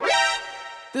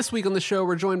This week on the show,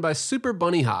 we're joined by Super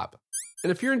Bunnyhop.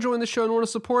 And if you're enjoying the show and want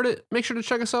to support it, make sure to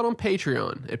check us out on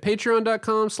Patreon at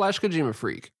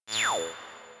patreon.com/KojimaFreak.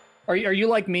 Are you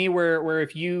like me where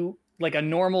if you, like a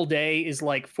normal day is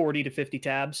like 40 to 50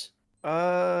 tabs?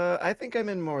 I think I'm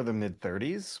in more the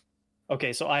mid-30s.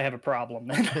 Okay, so I have a problem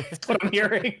then. That's what I'm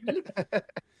hearing.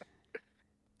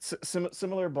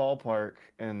 Similar ballpark,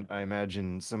 and I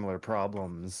imagine similar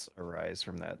problems arise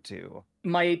from that too.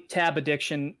 My tab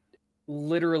addiction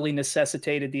literally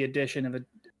necessitated the addition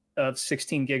of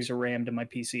 16 gigs of RAM to my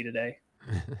PC today.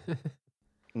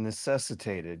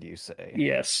 Necessitated, you say?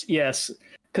 Yes,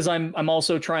 because I'm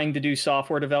also trying to do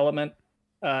software development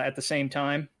at the same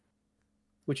time,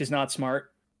 which is not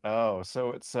smart. Oh,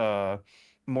 so it's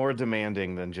more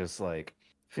demanding than just like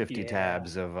 50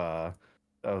 tabs of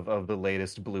the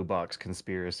latest blue box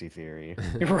conspiracy theory.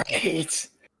 Right.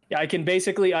 Yeah, I can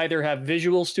basically either have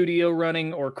Visual Studio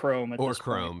running or Chrome. Or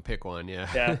Chrome, point. pick one, yeah.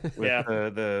 Yeah,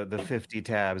 with the 50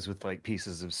 tabs with like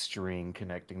pieces of string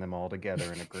connecting them all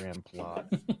together in a grand plot.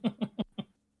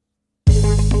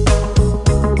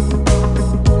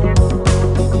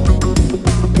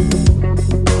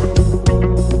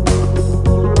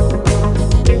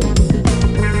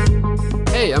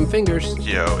 Hey, I'm Fingers.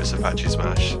 Yo, it's Apache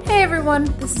Smash. Hey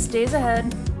everyone, this is Days Ahead.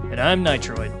 And I'm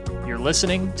Nitroid. You're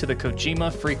listening to the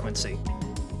Kojima Frequency.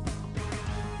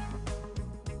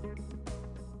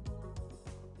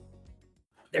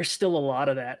 There's still a lot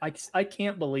of that. I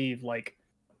can't believe, like,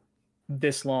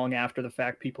 this long after the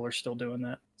fact, people are still doing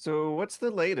that. So what's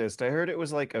the latest? I heard it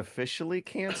was like officially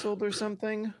canceled or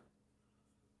something.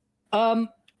 I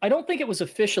don't think it was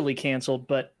officially canceled,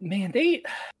 but man,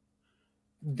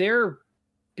 they're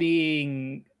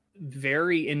being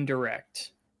very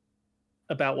indirect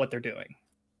about what they're doing.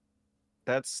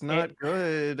 That's not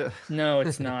good. No,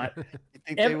 it's not. You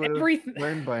think they would have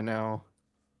learned by now?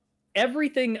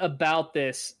 Everything about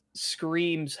this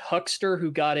screams huckster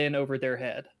who got in over their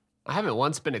head. I haven't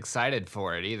once been excited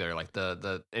for it either. Like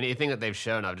the anything that they've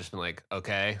shown, I've just been like,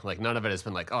 okay. Like none of it has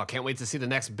been like, oh, can't wait to see the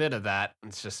next bit of that.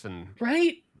 It's just been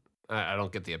right. I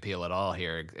don't get the appeal at all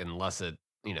here, unless it,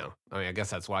 I mean, I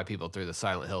guess that's why people threw the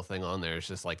Silent Hill thing on there. It's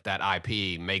just like that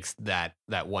IP makes that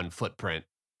one footprint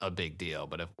a big deal.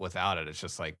 But if without it, it's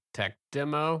just like tech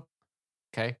demo.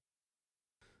 Okay.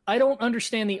 I don't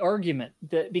understand the argument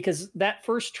because that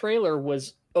first trailer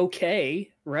was okay,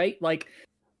 right? Like,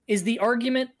 is the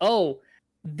argument, oh,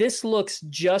 this looks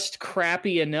just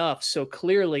crappy enough, so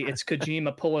clearly it's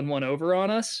Kojima pulling one over on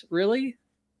us? Really?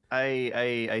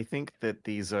 I think that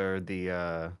these are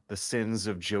the sins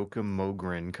of Joakim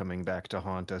Mogren coming back to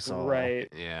haunt us all.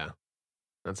 Right. Yeah.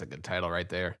 That's a good title right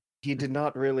there. He did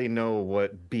not really know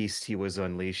what beast he was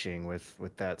unleashing with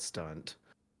that stunt.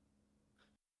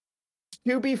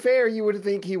 To be fair, you would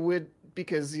think he would,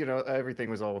 because, everything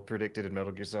was all predicted in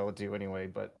Metal Gear Solid 2 anyway,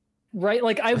 but... Right,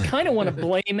 like, I kind of want to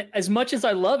blame, as much as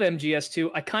I love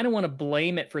MGS2, I kind of want to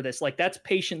blame it for this. Like, that's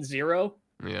patient zero.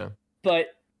 Yeah.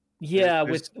 But, yeah,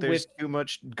 there's too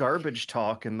much garbage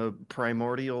talk in the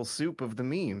primordial soup of the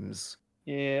memes.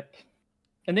 Yep.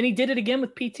 And then he did it again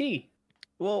with PT.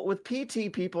 Well, with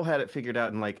PT, people had it figured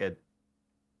out in, like, it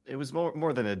was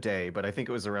more than a day, but I think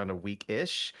it was around a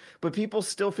week-ish. But people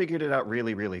still figured it out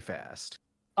really, really fast.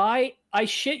 I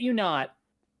shit you not,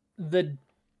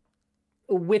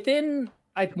 within,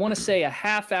 I want to say, a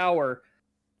half hour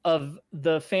of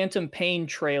the Phantom Pain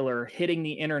trailer hitting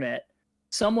the internet,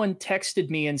 someone texted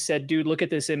me and said, dude, look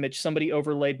at this image. Somebody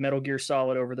overlaid Metal Gear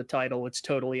Solid over the title. It's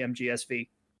totally MGSV.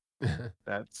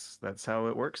 That's how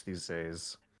it works these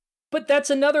days. But that's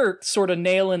another sort of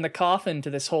nail in the coffin to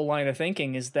this whole line of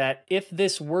thinking, is that if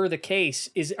this were the case,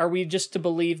 are we just to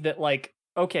believe that, like,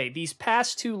 okay, these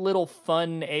past two little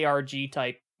fun ARG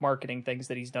type marketing things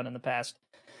that he's done in the past,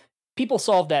 people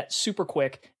solved that super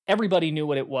quick. Everybody knew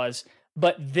what it was.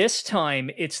 But this time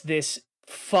it's this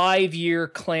 5-year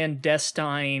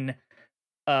clandestine,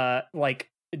 like,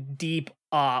 deep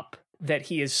op that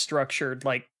he has structured.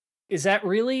 Like, is that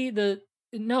really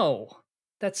no,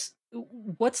 that's,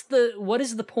 what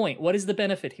is the point? What is the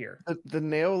benefit here? The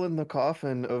nail in the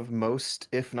coffin of most,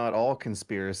 if not all,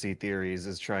 conspiracy theories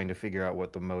is trying to figure out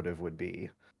what the motive would be.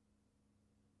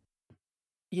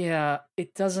 Yeah,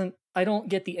 I don't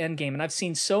get the end game. And I've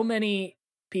seen so many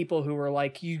people who are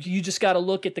like, you just got to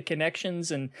look at the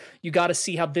connections, and you got to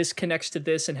see how this connects to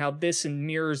this, and how this and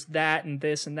mirrors that, and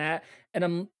this and that.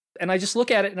 And I just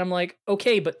look at it and I'm like,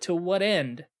 okay, but to what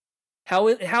end?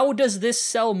 How does this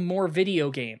sell more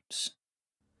video games?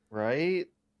 Right?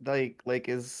 Like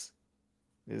is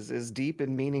deep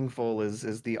and meaningful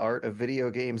as the art of video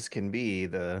games can be.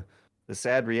 The The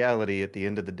sad reality at the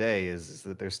end of the day is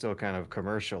that there's still kind of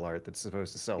commercial art that's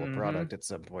supposed to sell a product at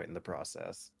some point in the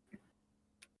process.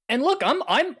 And look, I'm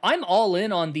all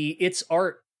in on the it's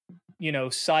art,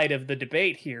 side of the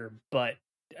debate here, but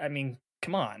I mean,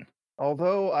 come on.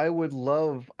 Although I would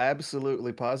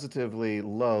absolutely positively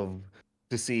love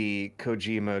to see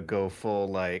Kojima go full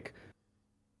like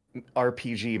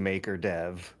RPG maker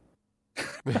dev.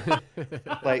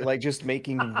 like just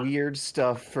making weird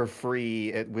stuff for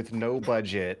free with no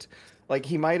budget. Like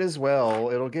he might as well.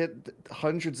 It'll get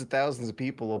hundreds of thousands of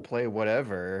people will play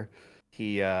whatever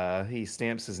he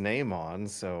stamps his name on.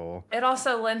 So It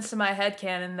also lends to my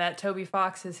headcanon that Toby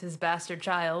Fox is his bastard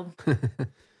child.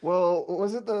 well,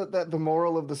 was it the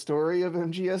moral of the story of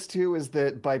MGS2 is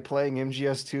that by playing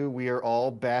MGS2 we are all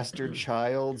bastard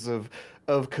childs of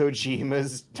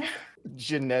Kojima's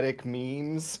genetic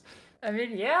memes? I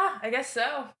mean, yeah, I guess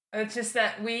so. It's just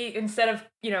that we, instead of,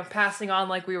 passing on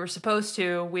like we were supposed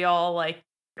to, we all like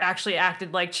actually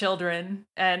acted like children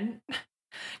and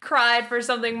cried for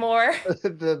something more.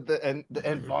 the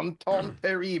invention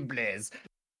terribles.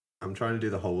 I'm trying to do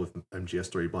the whole of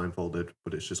MGS3 blindfolded,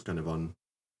 but it's just kind of on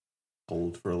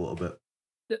hold for a little bit.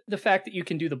 The fact that you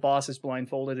can do the bosses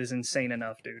blindfolded is insane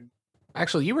enough, dude.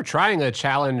 Actually, you were trying a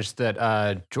challenge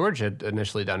that George had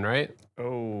initially done, right?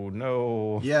 Oh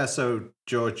no! Yeah, so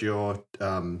George, your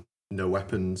no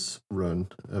weapons run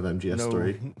of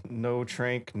MGS3. No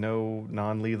trank, no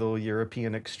non-lethal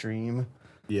European extreme.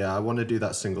 Yeah, I want to do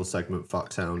that single segment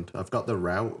Foxhound. I've got the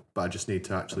route, but I just need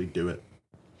to actually do it.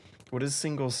 What does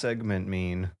single segment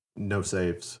mean? No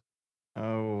saves.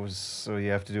 Oh, so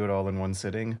you have to do it all in one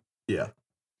sitting? Yeah.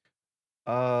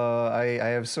 I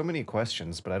have so many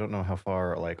questions, but I don't know how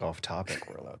far like off topic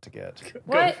we're allowed to get.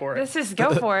 What? Go for it. This is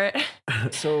go for it.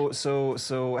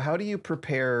 So how do you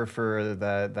prepare for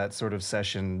that sort of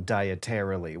session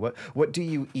dietarily? What do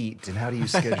you eat, and how do you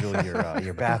schedule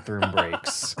your bathroom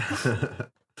breaks?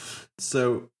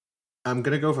 So I'm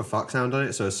gonna go for Foxhound on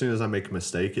it. So as soon as I make a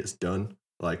mistake, it's done.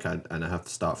 And I have to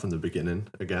start from the beginning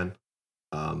again.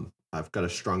 I've got a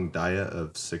strong diet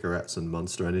of cigarettes and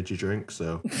Monster Energy drinks,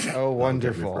 so oh,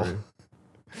 wonderful.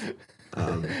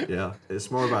 Yeah, it's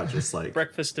more about just like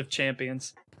breakfast of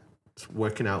champions.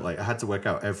 Working out. Like I had to work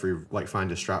out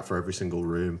find a strat for every single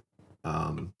room.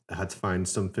 I had to find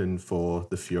something for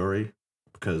the Fury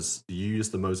because you use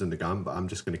the Mo's in the gun, but I'm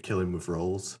just going to kill him with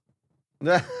rolls.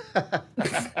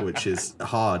 Which is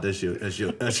hard as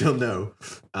you'll know,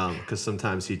 because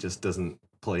sometimes he just doesn't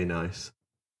play nice.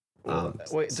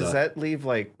 Wait, does that leave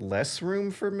like less room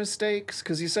for mistakes?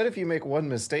 Because you said if you make one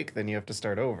mistake, then you have to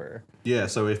start over. Yeah,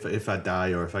 so if I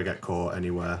die or if I get caught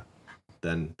anywhere,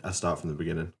 then I start from the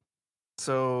beginning.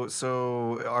 So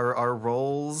are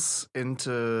rolls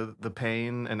into the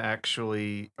pain and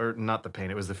actually, or not the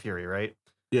pain? It was the Fury, right?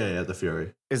 Yeah, the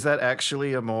Fury. Is that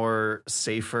actually a more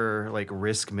safer, like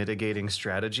risk mitigating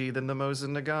strategy than the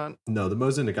Mosin Nagant? No, the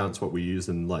Mosin Nagant's what we use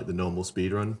in like the normal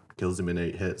speedrun. Kills him in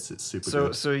 8 hits. It's super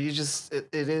good. So you just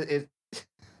it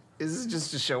is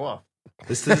just to show off.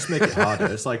 It's to just make it harder.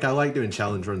 It's like I like doing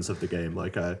challenge runs of the game.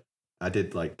 Like I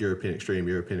did like European Extreme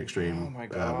Oh my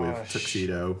with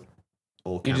Tuxedo.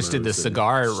 All You just did the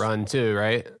cigar run too,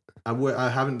 right? I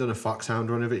haven't done a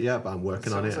Foxhound run of it yet, but I'm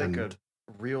working on it. Like a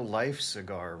real life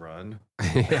cigar run.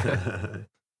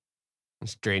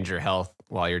 Just drains your health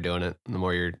while you're doing it. The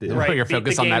more you're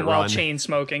focused on that while run. Chain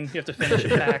smoking, you have to finish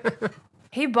it back.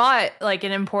 He bought like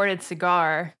an imported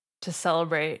cigar to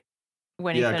celebrate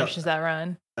when he finishes that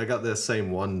run. I got the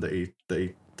same one that he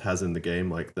has in the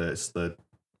game. Like they're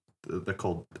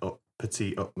called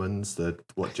Petite Upmans.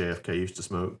 What JFK used to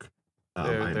smoke.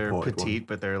 They're petite,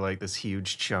 but they're like this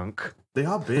huge chunk. They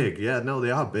are big. Yeah, no, they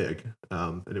are big.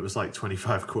 And it was like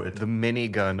 25 quid. The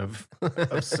minigun of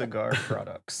cigar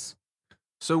products.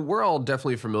 So we're all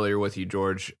definitely familiar with you,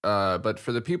 George. But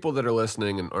for the people that are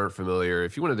listening and aren't familiar,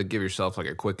 if you wanted to give yourself like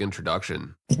a quick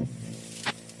introduction.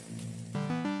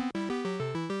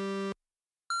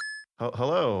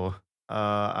 Hello.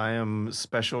 I am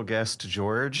special guest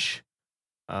George.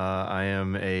 I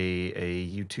am a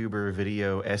YouTuber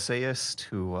video essayist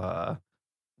who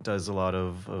does a lot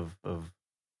of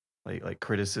like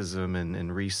criticism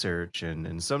and research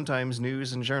and sometimes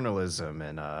news and journalism.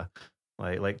 And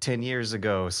like 10 years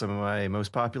ago, some of my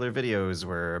most popular videos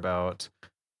were about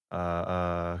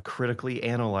critically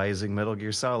analyzing Metal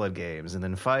Gear Solid games. And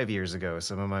then 5 years ago,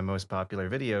 some of my most popular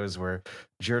videos were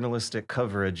journalistic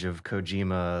coverage of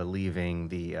Kojima leaving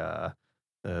the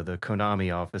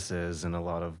Konami offices and a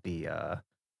lot of the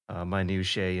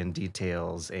minutiae and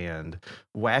details and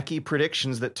wacky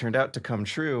predictions that turned out to come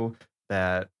true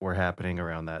that were happening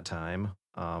around that time.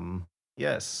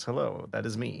 Yes, hello, that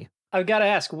is me. I've got to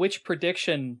ask, which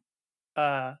prediction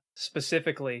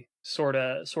specifically sort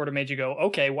of made you go,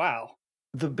 okay, wow.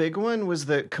 The big one was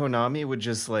that Konami would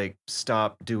just like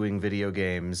stop doing video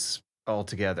games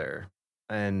altogether.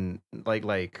 And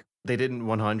like they didn't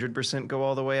 100% go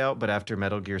all the way out, but after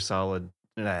Metal Gear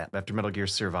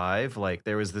Survive, like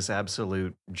there was this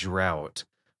absolute drought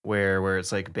where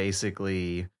it's like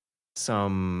basically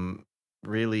some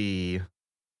really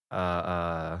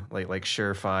like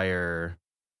surefire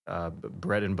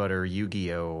bread and butter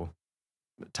Yu-Gi-Oh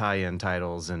tie-in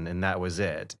titles, and that was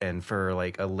it. And for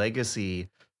like a legacy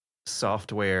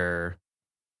software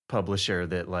publisher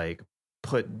that like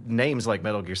put names like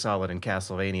Metal Gear Solid and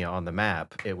Castlevania on the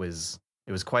map, it was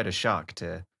quite a shock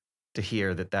to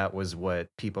hear that was what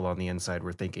people on the inside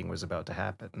were thinking was about to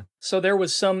happen. So there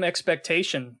was some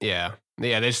expectation. Yeah,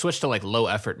 they switched to like low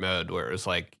effort mode where it was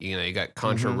like, you got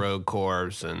Contra Rogue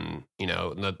Corps and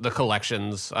the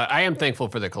collections. I am thankful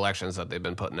for the collections that they've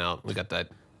been putting out. We got that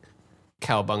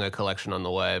Cowabunga collection on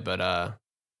the way, but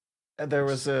there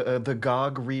was the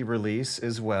GOG re-release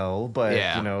as well, but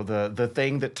the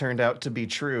thing that turned out to be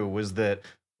true was that,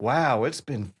 wow, it's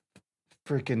been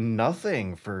freaking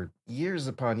nothing for years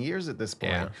upon years at this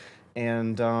point.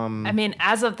 And I mean,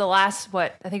 as of the last,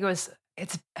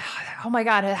 it's oh my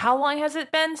god, how long has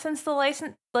it been since the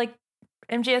license, like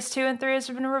MGS 2 and 3 has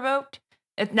been revoked?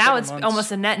 Now it's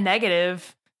almost a net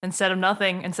negative instead of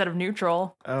nothing, instead of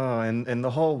neutral. Oh, and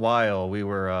the whole while we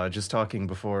were just talking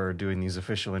before doing these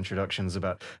official introductions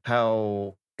about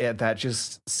how that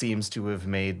just seems to have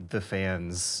made the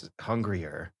fans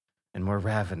hungrier and more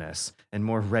ravenous and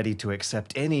more ready to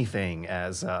accept anything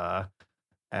as a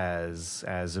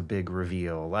big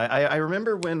reveal. I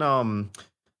remember when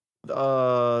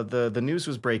the news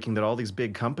was breaking that all these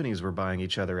big companies were buying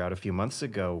each other out a few months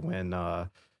ago when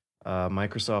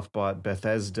Microsoft bought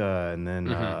Bethesda and then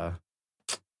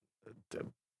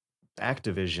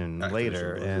Activision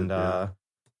later. And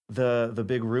the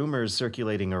big rumors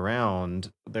circulating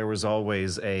around, there was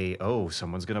always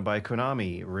someone's going to buy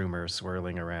Konami rumor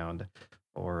swirling around.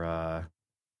 Or,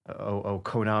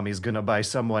 Konami's going to buy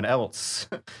someone else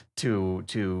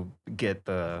to get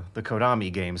the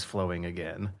Konami games flowing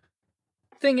again.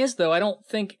 Thing is, though, I don't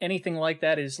think anything like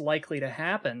that is likely to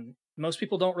happen. Most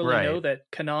people don't really know that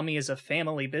Konami is a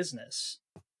family business.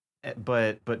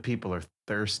 But people are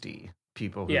thirsty.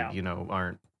 People who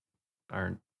aren't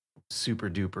super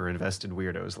duper invested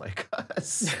weirdos like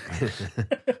us.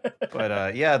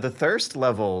 But the thirst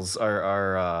levels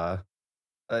are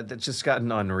that's just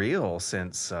gotten unreal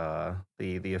since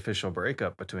the official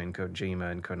breakup between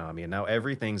Kojima and Konami, and now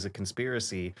everything's a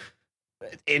conspiracy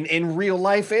in real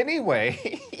life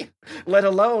anyway. Let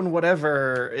alone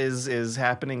whatever is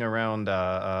happening around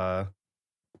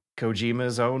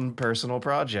Kojima's own personal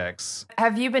projects.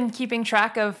 Have you been keeping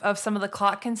track of some of the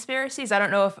clock conspiracies? I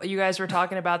don't know if you guys were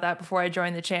talking about that before I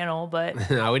joined the channel, but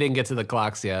no, we didn't get to the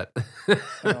clocks yet.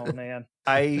 Oh man.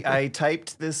 I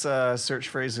typed this search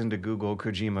phrase into Google,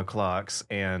 Kojima clocks,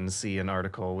 and see an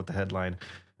article with the headline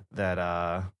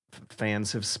that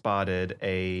fans have spotted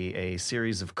a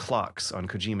series of clocks on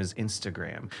Kojima's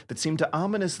Instagram that seem to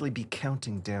ominously be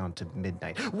counting down to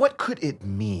midnight. What could it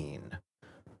mean?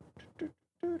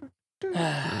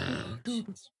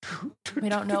 We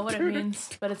don't know what it means,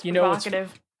 but it's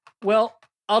provocative. Well,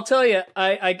 I'll tell you,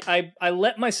 I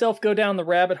let myself go down the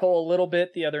rabbit hole a little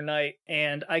bit the other night,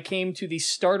 and I came to the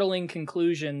startling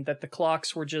conclusion that the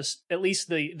clocks were just, at least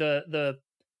the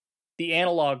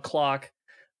analog clock,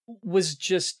 was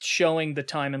just showing the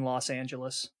time in Los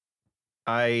Angeles.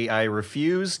 I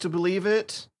refuse to believe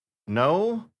it.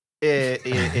 No, it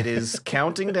is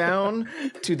counting down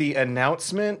to the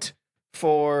announcement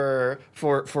for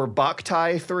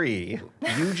Boktai 3.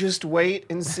 You just wait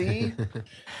and see.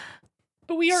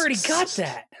 But we already got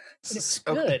that. It's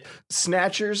good.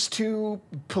 Snatchers 2,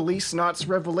 Police Knots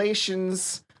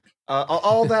Revelations,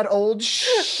 all that old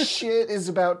shit is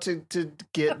about to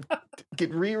get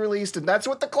re-released, and that's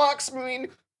what the clocks mean.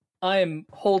 I am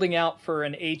holding out for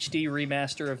an HD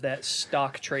remaster of that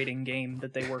stock trading game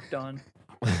that they worked on.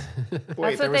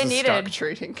 Wait, that's what they needed. Stock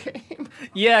trading game?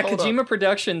 Yeah, Kojima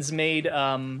Productions made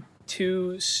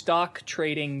 2 stock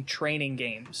trading training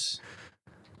games.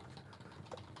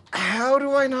 How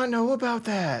do I not know about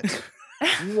that?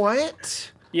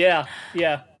 What? Yeah.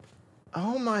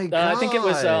 Oh my god! I think it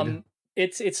was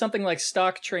it's something like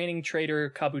Stock Training Trader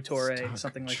Kabutore,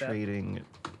 something like training.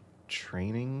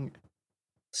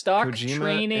 Stock Kojima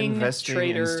Training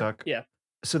Trader. Stock. Yeah.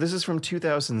 So this is from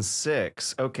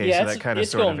 2006. Okay, yeah, so that kind of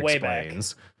sort of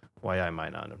explains why I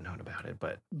might not have known about it,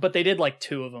 but they did like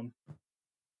 2 of them.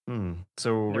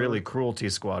 So really, Cruelty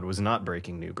Squad was not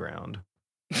breaking new ground.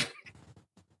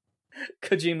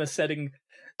 Kojima setting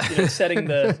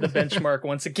the benchmark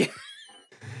once again.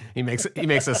 He makes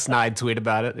a snide tweet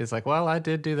about it. He's like, "Well, I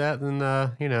did do that, and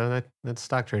that's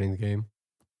stock trading the game."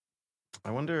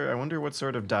 I wonder what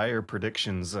sort of dire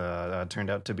predictions turned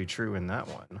out to be true in that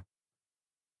one.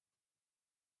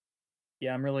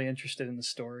 Yeah, I'm really interested in the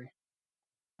story.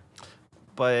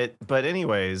 But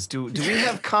anyways, do we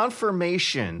have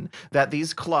confirmation that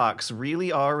these clocks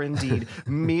really are indeed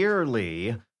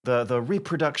merely the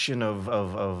reproduction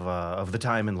of the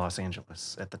time in Los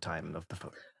Angeles at the time of the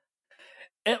photo?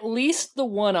 At least the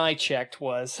one I checked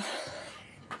was.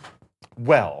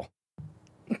 Well.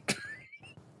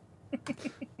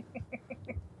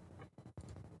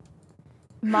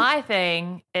 My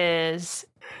thing is,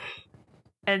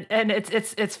 and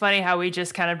it's funny how we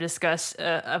just kind of discussed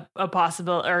a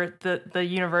possible, or the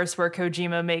universe where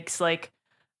Kojima makes like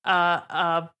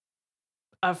a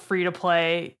free to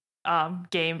play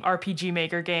game, RPG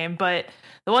Maker game. But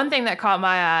the one thing that caught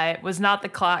my eye was not the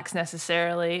clocks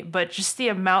necessarily, but just the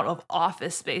amount of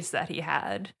office space that he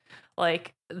had.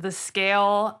 Like the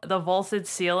scale, the vaulted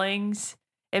ceilings.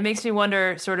 It makes me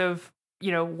wonder sort of,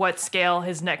 what scale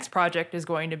his next project is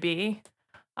going to be.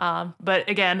 But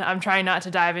again, I'm trying not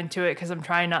to dive into it because I'm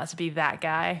trying not to be that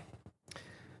guy.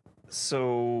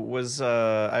 So was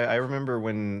I remember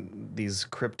when these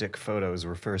cryptic photos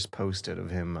were first posted of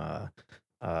him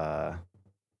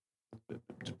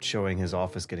showing his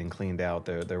office getting cleaned out.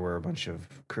 There were a bunch of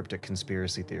cryptic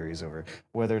conspiracy theories over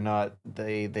whether or not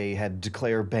they had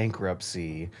declared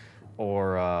bankruptcy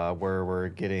or were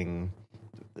getting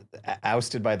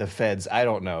ousted by the feds. I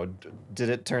don't know. Did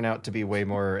it turn out to be way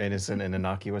more innocent and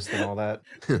innocuous than all that?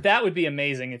 That would be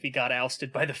amazing if he got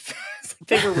ousted by the feds.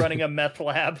 They were running a meth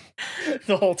lab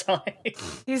the whole time.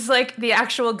 He's like the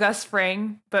actual Gus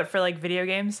Fring, but for like video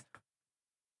games.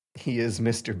 He is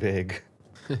Mr. Big.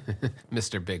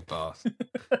 Mr. Big Boss.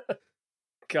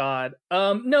 God.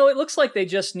 No, it looks like they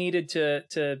just needed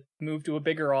to move to a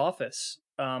bigger office.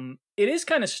 It is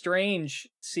kind of strange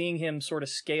seeing him sort of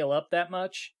scale up that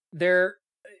much. There,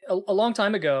 a long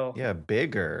time ago. Yeah,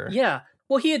 bigger. Yeah.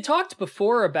 Well, he had talked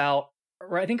before about,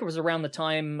 I think it was around the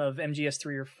time of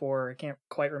MGS3 or 4. I can't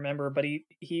quite remember, but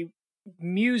he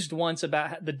mused once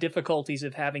about the difficulties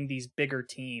of having these bigger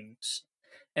teams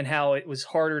and how it was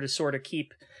harder to sort of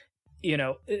keep,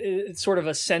 it's sort of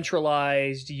a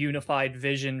centralized, unified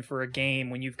vision for a game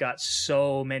when you've got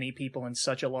so many people in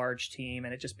such a large team,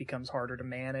 and it just becomes harder to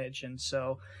manage. And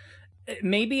so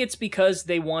maybe it's because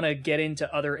they want to get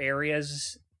into other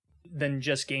areas than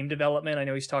just game development. I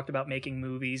know he's talked about making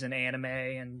movies and anime,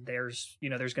 and there's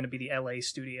going to be the LA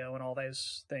studio and all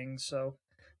those things. So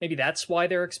maybe that's why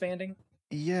they're expanding.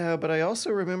 Yeah, but I also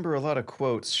remember a lot of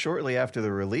quotes shortly after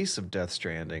the release of Death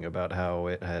Stranding about how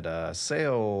it had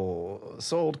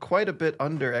sold quite a bit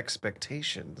under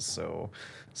expectations. So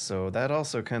that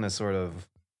also kind of sort of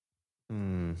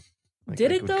did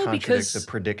it though? Contradict because the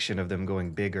prediction of them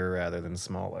going bigger rather than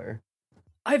smaller.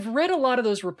 I've read a lot of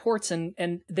those reports,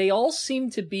 and they all seem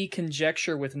to be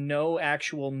conjecture with no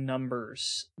actual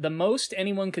numbers. The most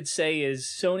anyone could say is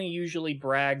Sony usually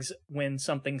brags when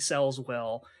something sells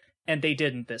well. And they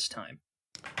didn't this time.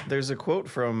 There's a quote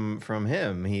from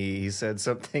him. He said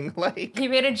something like, he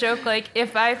made a joke like,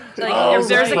 if there's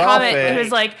right. a comment, he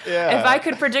was like, yeah. If I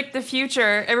could predict the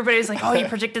future, everybody's like, oh, you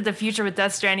predicted the future with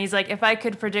Death Stranding. He's like, if I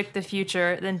could predict the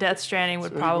future, then Death Stranding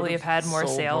would probably have had more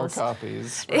sold sales. More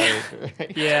copies.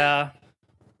 Right. Yeah.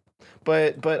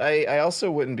 But I also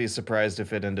wouldn't be surprised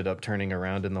if it ended up turning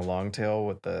around in the long tail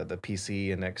with the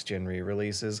PC and next gen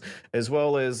re-releases, as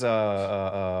well as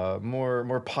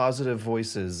more positive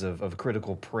voices of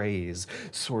critical praise,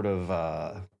 sort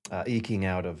of eking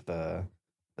out of the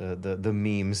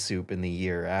meme soup in the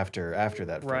year after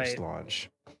that first launch.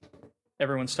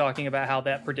 Everyone's talking about how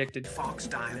that predicted Fox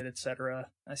died, etc.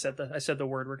 I said the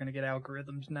word. We're going to get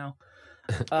algorithms now,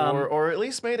 or at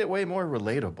least made it way more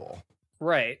relatable.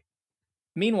 Right.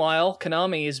 Meanwhile,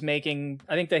 Konami is making,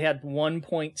 I think they had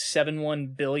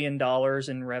 $1.71 billion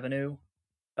in revenue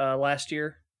last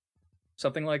year.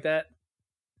 Something like that.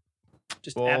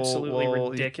 Just absolutely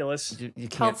ridiculous. You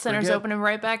can't Health centers forget, opening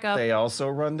right back up. They also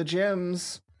run the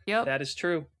gyms. Yep. That is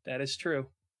true.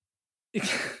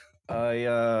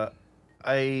 I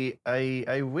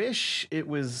wish it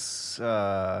was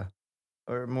or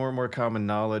more common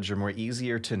knowledge or more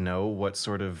easier to know what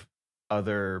sort of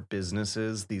other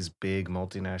businesses these big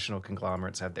multinational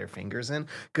conglomerates have their fingers in,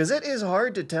 because it is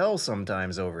hard to tell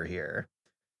sometimes over here.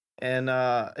 And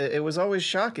it was always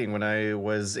shocking when I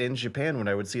was in Japan when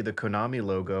I would see the Konami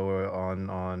logo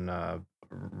on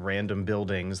random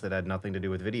buildings that had nothing to do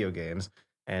with video games.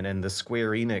 and the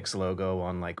Square Enix logo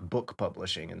on like book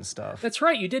publishing and stuff. That's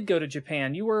right. You did go to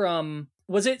Japan. You were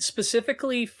was it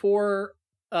specifically for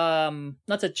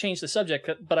not to change the subject,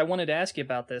 but I wanted to ask you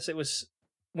about this. It was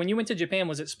when you went to Japan,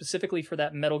 was it specifically for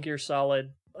that Metal Gear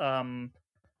Solid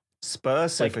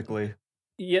Specifically.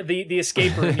 Yeah, the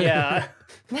escape room, yeah.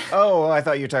 Oh, I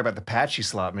thought you were talking about the Patchy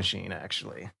slot machine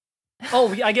actually.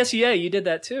 Oh, I guess yeah, you did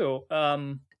that too.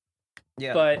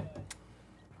 Yeah. But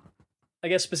I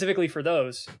guess specifically for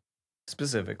those.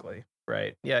 Specifically,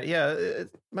 right. Yeah, it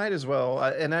might as well.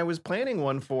 And I was planning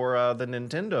one for the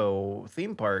Nintendo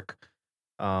theme park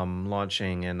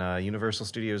launching in Universal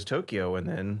Studios Tokyo, and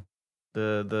then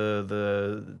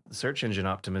the search engine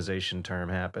optimization term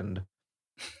happened.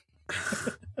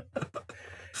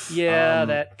 Yeah,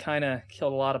 that kind of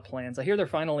killed a lot of plans. I hear they're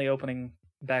finally opening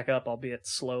back up, albeit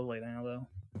slowly now, though.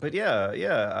 But yeah,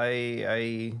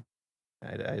 I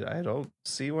don't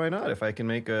see why not. If I can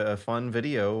make a fun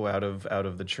video out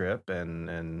of the trip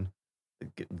and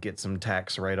get some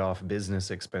tax write-off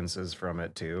business expenses from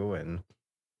it too, and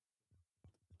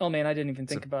oh man, I didn't even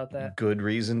think about that. Good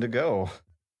reason to go.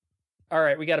 All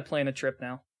right, we got to plan a trip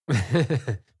now.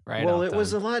 Right. Well, it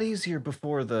was a lot easier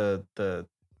before the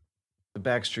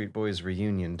Backstreet Boys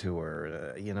reunion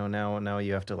tour. Now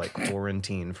you have to like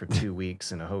quarantine for 2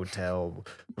 weeks in a hotel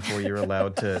before you're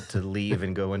allowed to leave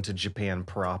and go into Japan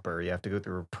proper. You have to go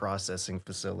through a processing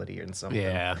facility and something.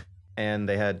 Yeah. And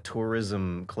they had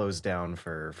tourism closed down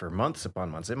for months upon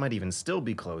months. It might even still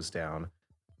be closed down.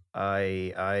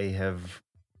 I've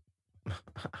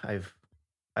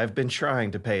been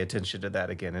trying to pay attention to that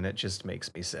again, and it just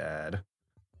makes me sad.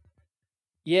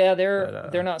 Yeah,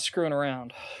 they're not screwing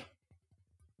around.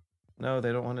 No,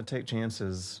 they don't want to take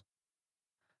chances.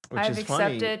 Which I've is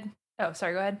funny. accepted. Oh,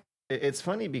 sorry. Go ahead. It's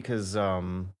funny because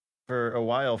for a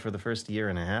while, for the first year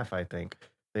and a half, I think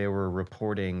they were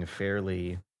reporting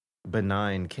fairly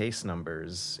benign case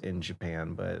numbers in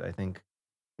Japan, but I think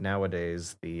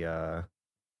nowadays the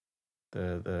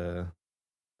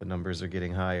numbers are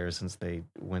getting higher since they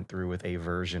went through with a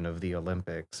version of the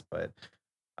Olympics. But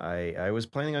I was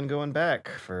planning on going back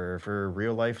for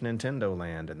real life Nintendo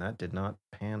Land, and that did not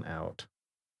pan out.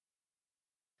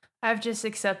 I've just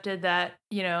accepted that,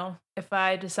 if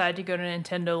I decide to go to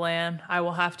Nintendo Land, I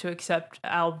will have to accept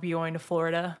I'll be going to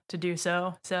Florida to do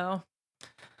so. So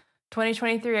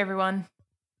 2023, everyone.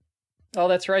 Oh,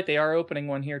 that's right. They are opening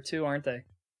one here too, aren't they?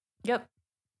 Yep.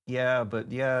 Yeah, but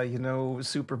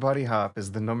Super Bunnyhop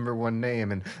is the #1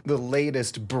 name, and the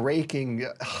latest breaking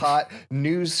hot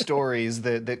news stories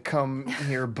that come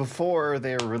here before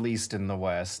they're released in the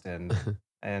West, and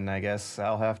I guess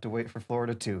I'll have to wait for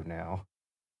Florida too now.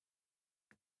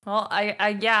 Well,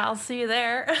 I'll see you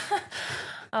there.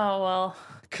 Oh, well.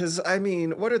 Because,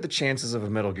 what are the chances of a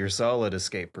Metal Gear Solid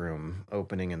escape room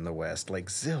opening in the West? Like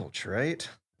zilch, right?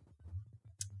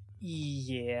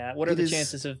 Yeah. What are the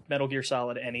chances of Metal Gear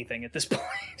Solid anything at this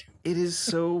point? It is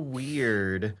so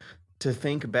weird to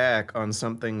think back on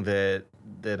something that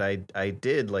I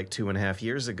did like 2.5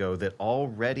 years ago that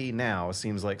already now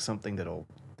seems like something that'll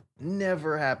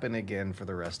never happen again for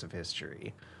the rest of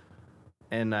history.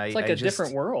 And it's like a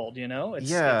different world,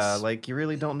 It's, like you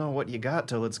really don't know what you got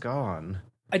till it's gone.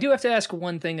 I do have to ask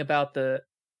one thing about the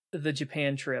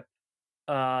Japan trip.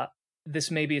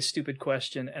 This may be a stupid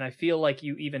question, and I feel like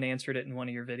you even answered it in one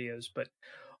of your videos, but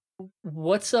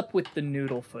what's up with the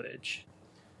noodle footage?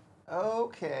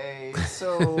 Okay,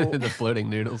 so the floating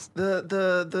noodles.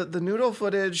 The noodle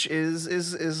footage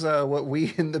is what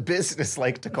we in the business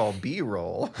like to call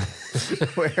B-roll,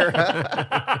 where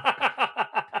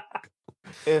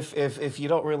if you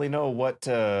don't really know what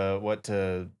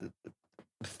to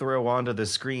throw onto the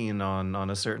screen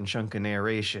on a certain chunk of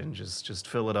narration, just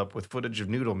fill it up with footage of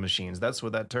noodle machines. That's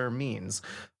what that term means.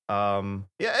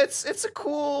 It's a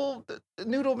cool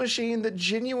noodle machine that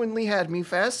genuinely had me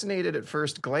fascinated at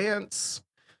first glance.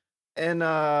 And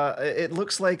it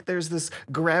looks like there's this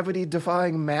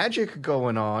gravity-defying magic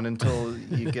going on until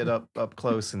you get up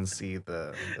close and see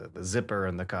the zipper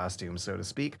and the costume, so to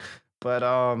speak. But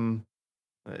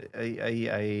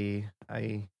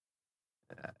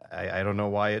I don't know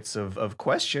why it's of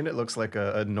question. It looks like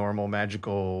a normal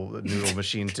magical noodle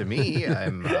machine to me.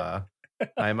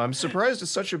 I'm surprised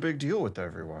it's such a big deal with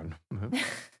everyone.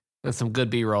 That's some good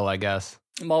B-roll, I guess.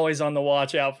 I'm always on the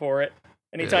watch out for it.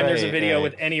 Anytime there's a video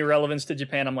with any relevance to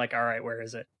Japan, I'm like, all right, where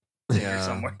is it? It's here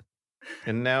somewhere.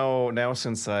 And now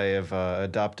since I have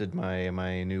adopted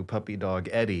my new puppy dog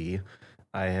Eddie,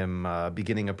 I am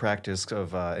beginning a practice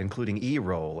of including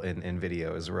E-roll in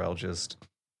videos where I'll just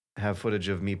have footage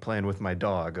of me playing with my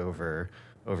dog over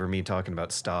me talking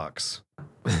about stocks.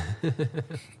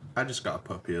 I just got a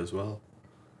puppy as well.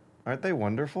 Aren't they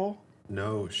wonderful?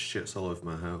 No, shit's all over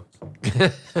my house.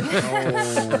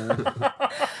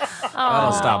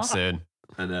 That'll stop soon.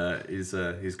 And he's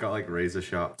got like razor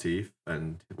sharp teeth,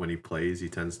 and when he plays, he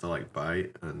tends to like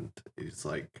bite, and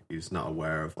he's not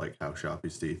aware of like how sharp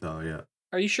his teeth are yet.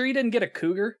 Are you sure you didn't get a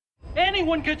cougar?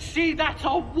 Anyone could see that's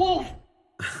a wolf.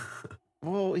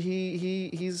 Well,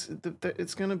 he's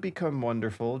it's gonna become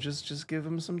wonderful. Just give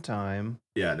him some time.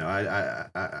 Yeah, no,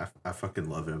 I fucking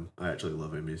love him. I actually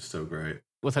love him. He's so great.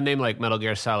 With a name like Metal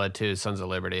Gear Solid 2, Sons of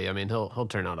Liberty, I mean, he'll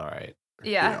turn out all right.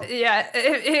 Yeah.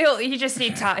 He just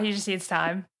needs time. He just needs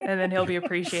time, and then he'll be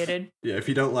appreciated. Yeah, if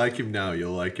you don't like him now,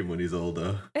 you'll like him when he's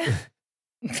older.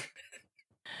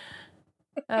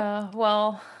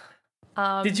 Well.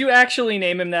 Did you actually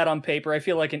name him that on paper? I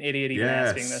feel like an idiot even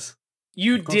asking this.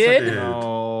 You did?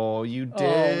 No, you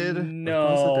did. Oh, no.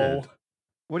 Of course I did.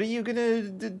 What are you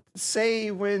gonna say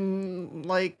when,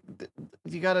 like,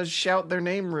 you gotta shout their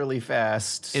name really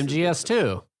fast?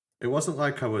 MGS2. It wasn't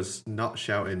like I was not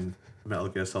shouting Metal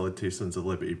Gear Solid 2 Sons of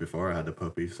Liberty before I had a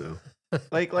puppy, so...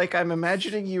 Like I'm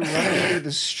imagining you running through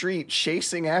the street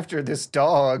chasing after this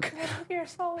dog, Metal Gear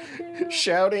Solid 2.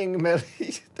 shouting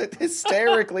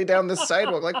hysterically down the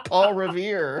sidewalk like Paul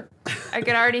Revere. I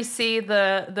can already see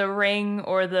the ring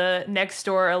or the next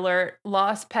door alert.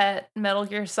 Lost pet, Metal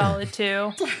Gear Solid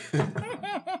 2.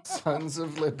 Sons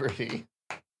of Liberty.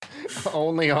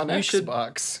 Only on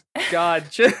Xbox.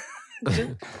 God, just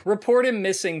report him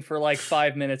missing for like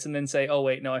 5 minutes and then say, oh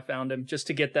wait, no, I found him, just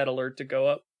to get that alert to go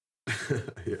up.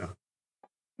 Yeah.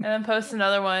 And then post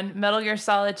another one. Metal Gear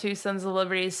Solid 2 Sons of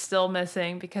Liberty is still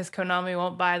missing because Konami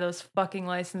won't buy those fucking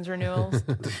license renewals.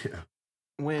 Yeah.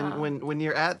 When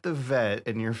you're at the vet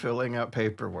and you're filling out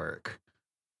paperwork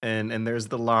and there's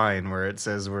the line where it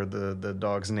says where the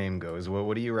dog's name goes,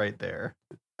 what do you write there?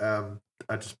 I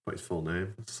just put his full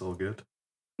name. It's all good.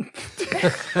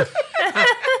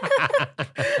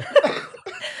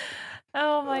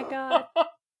 Oh my god.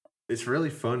 It's really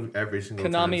fun every single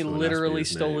time. Konami literally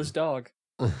stole his dog.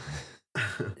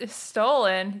 It's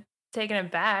stolen. Taking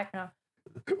it back. No.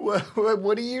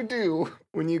 What do you do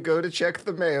when you go to check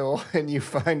the mail and you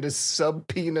find a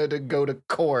subpoena to go to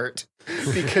court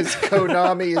because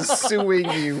Konami is suing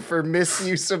you for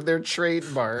misuse of their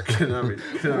trademark?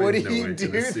 Konami What do you do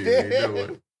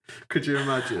then? Could you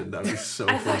imagine? That'd be so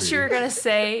I funny. thought you were gonna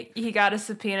say he got a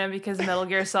subpoena because Metal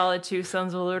Gear Solid 2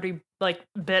 Sons of Liberty like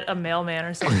bit a mailman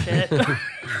or some shit.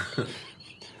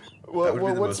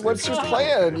 What's your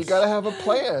plan? You gotta have a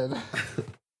plan.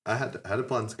 I had a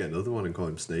plan to get another one and call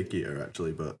him Snake Eater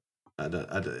actually, but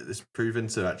it's proven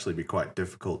to actually be quite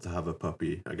difficult to have a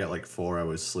puppy. I get like 4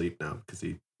 hours sleep now because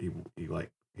he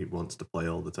wants to play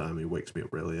all the time. He wakes me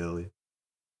up really early.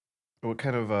 What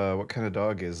kind of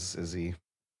dog is he?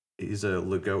 He's a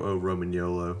Lagotto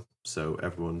Romagnolo, so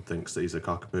everyone thinks that he's a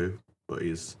cockapoo, but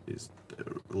he's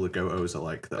Lagottos are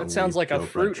like the. That sounds like a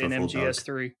purebred fruit in truffle dog.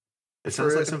 MGS3. It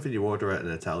sounds like something you order at an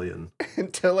Italian.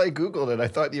 Until I Googled it, I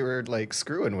thought you were like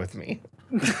screwing with me.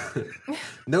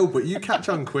 No, but you catch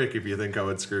on quick if you think I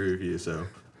would screw with you, so.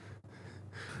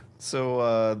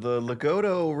 So the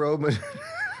Lagotto Roman.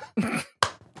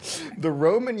 The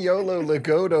Romagnolo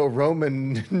Lagotto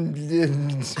Roman.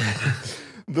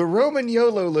 The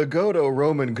Romagnolo Lagotto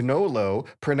Romagnolo,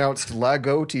 pronounced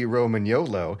Lagotti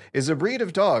Romagnolo, is a breed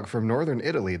of dog from northern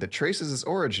Italy that traces its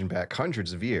origin back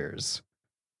hundreds of years.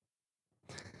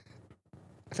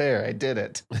 There, I did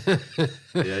it.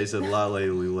 Yeah, he said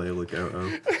Lale Lule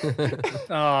Lagotto.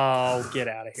 Oh, get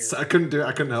out of here. So I couldn't do it.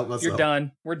 I couldn't help myself. You're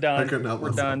done. We're done. I couldn't help We're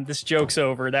myself. done. This joke's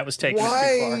over. That was taken too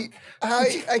Why? far.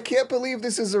 I can't believe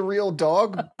this is a real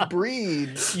dog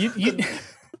breed. You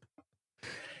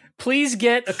please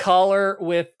get a collar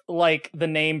with like the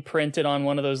name printed on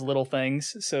one of those little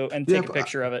things, and take a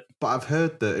picture of it. But I've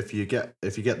heard that if you get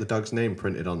the dog's name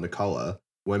printed on the collar,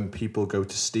 when people go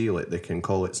to steal it, they can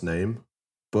call its name.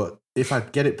 But if I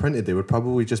get it printed, they would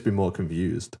probably just be more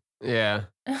confused. Yeah.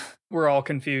 We're all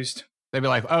confused. They'd be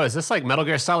like, oh, is this like Metal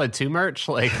Gear Solid 2 merch?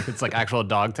 Like, it's like actual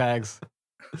dog tags.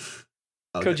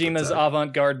 Kojima's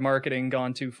avant-garde marketing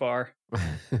gone too far.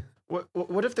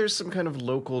 What if there's some kind of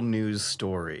local news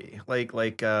story, like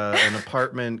an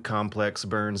apartment complex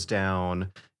burns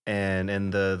down,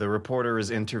 and the reporter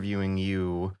is interviewing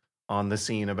you on the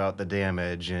scene about the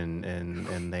damage,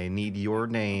 and they need your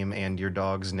name and your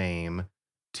dog's name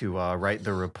to write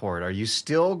the report. Are you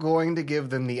still going to give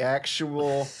them the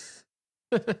actual?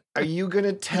 Are you going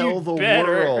to tell the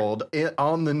world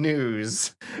on the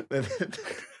news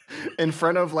in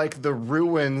front of like the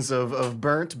ruins of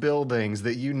burnt buildings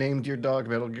that you named your dog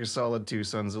Metal Gear Solid 2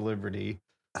 Sons of Liberty?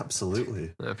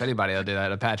 Absolutely. If anybody will do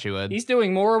that, Apache would. He's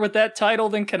doing more with that title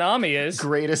than Konami is.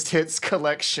 Greatest Hits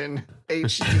Collection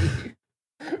HD.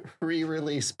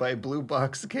 Re-released by Blue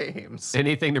Box Games.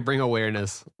 Anything to bring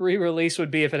awareness. Re-release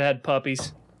would be if it had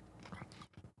puppies.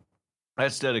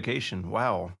 That's dedication.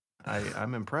 Wow.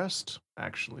 I'm impressed,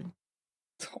 actually.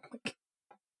 Oh my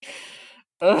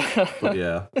God. But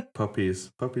yeah,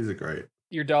 puppies are great.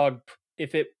 Your dog,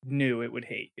 if it knew, it would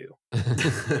hate you.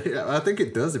 Yeah, I think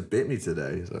it does. It bit me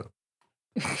today. So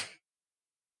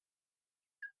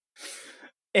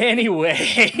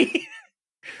Anyway.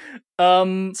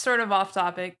 Sort of off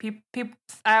topic. People,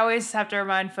 I always have to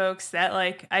remind folks that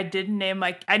like I named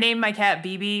my cat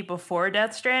BB before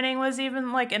Death Stranding was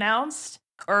even like announced,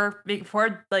 or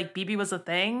before like BB was a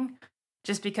thing,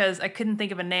 just because I couldn't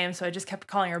think of a name, so I just kept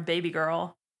calling her Baby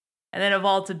Girl, and then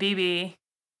evolved to BB,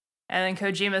 and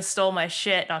then Kojima stole my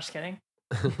shit. No, just kidding.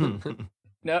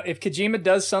 No, if Kojima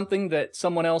does something that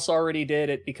someone else already did,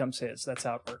 it becomes his. That's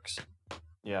how it works.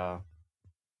 Yeah.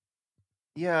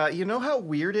 Yeah, you know how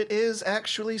weird it is,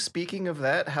 actually, speaking of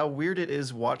that, how weird it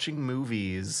is watching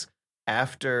movies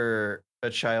after a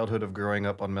childhood of growing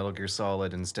up on Metal Gear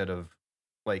Solid instead of,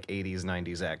 like, 80s,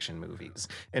 90s action movies.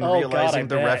 And Oh, realizing God,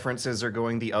 the I bet. references are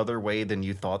going the other way than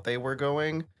you thought they were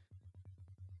going.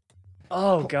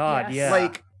 Oh, God, Yes.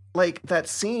 yeah. Like that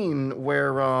scene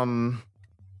where,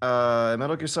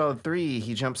 Metal Gear Solid 3,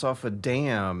 he jumps off a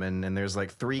dam and there's like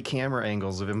 3 camera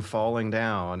angles of him falling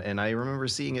down. And I remember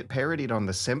seeing it parodied on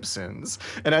The Simpsons.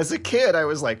 And as a kid, I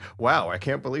was like, wow, I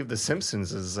can't believe The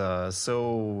Simpsons is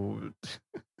so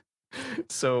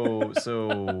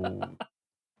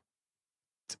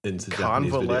into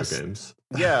Japanese video Convalescent. games.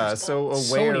 yeah, so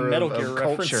So many aware Metal of Gear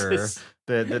culture references.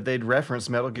 that they'd reference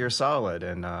Metal Gear Solid.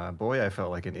 And boy, I felt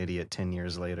like an idiot 10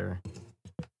 years later.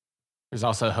 There's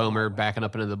also Homer backing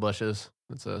up into the bushes.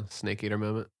 That's a Snake Eater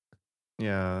moment.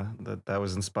 Yeah, that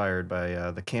was inspired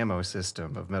by the camo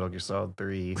system of Metal Gear Solid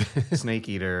 3 Snake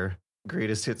Eater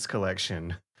Greatest Hits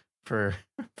Collection for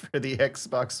the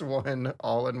Xbox One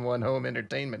all-in-one home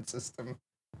entertainment system,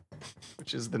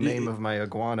 which is the name of my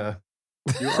iguana.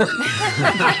 You are.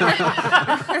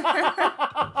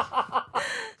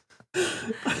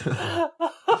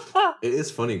 It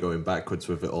is funny going backwards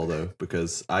with it all though,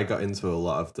 because I got into a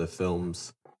lot of the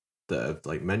films that are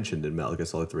like mentioned in Metal Gear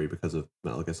Solid 3 because of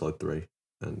Metal Gear Solid 3,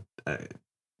 and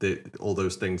all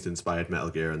those things inspired Metal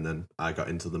Gear, and then I got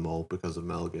into them all because of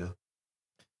Metal Gear.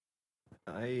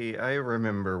 I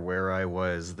remember where I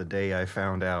was the day I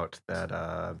found out that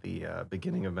the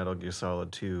beginning of Metal Gear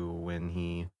Solid 2, when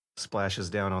he splashes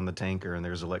down on the tanker and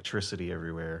there's electricity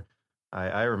everywhere.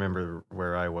 I remember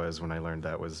where I was when I learned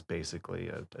that was basically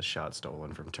a shot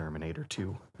stolen from Terminator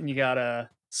 2. And you got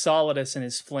Solidus and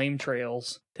his flame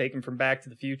trails taken from Back to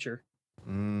the Future.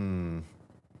 And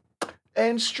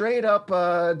straight up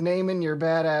naming your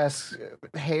badass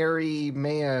hairy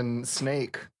man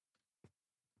Snake.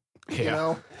 You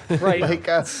know? Right. Like,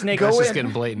 Snake. That's go just in-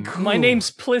 getting blatant. My name's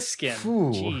Pliskin. Ooh.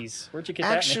 Jeez, where'd you get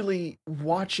that? Actually,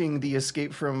 watching the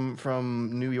Escape from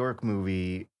New York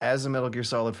movie as a Metal Gear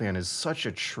Solid fan is such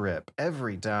a trip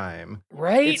every time.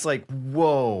 Right? It's like,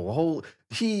 whoa,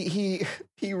 he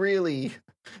really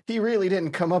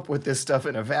didn't come up with this stuff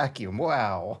in a vacuum.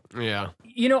 Wow. Yeah.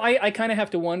 You know, I kind of have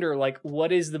to wonder, like,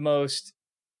 what is the most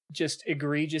just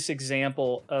egregious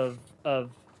example of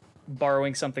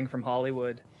borrowing something from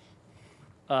Hollywood?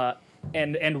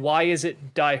 And why is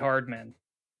it Die Hard Men?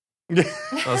 I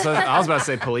was about to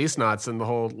say Police Knots and the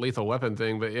whole Lethal Weapon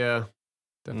thing, but yeah,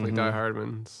 definitely Die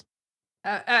Hardman's.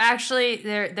 Actually,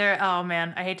 there. Oh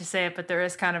man, I hate to say it, but there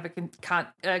is kind of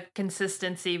a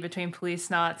consistency between Police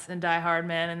Knots and Die Hard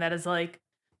Man, and that is like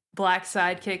Black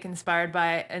Sidekick inspired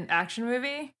by an action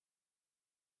movie.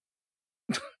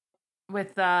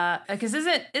 With because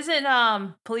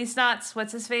isn't Police Knots,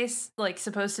 what's his face, like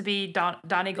supposed to be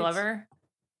Donnie Glover?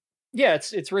 Yeah,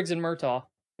 it's Riggs and Murtaugh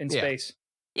in Yeah. space.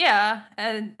 Yeah,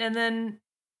 and then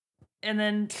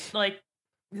like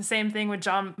the same thing with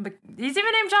John. He's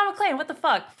even named John McClane. What the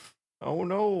fuck? Oh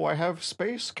no, I have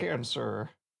space cancer.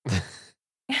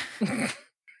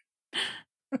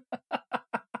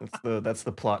 That's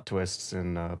the plot twists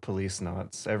in Police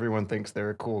Knots. Everyone thinks they're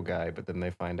a cool guy, but then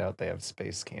they find out they have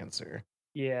space cancer.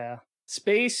 Yeah,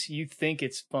 space. You think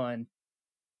it's fun,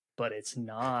 but it's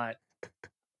not.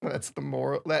 That's the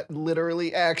moral. That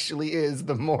literally actually is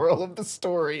the moral of the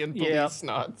story in Yeah. Police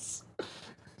Knots.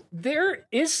 There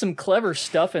is some clever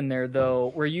stuff in there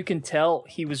though, where you can tell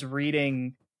he was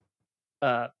reading,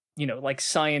 like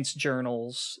science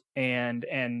journals and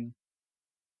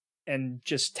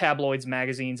just tabloids,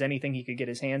 magazines, anything he could get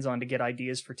his hands on to get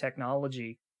ideas for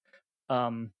technology.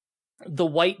 The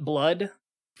white blood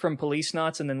from Police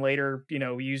Knots and then later,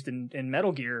 used in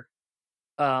Metal Gear.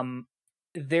 I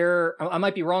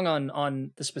might be wrong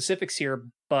on the specifics here,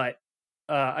 but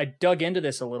I dug into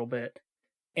this a little bit,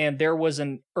 and there was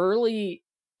an early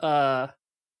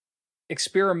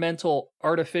experimental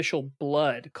artificial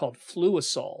blood called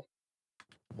Fluosol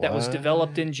that was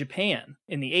developed in Japan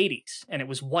in the 80s, and it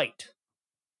was white.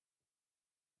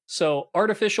 So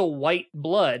artificial white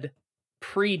blood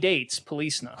predates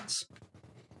Police Knots.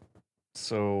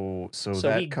 So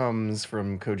that comes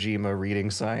from Kojima reading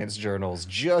science journals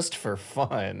just for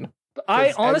fun.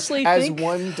 I honestly think... As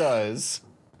one does.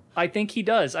 I think he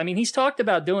does. I mean, he's talked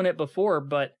about doing it before,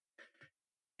 but...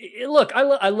 Look,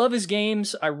 I love his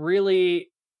games. I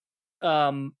really,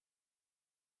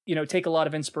 take a lot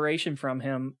of inspiration from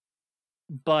him.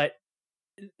 But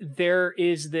there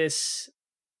is this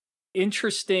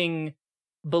interesting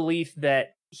belief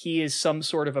that he is some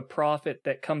sort of a prophet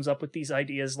that comes up with these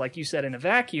ideas, like you said, in a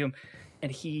vacuum,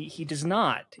 and he does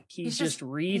not. He just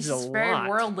reads a lot. Very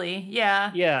worldly,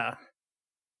 yeah. Yeah.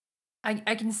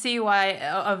 I can see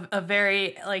why a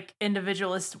very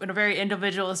individualist, in a very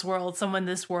individualist world, someone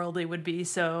this worldly would be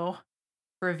so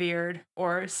revered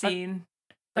or seen.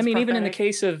 Even in the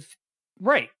case of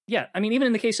even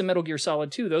in the case of Metal Gear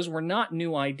Solid 2, those were not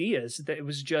new ideas. That it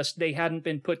was just they hadn't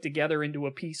been put together into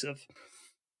a piece of,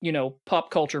 pop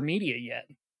culture media yet.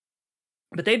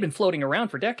 But they'd been floating around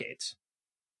for decades.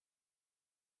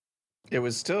 It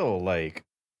was still like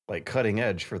cutting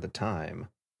edge for the time.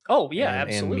 Oh yeah,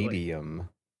 absolutely. And medium.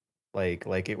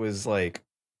 Like it was like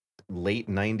late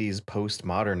 90s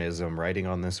postmodernism riding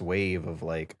on this wave of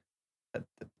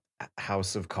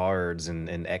House of Cards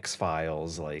and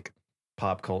X-Files,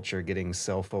 pop culture getting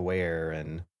self-aware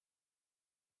and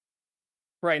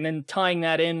right, and then tying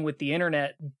that in with the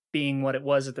internet being what it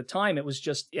was at the time, it was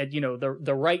just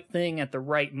the right thing at the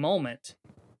right moment.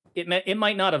 It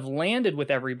might not have landed with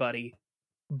everybody,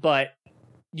 but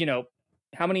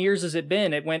how many years has it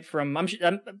been? It went from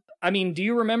do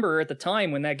you remember at the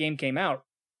time when that game came out,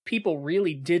 people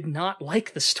really did not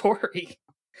like the story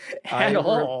at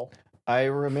all. I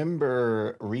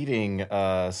remember reading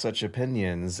such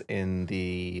opinions in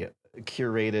the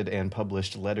curated and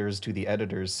published letters to the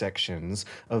editors sections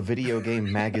of video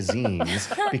game magazines,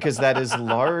 because that is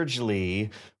largely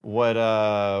what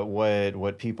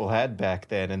people had back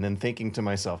then. And then thinking to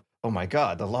myself, oh my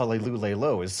God, the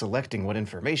Lalelulelo is selecting what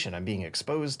information I'm being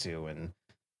exposed to, and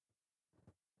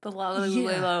the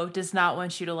Lalelulelo does not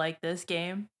want you to like this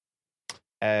game.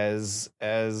 As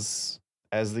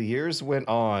the years went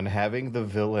on, having the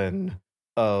villain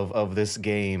of this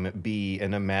game be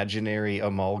an imaginary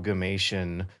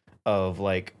amalgamation of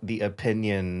the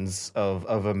opinions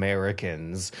of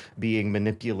Americans being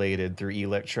manipulated through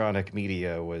electronic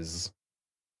media was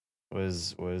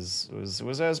as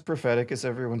prophetic as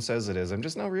everyone says it is. I'm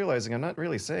just now realizing I'm not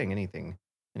really saying anything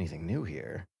new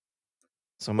here.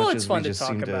 So much as we just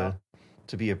seem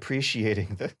to be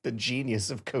appreciating the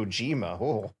genius of Kojima.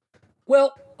 Oh.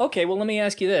 Well, okay, let me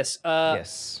ask you this.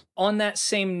 Yes. On that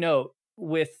same note,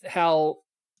 with how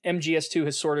MGS2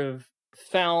 has sort of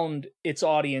found its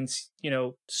audience,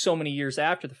 so many years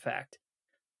after the fact,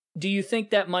 do you think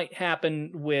that might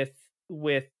happen with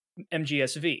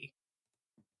MGSV?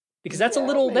 Because that's a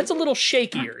little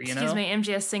shakier, Excuse me,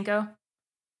 MGS Cinco.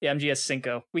 Yeah, MGS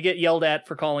Cinco. We get yelled at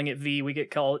for calling it V. We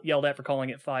get yelled at for calling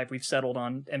it 5. We've settled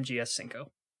on MGS Cinco.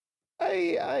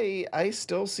 I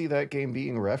still see that game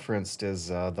being referenced as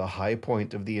the high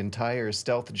point of the entire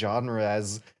stealth genre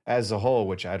as a whole,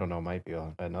 which I don't know might be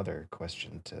another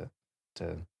question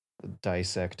to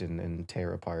dissect and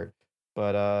tear apart.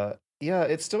 But yeah,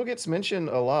 it still gets mentioned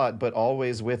a lot, but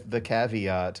always with the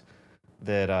caveat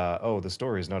that the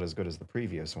story is not as good as the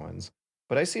previous ones.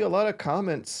 But I see a lot of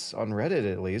comments on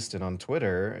Reddit, at least, and on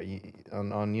Twitter,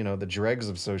 on the dregs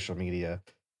of social media,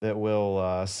 that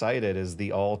will cite it as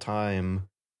the all-time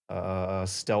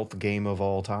stealth game of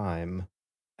all time.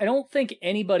 I don't think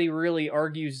anybody really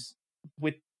argues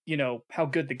with, how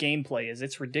good the gameplay is.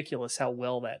 It's ridiculous how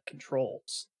well that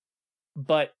controls.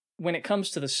 But when it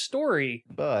comes to the story...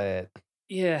 But...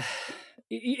 Yeah,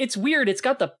 it's weird. It's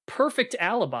got the perfect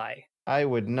alibi. I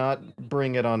would not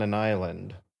bring it on an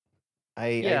island.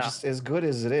 I just, as good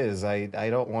as it is, I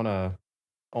don't want to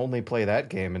only play that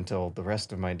game until the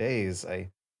rest of my days.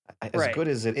 As good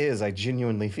as it is, I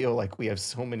genuinely feel like we have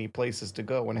so many places to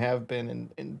go and have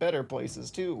been in better places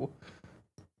too.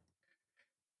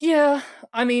 Yeah,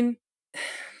 I mean,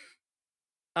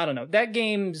 I don't know. That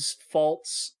game's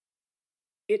faults,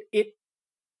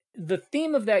 the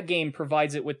theme of that game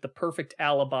provides it with the perfect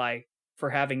alibi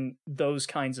for having those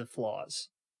kinds of flaws.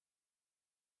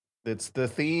 It's the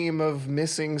theme of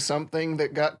missing something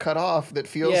that got cut off that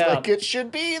feels Yeah. like it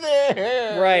should be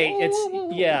there. Right.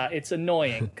 It's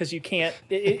annoying because you can't.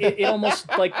 It almost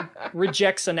like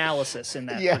rejects analysis in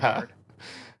that regard.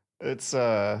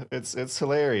 It's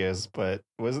hilarious, but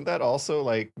wasn't that also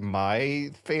like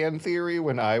my fan theory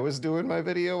when I was doing my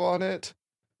video on it?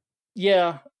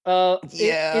 Yeah.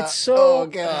 It's so. Oh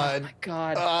god. Oh my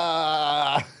god.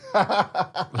 Ah.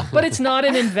 But it's not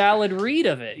an invalid read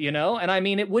of it, you know? And I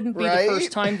mean, it wouldn't be the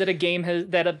first time that a game has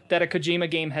that a Kojima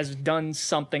game has done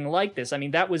something like this. I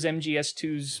mean, that was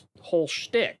MGS2's whole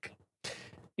shtick.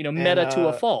 You know, meta to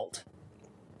a fault.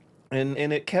 And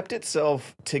it kept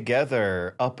itself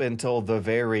together up until the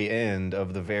very end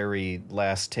of the very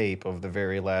last tape of the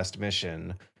very last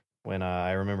mission, when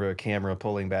I remember a camera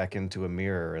pulling back into a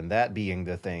mirror, and that being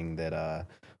the thing that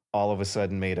all of a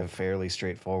sudden made a fairly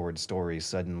straightforward story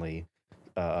suddenly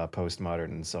postmodern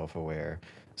and self-aware.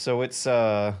 So it's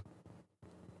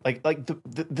like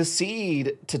the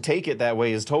seed to take it that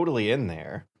way is totally in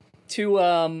there.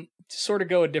 To sort of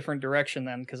go a different direction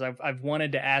then, because I've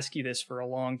wanted to ask you this for a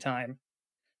long time.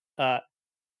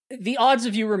 The odds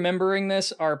of you remembering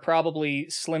this are probably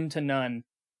slim to none,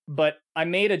 but I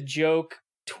made a joke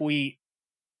tweet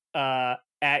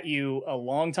at you a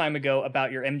long time ago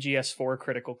about your MGS4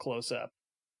 critical close-up.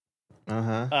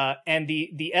 And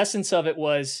the essence of it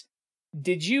was,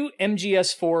 did you your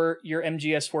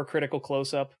MGS4 critical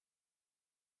close-up?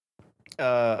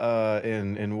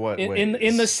 In what way?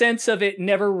 In the sense of it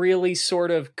never really sort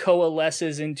of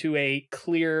coalesces into a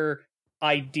clear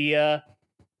idea.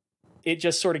 It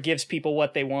just sort of gives people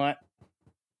what they want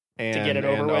to get it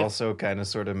over with. And also kind of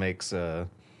sort of makes a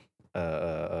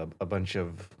bunch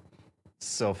of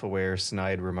self-aware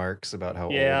snide remarks about how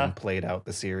old and played out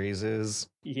the series is.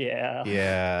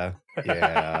 Yeah.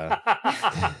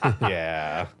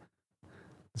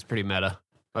 It's pretty meta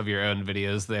of your own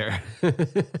videos there.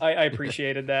 I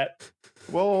appreciated that.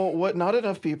 Well, what not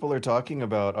enough people are talking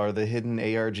about are the hidden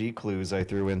ARG clues I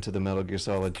threw into the Metal Gear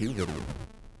Solid 2 video.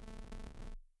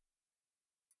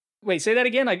 Wait, say that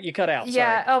again? You cut out.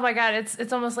 Yeah. Sorry. Oh my god,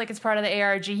 it's almost like it's part of the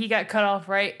ARG. He got cut off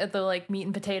right at the like meat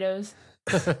and potatoes.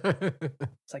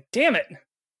 It's like, damn it,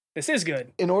 this is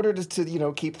good. In order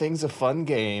to keep things a fun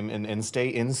game and stay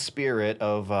in spirit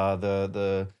of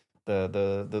the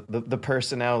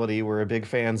personality we're big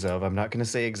fans of. I'm not going to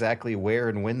say exactly where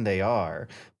and when they are,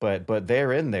 but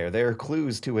they're in there. There are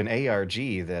clues to an ARG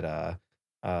that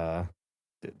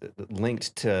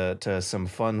linked to some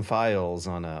fun files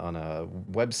on a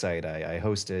website I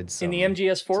hosted some, in the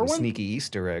MGS4 one? Sneaky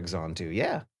Easter eggs onto.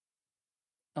 Yeah.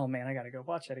 Oh man, I gotta go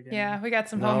watch that again. Yeah, we got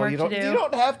some homework to do. You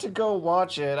don't have to go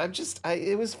watch it.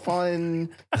 It was fun.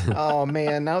 Oh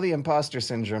man, now the imposter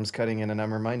syndrome's cutting in, and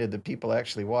I'm reminded that people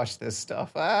actually watch this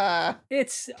stuff. Don't.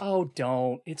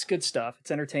 It's good stuff. It's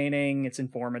entertaining. It's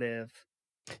informative.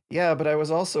 Yeah, but I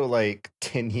was also like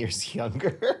 10 years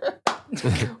younger.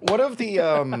 One of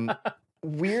the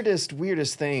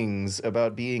weirdest things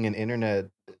about being an internet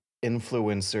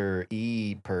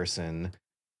influencer person.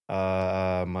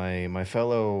 My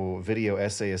fellow video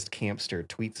essayist Campster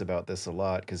tweets about this a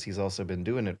lot because he's also been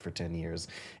doing it for 10 years,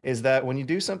 is that when you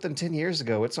do something 10 years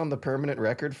ago, it's on the permanent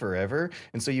record forever.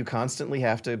 And so you constantly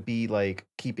have to be like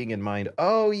keeping in mind,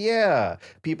 oh yeah,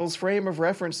 people's frame of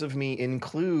reference of me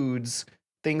includes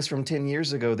things from 10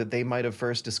 years ago that they might have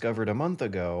first discovered a month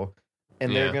ago.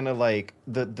 And they're going to like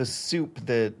the soup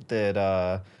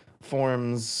that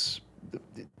forms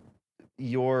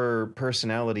your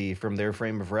personality from their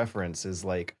frame of reference is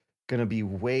like gonna be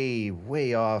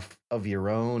way off of your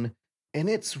own, and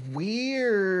it's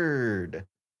weird.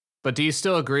 But do you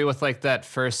still agree with like that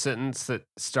first sentence that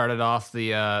started off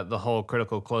the whole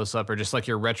critical close-up, or just like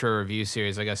your retro review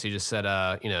series? I guess you just said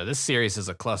this series is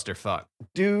a clusterfuck.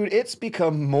 Dude, it's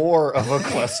become more of a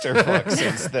clusterfuck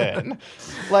since then.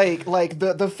 Like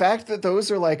the fact that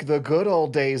those are like the good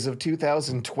old days of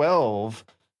 2012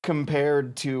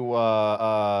 compared to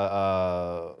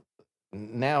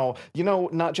now,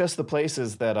 not just the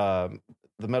places that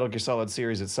the Metal Gear Solid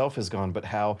series itself has gone, but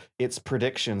how its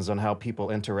predictions on how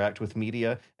people interact with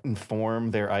media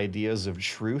inform their ideas of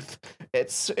truth.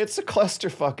 It's a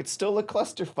clusterfuck. It's still a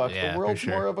clusterfuck. Yeah, the world's for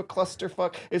sure. more of a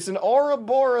clusterfuck. It's an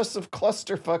Ouroboros of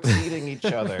clusterfucks eating each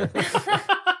other.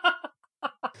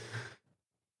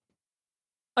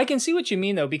 I can see what you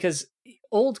mean, though, because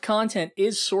old content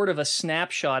is sort of a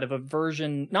snapshot of a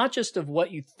version, not just of what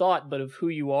you thought, but of who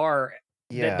you are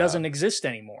that doesn't exist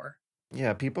anymore.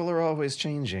 Yeah, people are always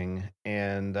changing,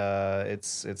 and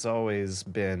it's always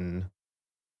been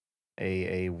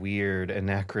a weird,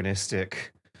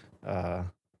 anachronistic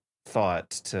thought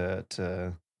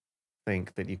to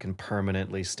think that you can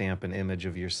permanently stamp an image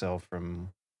of yourself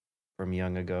from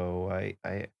young ago.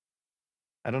 I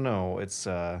don't know. It's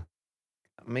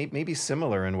maybe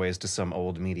similar in ways to some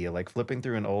old media, like flipping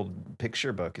through an old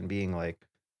picture book and being like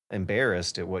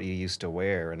embarrassed at what you used to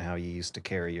wear and how you used to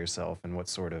carry yourself and what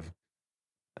sort of,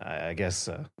 I guess,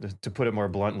 to put it more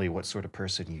bluntly, what sort of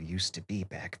person you used to be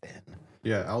back then.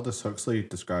 Yeah, Aldous Huxley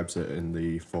describes it in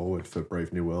the foreword for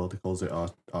Brave New World. He calls it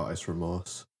artist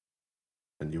remorse.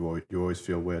 And you always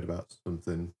feel weird about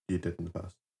something you did in the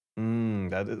past.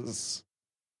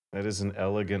 That is an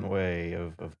elegant way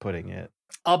of putting it.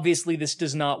 Obviously, this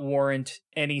does not warrant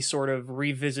any sort of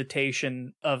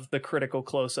revisitation of the Critical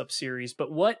Close-Up series,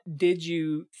 but what did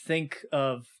you think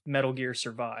of Metal Gear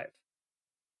Survive?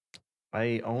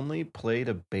 I only played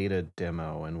a beta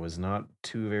demo and was not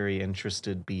too very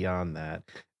interested beyond that.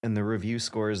 And the review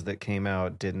scores that came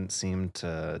out didn't seem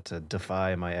to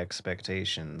defy my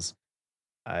expectations.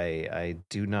 I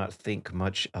do not think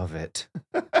much of it.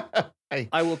 I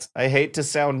hate to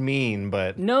sound mean,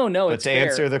 but it's to fair.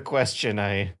 answer the question,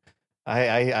 I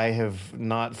have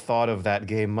not thought of that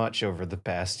game much over the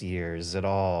past years at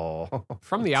all.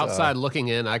 From the outside looking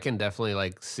in, I can definitely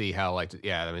like see how I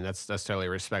mean that's totally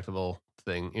a respectable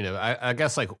thing. You know, I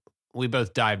guess like we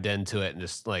both dived into it and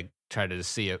just like tried to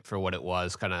see it for what it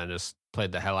was, kind of just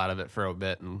played the hell out of it for a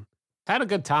bit and had a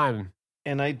good time.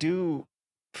 And I do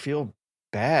feel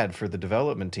bad for the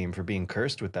development team for being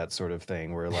cursed with that sort of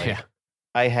thing, where like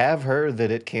I have heard that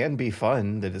it can be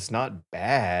fun, that it's not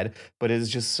bad, but it's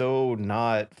just so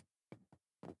not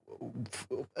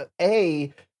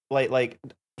like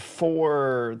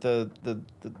for the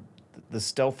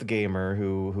stealth gamer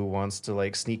who wants to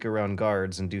like sneak around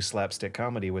guards and do slapstick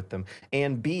comedy with them,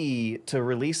 and B, to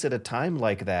release at a time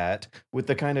like that with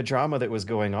the kind of drama that was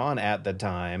going on at the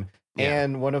time. Yeah.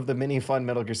 And one of the many fun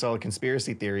Metal Gear Solid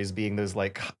conspiracy theories being those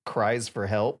like cries for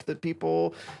help that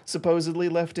people supposedly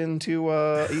left into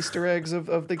Easter eggs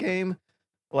of the game.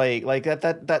 Like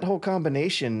that whole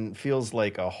combination feels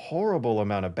like a horrible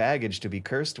amount of baggage to be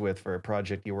cursed with for a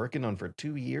project you're working on for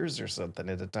 2 years or something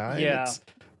at a time. Yeah.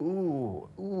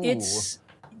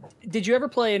 Did you ever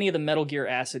play any of the Metal Gear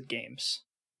Acid games?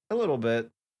 A little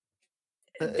bit.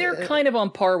 They're kind of on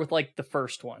par with like the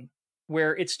first one,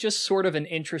 where it's just sort of an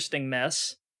interesting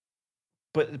mess.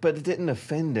 But it didn't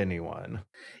offend anyone.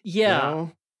 Yeah. You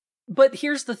know? But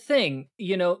here's the thing,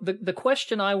 you know, the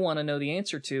question I want to know the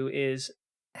answer to is,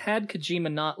 had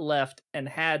Kojima not left and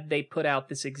had they put out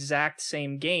this exact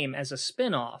same game as a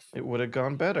spin-off, it would have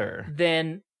gone better.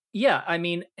 Then, yeah, I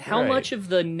mean, how much of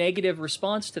the negative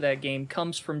response to that game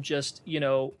comes from just, you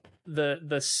know,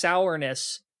 the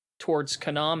sourness towards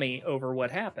Konami over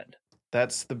what happened?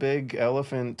 That's the big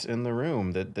elephant in the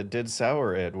room that did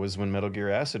sour it, was when Metal Gear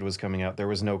Acid was coming out. There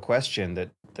was no question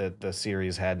that the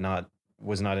series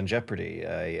was not in jeopardy.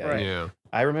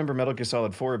 I remember Metal Gear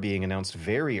Solid 4 being announced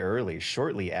very early,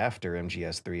 shortly after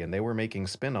MGS3, and they were making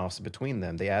spin-offs between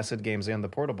them, the Acid games and the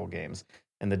portable games.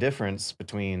 And the difference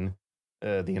between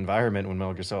the environment when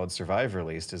Metal Gear Solid Survive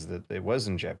released is that it was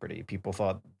in jeopardy. People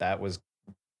thought that was...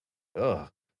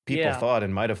 People thought,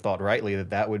 and might have thought rightly,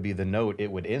 that would be the note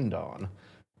it would end on.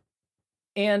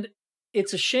 And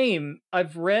it's a shame.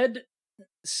 I've read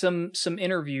some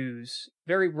interviews,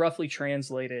 very roughly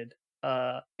translated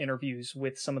interviews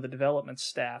with some of the development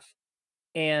staff.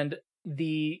 And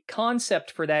the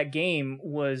concept for that game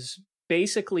was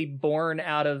basically born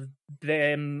out of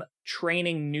them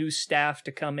training new staff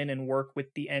to come in and work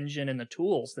with the engine and the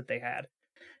tools that they had.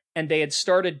 And they had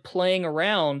started playing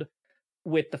around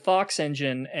with the Fox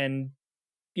engine and,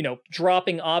 you know,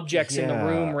 dropping objects in the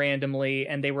room randomly,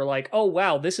 and they were like, oh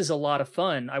wow, this is a lot of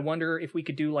fun. I wonder if we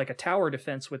could do like a tower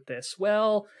defense with this.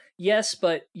 Well, yes,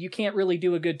 but you can't really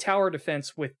do a good tower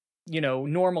defense with, you know,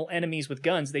 normal enemies with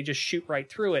guns. They just shoot right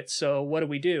through it. So what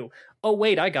do? Oh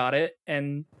wait, I got it.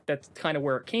 And that's kind of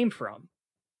where it came from.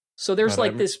 So there's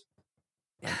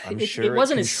it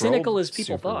wasn't as cynical as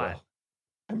people thought. Well.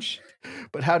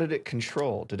 But how did it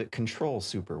control? Did it control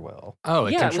super well? Oh,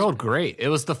 it controlled great. It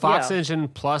was the Fox engine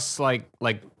plus like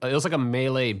it was like a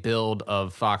melee build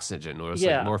of Fox engine. It was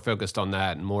like more focused on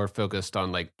that and more focused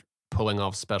on like pulling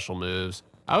off special moves.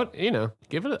 I would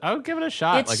give it a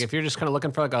shot. Like if you're just kind of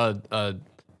looking for like a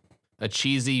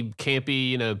cheesy,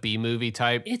 campy, B movie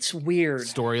type. It's weird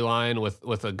storyline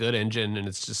with a good engine, and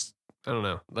it's just I don't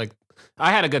know. Like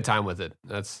I had a good time with it.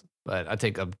 But I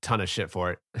take a ton of shit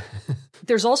for it.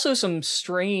 There's also some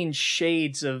strange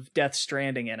shades of Death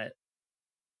Stranding in it.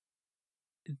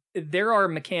 There are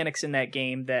mechanics in that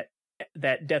game that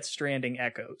Death Stranding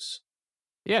echoes.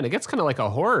 Yeah, and it gets kind of like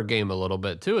a horror game a little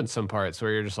bit too in some parts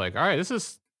where you're just like, all right, this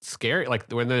is scary.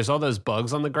 Like when there's all those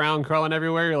bugs on the ground crawling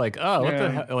everywhere, you're like, oh, what the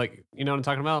Yeah. hell? Like, you know what I'm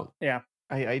talking about? Yeah.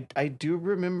 I do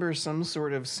remember some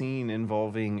sort of scene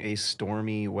involving a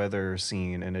stormy weather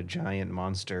scene and a giant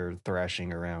monster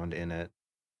thrashing around in it.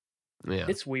 Yeah.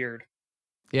 It's weird.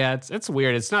 Yeah, it's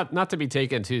weird. It's not to be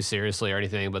taken too seriously or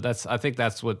anything, but I think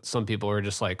that's what some people were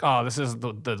just like, oh, this is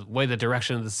the way the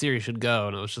direction of the series should go.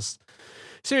 And it was just,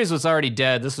 series was already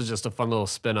dead. This was just a fun little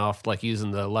spin-off, like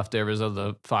using the leftovers of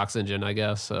the Fox engine, I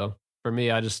guess. So for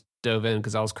me, I just dove in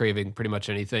because I was craving pretty much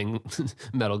anything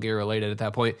Metal Gear related at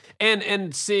that point.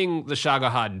 And seeing the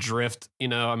Shagahad drift, you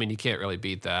know, I mean, you can't really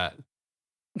beat that.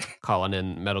 Calling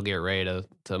in Metal Gear Ray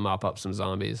to mop up some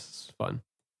zombies. It's fun.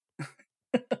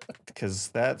 Because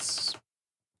that's,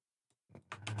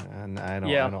 and I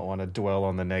Yeah. don't want to dwell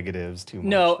on the negatives too much.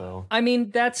 No, though. I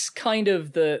mean, that's kind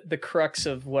of the crux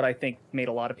of what I think made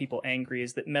a lot of people angry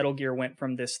is that Metal Gear went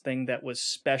from this thing that was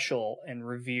special and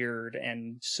revered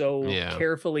and so Yeah.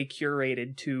 carefully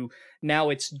curated to now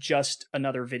it's just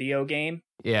another video game.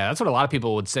 Yeah, that's what a lot of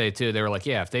people would say too. They were like,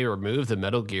 "Yeah, if they removed the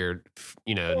Metal Gear,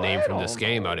 Well, name I from this don't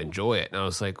game, know. I'd enjoy it." And I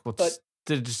was like, "Well, But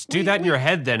just do that in your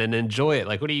head then and enjoy it."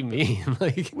 Like, what do you mean?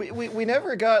 Like, We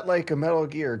never got like a Metal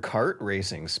Gear kart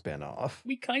racing spinoff.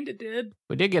 We kind of did.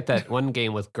 we did get that one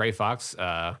game with Gray Fox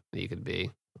that you could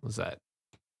be. What was that?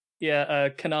 Yeah,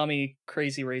 Konami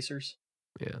Crazy Racers.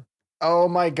 Yeah. Oh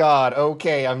my god,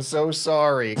 okay, I'm so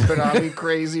sorry. Konami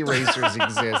Crazy Racers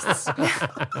exists.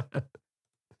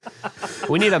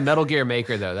 We need a Metal Gear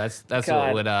maker though. That's God.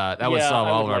 what would that would Yeah, solve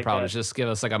I all would of our like problems. that. Just give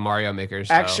us like a Mario maker.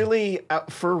 So. Actually,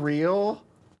 for real?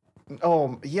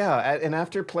 Oh, yeah, and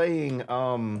after playing,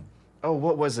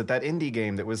 what was it? That indie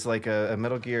game that was like a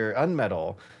Metal Gear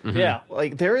Unmetal. Mhm. Yeah.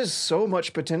 Like, there is so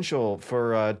much potential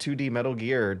for 2D Metal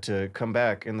Gear to come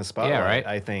back in the spotlight, right?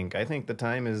 I think the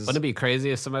time is... Wouldn't it be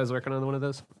crazy if somebody was working on one of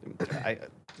those?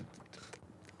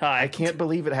 I can't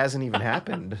believe it hasn't even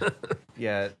happened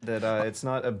yet. That it's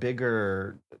not a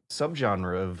bigger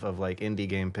subgenre of like indie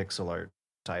game pixel art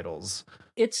titles.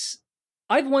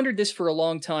 I've wondered this for a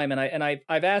long time, and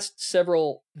I've asked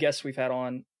several guests we've had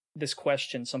on this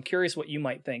question, so I'm curious what you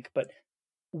might think. But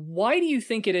why do you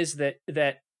think it is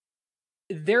that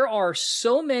there are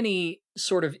so many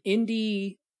sort of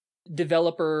indie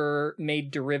developer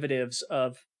made derivatives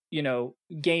of, you know,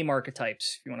 game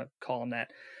archetypes, if you want to call them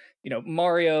that? You know,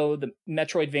 Mario, the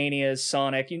Metroidvanias,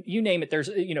 Sonic, you name it. There's,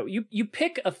 you know, you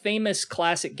pick a famous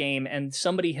classic game and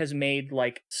somebody has made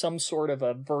like some sort of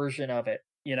a version of it,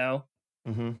 you know?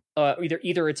 Mm-hmm.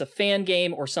 Either it's a fan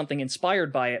game or something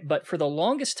inspired by it. But for the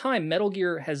longest time, Metal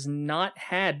Gear has not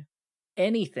had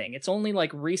anything. It's only like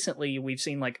recently we've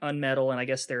seen like Unmetal, and I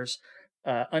guess there's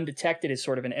Undetected is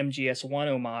sort of an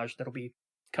MGS1 homage that'll be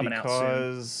coming out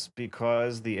soon.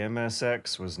 Because the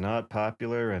MSX was not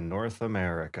popular in North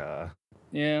America.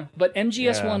 Yeah, but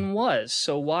MGS1 was.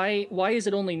 So why is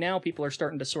it only now people are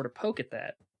starting to sort of poke at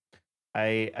that?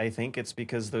 I think it's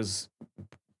because the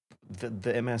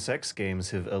MSX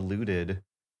games have eluded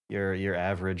your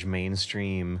average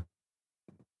mainstream,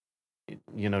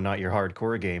 you know, not your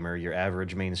hardcore gamer, your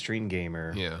average mainstream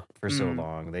gamer for so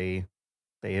long. They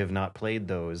have not played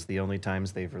those. The only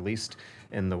times they've released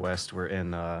in the West were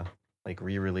in like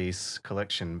re-release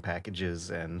collection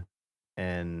packages, and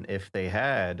if they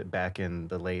had back in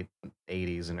the late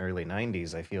 80s and early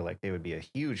 90s, I feel like they would be a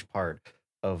huge part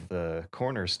of the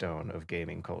cornerstone of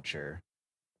gaming culture,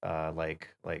 like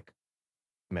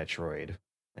Metroid,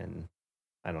 and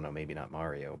I don't know, maybe not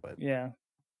Mario, but yeah.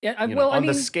 On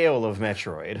the scale of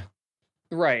Metroid,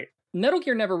 right? Metal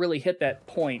Gear never really hit that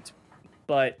point,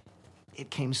 but it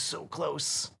came so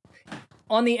close.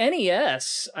 On the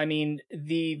NES, I mean,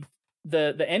 the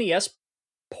NES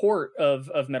port of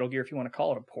Metal Gear, if you want to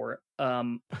call it a port,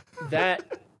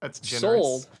 that That's generous.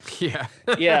 sold. Yeah.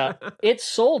 Yeah, it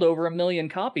sold over 1 million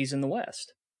copies in the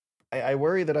West. I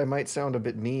worry that I might sound a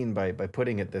bit mean by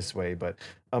putting it this way, but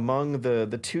among the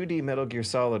 2D Metal Gear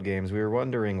Solid games, we were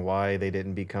wondering why they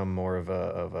didn't become more of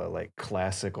a like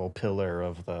classical pillar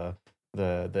of the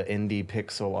indie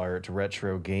pixel art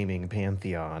retro gaming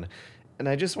pantheon. And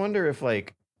I just wonder if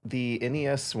like the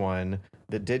NES one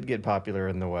that did get popular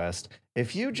in the West,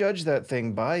 if you judge that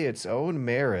thing by its own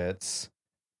merits,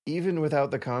 even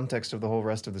without the context of the whole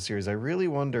rest of the series, I really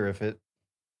wonder if it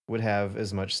would have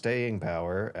as much staying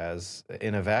power as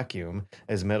in a vacuum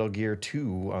as Metal Gear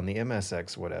 2 on the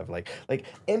MSX would have. Like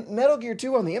Metal Gear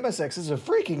 2 on the MSX is a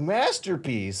freaking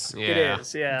masterpiece. Yeah. It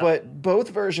is, yeah. But both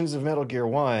versions of Metal Gear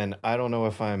 1, I don't know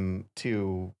if I'm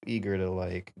too eager to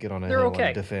like get on a hill okay.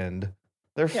 and defend.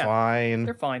 They're Yeah, fine.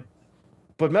 They're fine.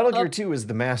 But Metal Gear 2 is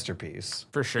the masterpiece.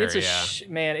 For sure, It's yeah.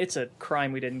 man, it's a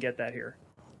crime we didn't get that here.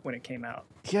 when it came out.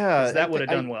 Yeah, 'Cause that would have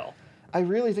done well. I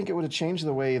really think it would have changed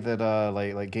the way that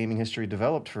like gaming history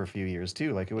developed for a few years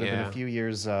too. Like it would have been a few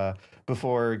years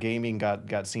before gaming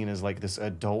got seen as like this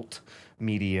adult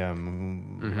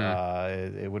medium.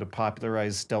 It would have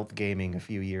popularized stealth gaming a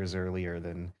few years earlier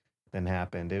than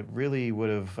happened. It really would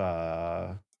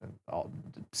have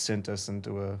sent us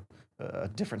into a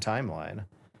different timeline.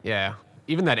 Yeah.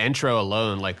 Even that intro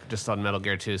alone, like just on Metal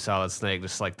Gear 2 Solid Snake,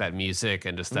 just like that music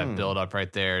and just that build up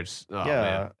right there. It's,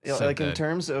 man, so like good. in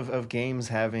terms of games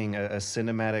having a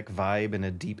cinematic vibe and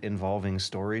a deep involving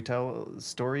storytelling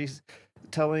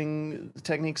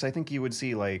techniques, I think you would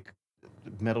see like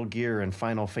Metal Gear and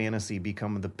Final Fantasy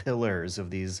become the pillars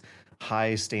of these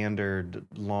high standard,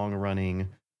 long running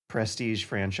prestige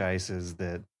franchises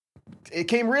that it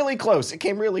came really close.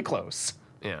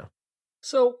 Yeah.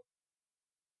 So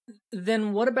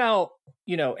then what about,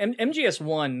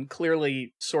 MGS1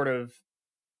 clearly sort of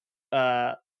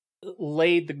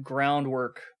laid the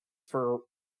groundwork for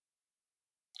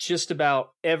just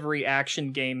about every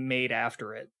action game made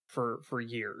after it for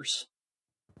years.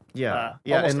 Yeah.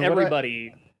 Almost and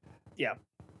everybody.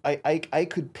 I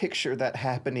could picture that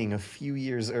happening a few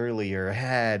years earlier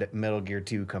had Metal Gear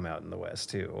 2 come out in the West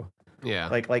too. Yeah.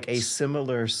 Like a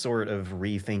similar sort of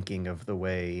rethinking of the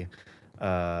way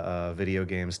video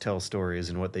games tell stories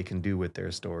and what they can do with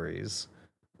their stories.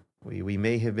 We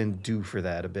may have been due for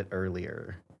that a bit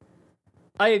earlier.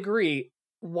 I agree.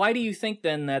 Why do you think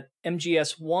then that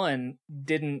MGS1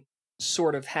 didn't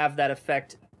sort of have that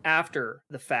effect after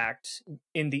the fact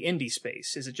in the indie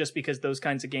space? Is it just because those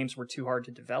kinds of games were too hard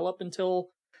to develop until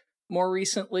more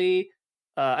recently?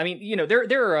 There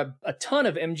are a ton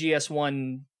of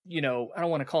MGS1, I don't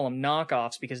want to call them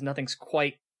knockoffs because nothing's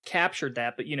quite captured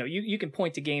that, but you can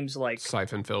point to games like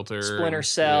Siphon Filter, Splinter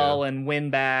Cell, and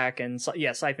Winback, and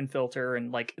Siphon Filter,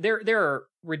 and like there are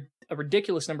a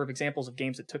ridiculous number of examples of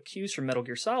games that took cues from Metal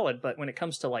Gear Solid. But when it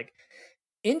comes to like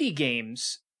indie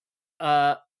games,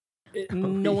 no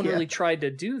one really tried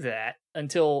to do that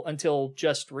until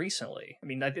just recently. I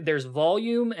mean, there's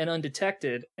Volume and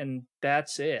Undetected, and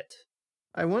that's it.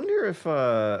 I wonder if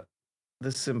the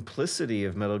simplicity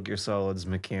of Metal Gear Solid's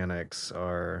mechanics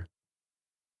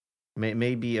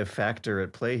may be a factor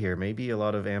at play here. Maybe a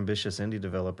lot of ambitious indie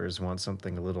developers want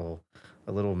something a little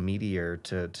meatier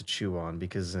to chew on,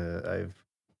 because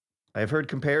I've heard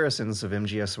comparisons of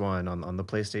MGS1 on the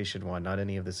PlayStation 1, not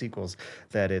any of the sequels,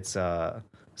 that it's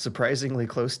surprisingly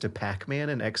close to Pac-Man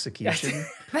in execution.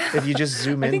 If you just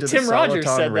zoom into the Tim Rogers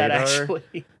Soliton said radar, that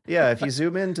actually. yeah, if you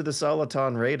zoom into the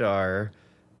Soliton radar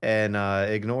and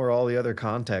ignore all the other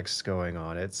contexts going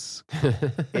on,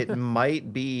 it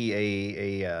might be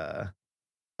a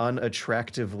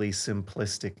unattractively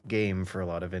simplistic game for a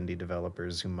lot of indie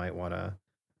developers who might want to.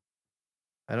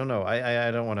 I don't know.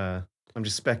 I don't want to. I'm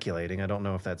just speculating. I don't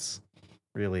know if that's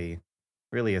really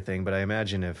a thing, but I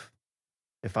imagine if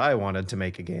I wanted to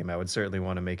make a game, I would certainly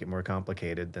want to make it more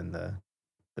complicated than the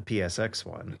PSX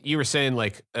one. You were saying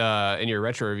like in your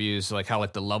retro reviews, like how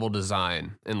like the level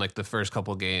design in like the first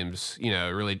couple games,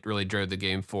 really drove the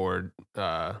game forward.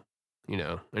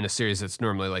 In a series that's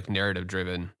normally like narrative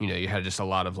driven, you had just a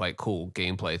lot of like cool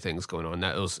gameplay things going on.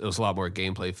 It was a lot more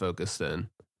gameplay focused then.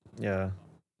 Yeah,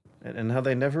 and how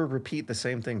they never repeat the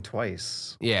same thing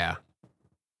twice. Yeah.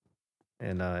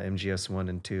 In MGS 1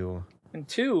 and 2. And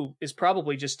 2 is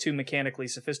probably just too mechanically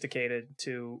sophisticated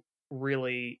to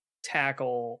really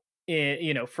tackle,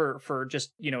 for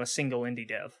just, a single indie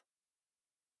dev.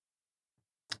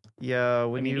 Yeah,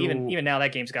 even now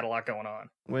that game's got a lot going on.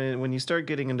 When you start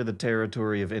getting into the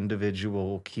territory of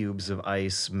individual cubes of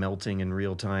ice melting in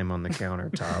real time on the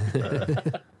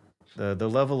countertop, the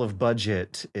level of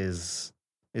budget is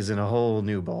in a whole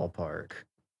new ballpark.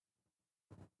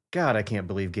 God, I can't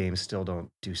believe games still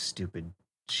don't do stupid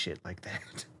shit like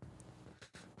that.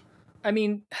 I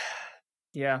mean,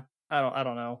 yeah, I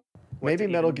don't know. Maybe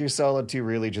Metal Gear Solid 2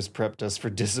 really just prepped us for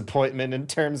disappointment in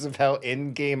terms of how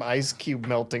in-game ice cube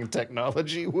melting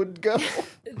technology would go.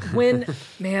 When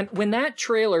that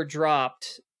trailer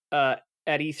dropped at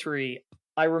E3,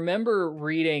 I remember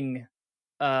reading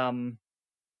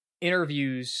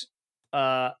interviews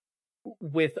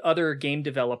with other game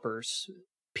developers,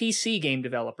 PC game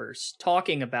developers,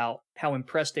 talking about how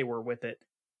impressed they were with it.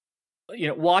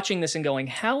 Watching this and going,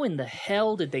 how in the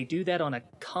hell did they do that on a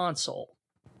console?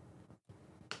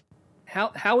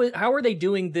 How are they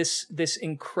doing this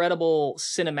incredible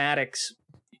cinematic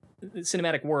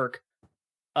work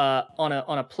on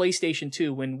a PlayStation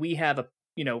 2 when we have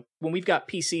when we've got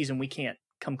PCs and we can't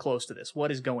come close to this? What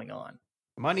is going on?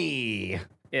 Money.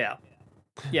 Yeah,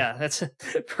 that's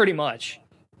pretty much.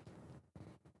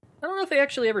 I don't know if they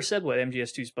actually ever said what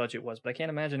MGS2's budget was, but I can't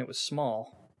imagine it was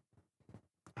small.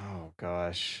 Oh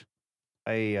gosh,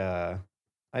 I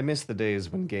miss the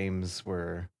days when games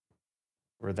were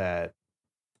that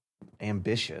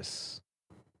ambitious.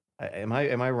 Am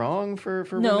I wrong for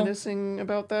No. reminiscing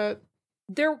about that?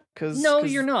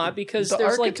 You're not, because the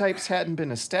there's archetypes hadn't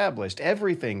been established.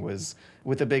 Everything was,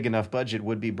 with a big enough budget,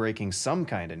 would be breaking some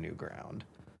kind of new ground.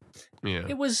 Yeah.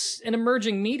 it was an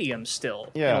emerging medium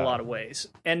still in Yeah. a lot of ways.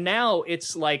 And now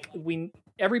it's like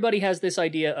everybody has this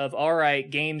idea of, all right,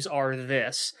 games are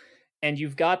this. And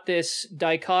you've got this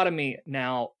dichotomy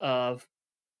now of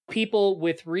people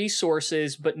with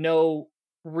resources but no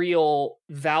real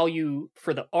value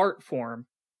for the art form,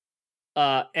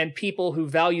 and people who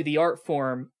value the art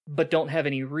form but don't have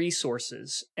any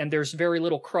resources. And there's very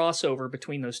little crossover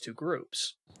between those two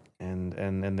groups.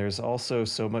 And there's also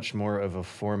so much more of a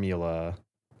formula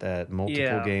that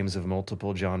multiple games of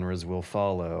multiple genres will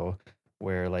follow,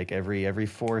 where like every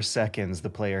 4 seconds the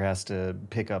player has to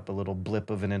pick up a little blip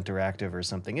of an interactive or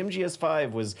something.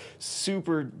 MGS5 was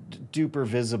super duper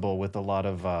visible with a lot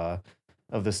of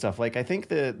the stuff. Like I think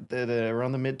that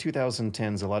around the mid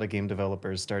 2010s, a lot of game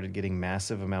developers started getting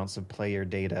massive amounts of player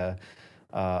data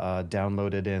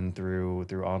downloaded in through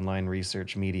online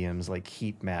research mediums like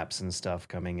heat maps and stuff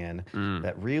coming in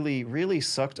that really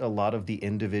sucked a lot of the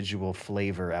individual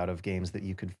flavor out of games that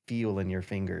you could feel in your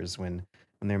fingers when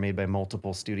they're made by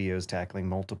multiple studios tackling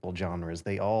multiple genres.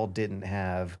 They all didn't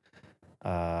have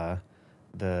the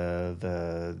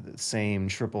same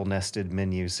triple nested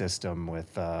menu system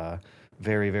with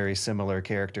very, very similar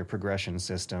character progression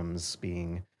systems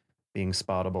being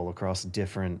spottable across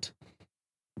different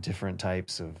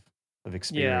types of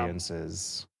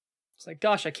experiences. It's like,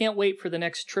 gosh, I can't wait for the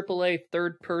next AAA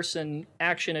third-person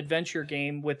action-adventure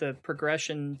game with a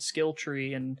progression skill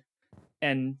tree and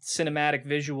cinematic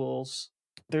visuals.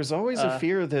 There's always a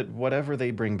fear that whatever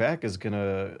they bring back is going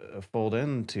to fold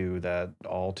into that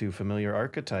all-too-familiar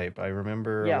archetype. I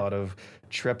remember a lot of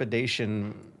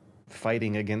trepidation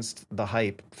fighting against the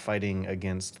hype, fighting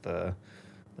against the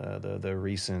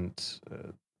recent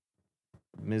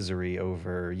misery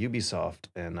over Ubisoft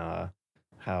and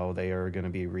how they are going to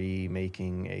be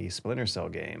remaking a Splinter Cell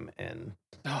game. And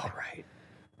I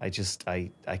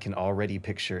can already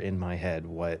picture in my head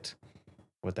what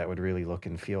that would really look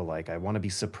and feel like. I want to be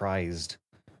surprised.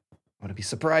 I want to be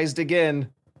surprised again.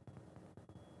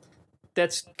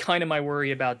 That's kind of my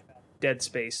worry about Dead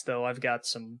Space, though. I've got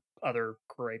some other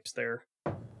gripes there.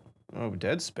 Oh,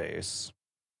 Dead Space.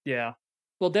 Yeah.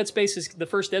 Well, the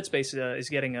first Dead Space is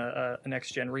getting a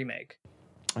next gen remake.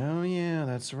 Oh yeah,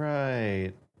 that's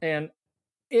right. And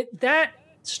that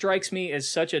strikes me as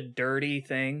such a dirty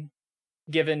thing,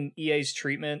 given EA's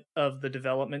treatment of the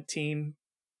development team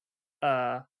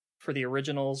for the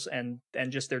originals and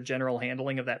just their general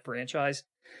handling of that franchise.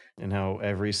 And how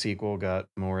every sequel got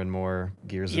more and more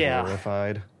Gears of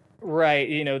War-ified. Right,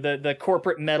 the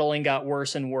corporate meddling got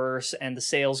worse and worse, and the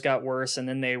sales got worse, and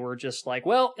then they were just like,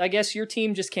 well, I guess your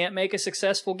team just can't make a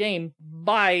successful game.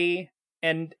 Bye.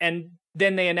 And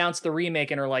then they announced the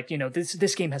remake and are like,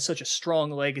 this game has such a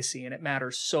strong legacy and it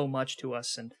matters so much to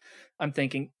us. And I'm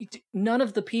thinking, none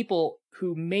of the people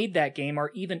who made that game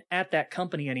are even at that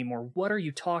company anymore. What are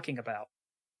you talking about?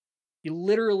 You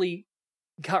literally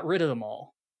got rid of them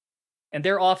all. And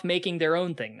they're off making their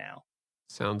own thing now.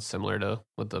 Sounds similar to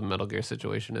what the Metal Gear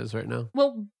situation is right now.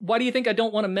 Well, why do you think I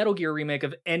don't want a Metal Gear remake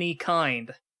of any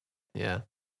kind? Yeah.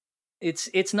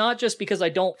 It's not just because I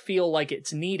don't feel like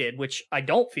it's needed, which I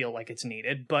don't feel like it's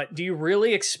needed, but do you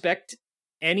really expect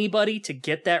anybody to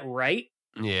get that right?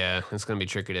 Yeah, it's going to be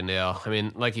tricky to nail. I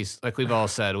mean, like we've all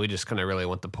said, we just kind of really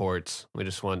want the ports. We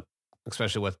just want,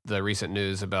 especially with the recent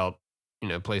news about,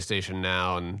 PlayStation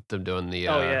Now and them doing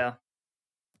the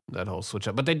that whole switch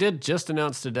up. But they did just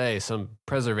announce today some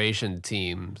preservation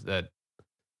team that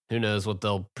who knows what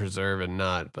they'll preserve and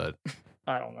not, but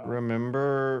I don't know.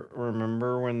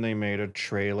 Remember when they made a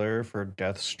trailer for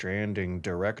Death Stranding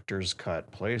Director's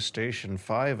Cut PlayStation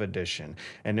 5 edition,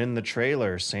 and in the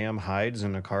trailer Sam hides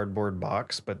in a cardboard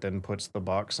box but then puts the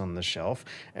box on the shelf,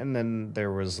 and then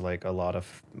there was like a lot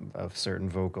of certain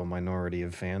vocal minority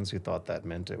of fans who thought that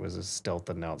meant it was a stealth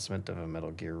announcement of a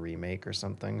Metal Gear remake or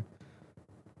something.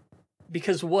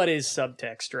 Because what is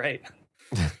subtext, right?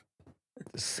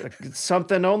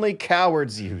 Something only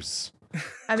cowards use.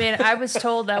 I mean, I was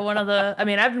told that I've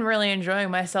been really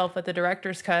enjoying myself with the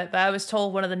director's cut, but I was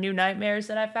told one of the new nightmares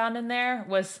that I found in there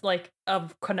was like a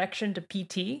connection to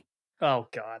PT. Oh,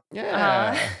 God.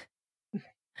 Yeah.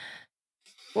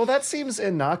 Well, that seems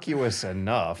innocuous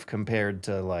enough compared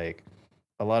to like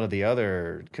a lot of the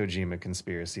other Kojima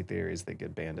conspiracy theories that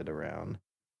get banded around.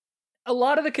 a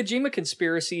lot of the Kojima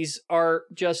conspiracies are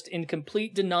just in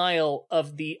complete denial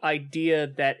of the idea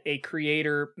that a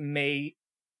creator may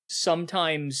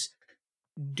sometimes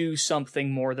do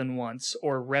something more than once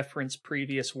or reference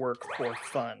previous work for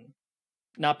fun,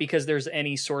 not because there's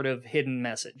any sort of hidden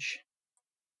message.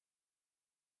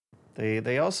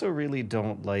 They also really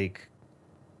don't like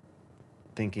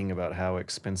thinking about how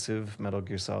expensive Metal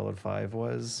Gear Solid 5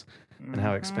 was and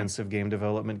how expensive game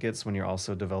development gets when you're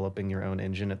also developing your own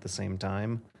engine at the same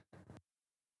time.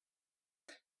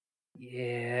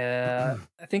 Yeah,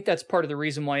 I think that's part of the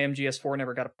reason why MGS4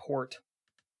 never got a port.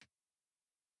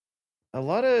 A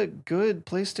lot of good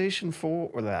PlayStation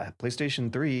 4 or that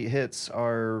PlayStation 3 hits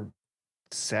are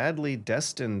sadly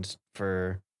destined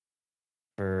for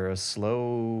a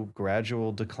slow,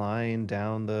 gradual decline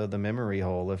down the memory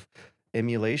hole if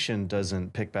emulation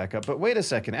doesn't pick back up. But wait a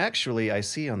second, actually, I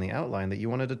see on the outline that you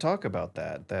wanted to talk about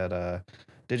that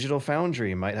Digital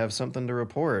Foundry might have something to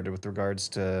report with regards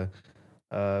to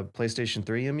PlayStation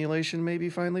 3 emulation maybe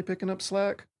finally picking up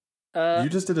slack. You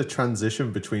just did a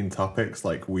transition between topics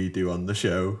like we do on the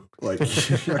show. Like, I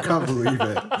can't believe it.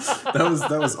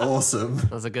 That was awesome.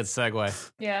 That was a good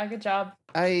segue. Yeah, good job.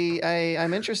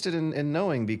 I'm interested in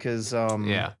knowing because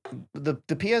the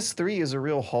PS3 is a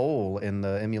real hole in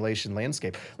the emulation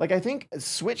landscape. Like, I think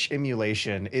Switch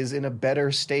emulation is in a better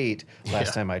state.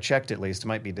 Last time I checked, at least. It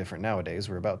might be different nowadays.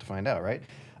 We're about to find out, right?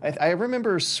 I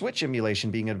remember Switch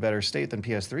emulation being in a better state than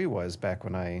PS3 was back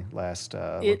when I last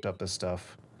looked up this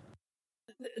stuff.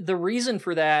 The reason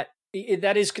for that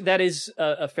is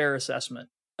a fair assessment.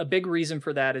 A big reason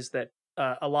for that is that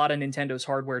a lot of Nintendo's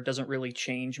hardware doesn't really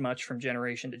change much from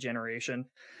generation to generation.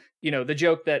 You know, the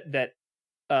joke that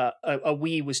a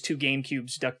Wii was 2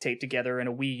 GameCubes duct taped together and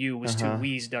a Wii U was 2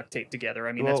 Wiis duct taped together.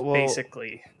 I mean, that's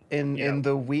basically... In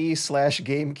the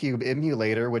Wii/GameCube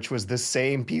emulator, which was the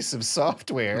same piece of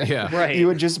software, right. You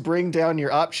would just bring down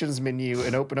your options menu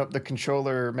and open up the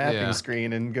controller mapping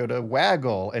screen and go to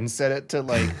Waggle and set it to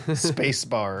like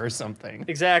spacebar or something.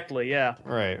 Exactly, yeah.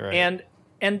 Right.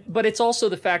 But it's also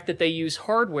the fact that they use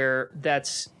hardware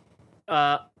that's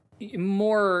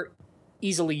more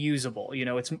easily usable. You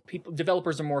know,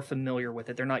 developers are more familiar with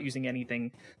it. They're not using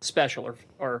anything special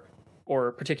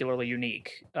or particularly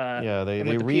unique. They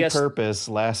repurpose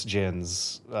last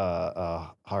gen's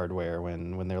hardware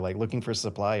when they're like looking for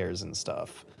suppliers and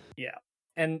stuff. Yeah,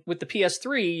 and with the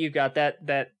PS3, you've got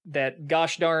that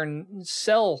gosh darn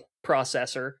cell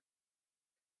processor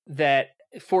that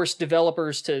forced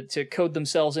developers to code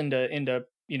themselves into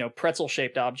pretzel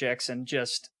shaped objects, and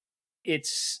just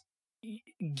it's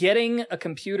getting a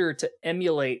computer to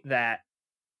emulate that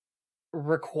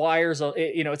requires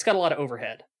it's got a lot of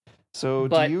overhead. So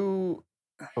do you...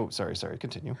 Oh, sorry.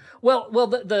 Continue. Well,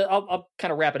 I'll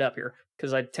kind of wrap it up here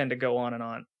because I tend to go on and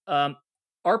on.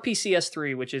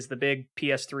 RPCS3, which is the big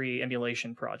PS3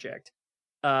 emulation project,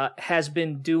 has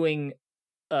been doing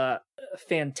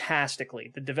fantastically.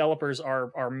 The developers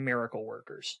are miracle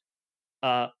workers.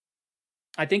 I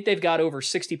think they've got over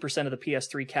 60% of the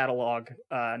PS3 catalog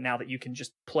now that you can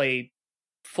just play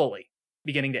fully,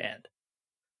 beginning to end.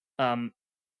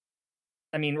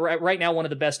 I mean, right now, one of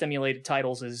the best emulated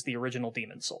titles is the original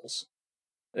Demon's Souls.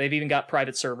 They've even got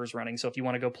private servers running, so if you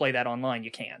want to go play that online,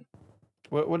 you can.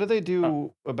 What do they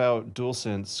do about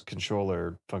DualSense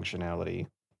controller functionality?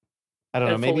 I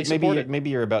don't know. Maybe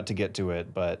you're about to get to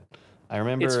it, but I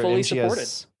remember it's fully supported.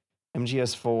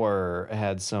 MGS4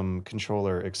 had some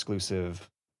controller exclusive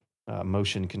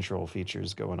motion control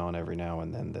features going on every now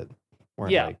and then that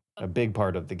weren't like a big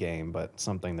part of the game, but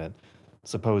something that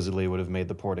supposedly would have made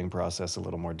the porting process a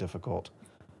little more difficult.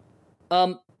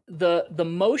 The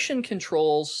motion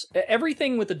controls,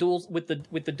 everything with the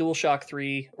DualShock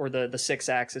 3 or the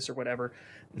 6-axis or whatever,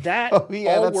 that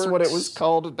that's works. What it was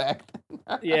called back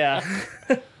then. Yeah.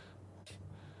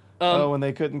 When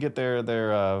they couldn't get their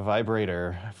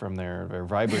vibrator from their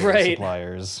vibrator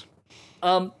suppliers.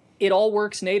 It all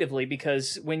works natively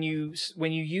because when you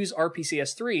use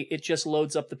RPCS3, it just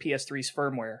loads up the PS3's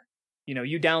firmware. You know,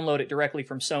 you download it directly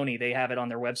from Sony. They have it on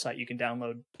their website. You can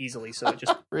download easily. So it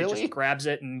just really? It just grabs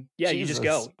it and you just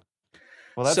go.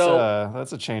 Well,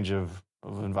 that's a change of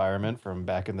environment from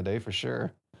back in the day for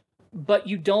sure. But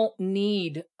you don't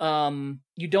need a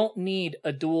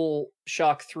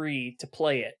DualShock 3 to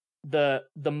play it. The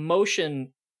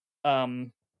motion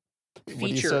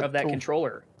feature of that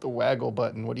controller. The waggle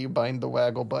button. What do you bind the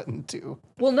waggle button to?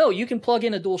 Well, no, you can plug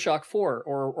in a DualShock 4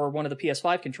 or one of the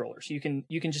PS5 controllers. You can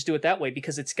just do it that way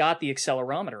because it's got the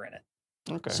accelerometer in it.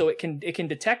 Okay. So it can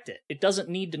detect it. It doesn't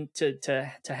need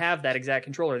to have that exact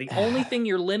controller. The only thing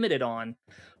you're limited on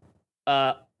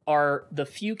are the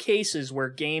few cases where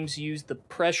games use the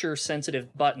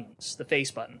pressure-sensitive buttons, the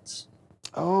face buttons.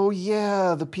 Oh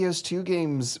yeah, the PS2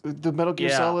 games, the Metal Gear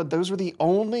Yeah. Solid, those were the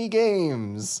only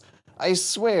games. I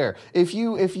swear, if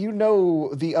you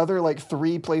know the other like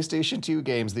 3 PlayStation 2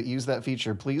 games that use that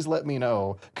feature, please let me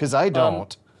know, because I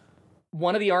don't.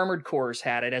 One of the Armored Cores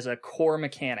had it as a core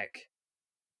mechanic,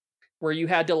 where you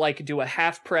had to like do a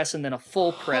half press and then a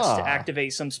full press to Huh.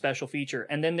 activate some special feature.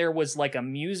 And then there was like a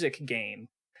music game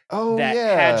Oh that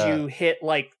yeah, had you hit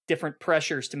like different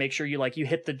pressures to make sure you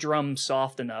hit the drum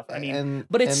soft enough. I mean,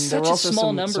 but it's there such were a also small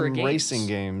some, number some of games. racing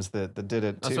games that did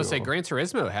it too. I was supposed to say Gran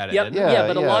Turismo had it. Yep, Didn't it? yeah,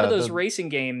 but a lot of yeah, those the- racing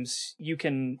games you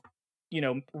can,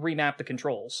 remap the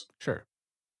controls. Sure.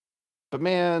 But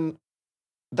man,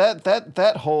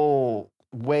 that whole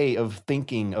way of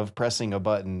thinking of pressing a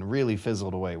button really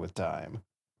fizzled away with time.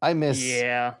 I miss.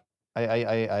 Yeah.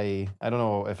 I don't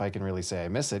know if I can really say I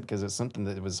miss it because it's something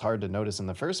that was hard to notice in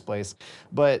the first place.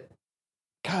 But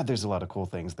God, there's a lot of cool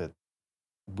things that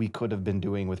we could have been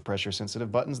doing with pressure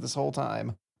sensitive buttons this whole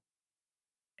time.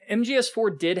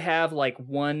 MGS4 did have like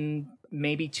 1,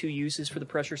 maybe 2 uses for the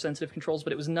pressure sensitive controls,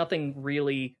 but it was nothing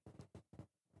really,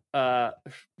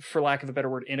 for lack of a better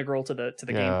word, integral to the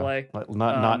gameplay.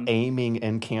 Not aiming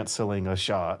and canceling a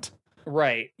shot.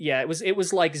 Right. Yeah. It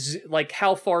was like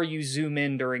how far you zoom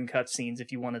in during cutscenes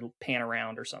if you wanted to pan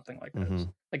around or something like that.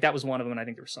 Mhm. Like that was one of them, and I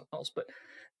think there was something else. But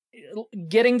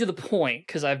getting to the point,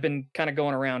 because I've been kind of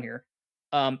going around here.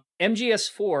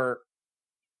 MGS4,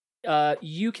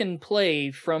 you can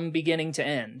play from beginning to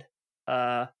end,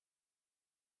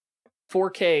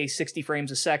 4K 60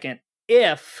 frames a second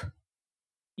if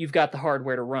you've got the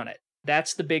hardware to run it.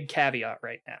 That's the big caveat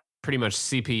right now. Pretty much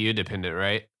CPU dependent,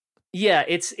 right? Yeah,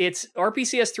 it's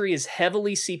RPCS3 is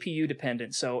heavily CPU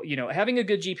dependent. So, having a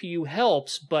good GPU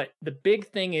helps, but the big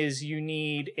thing is you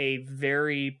need a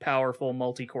very powerful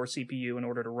multi-core CPU in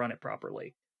order to run it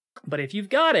properly. But if you've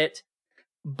got it,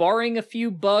 barring a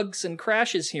few bugs and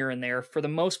crashes here and there, for the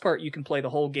most part you can play the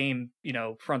whole game,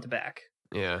 front to back.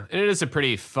 Yeah, and it is a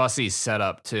pretty fussy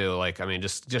setup too. Like, I mean,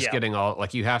 just getting all,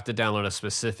 like, you have to download a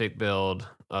specific build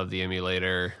of the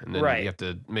emulator, and then Right. you have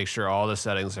to make sure all the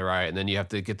settings are right, and then you have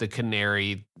to get the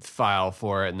Canary file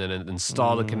for it, and then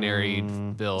install the Canary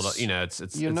build. It's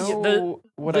The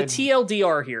what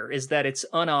TLDR here is that it's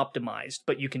unoptimized,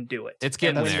 but you can do it. It's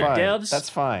getting And that's when there. you're fine. devs, That's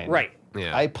fine. right.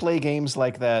 yeah, I play games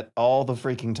like that all the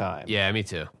freaking time. yeah, me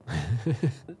too.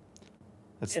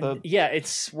 It's And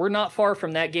we're not far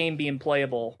from that game being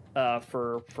playable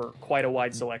for quite a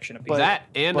wide selection of people. That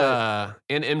and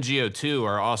MGO2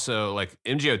 are also, like,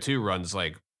 MGO2 runs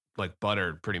like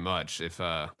buttered pretty much. If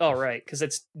Oh, right,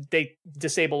 because they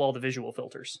disable all the visual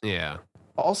filters. yeah,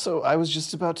 Also, I was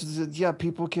just about to.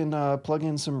 People can plug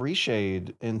in some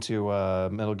reshade into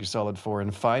Metal Gear Solid 4,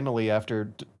 and finally,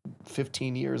 after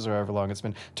 15 years or however long it's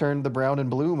been, turn the brown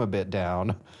and bloom a bit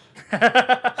down.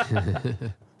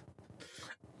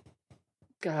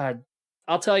 God,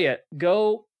 I'll tell you,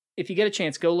 if you get a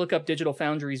chance, go look up Digital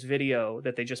Foundry's video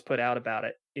that they just put out about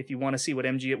it. If you want to see what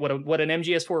an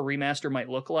MGS4 remaster might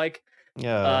look like,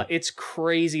 Yeah, it's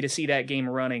crazy to see that game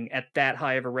running at that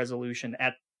high of a resolution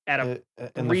at a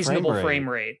and the reasonable frame frame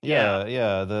rate. Yeah.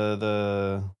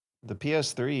 The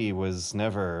PS3 was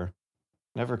never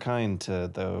kind to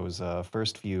those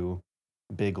first few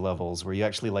big levels where you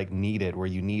actually need it, where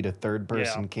you need a third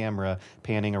person camera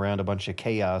panning around a bunch of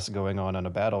chaos going on a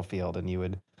battlefield, and you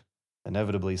would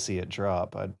inevitably see it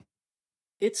drop.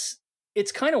 It's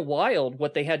kind of wild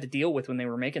what they had to deal with when they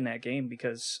were making that game,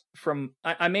 because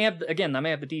I may have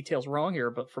the details wrong here,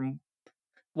 but from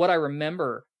what I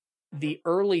remember, the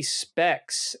early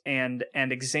specs and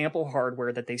example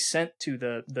hardware that they sent to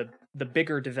the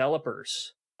bigger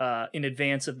developers in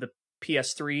advance of the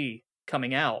PS3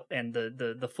 coming out and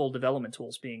the full development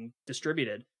tools being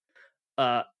distributed,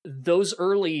 those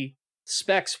early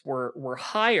specs were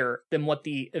higher than what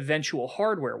the eventual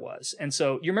hardware was. And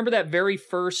so you remember that very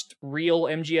first real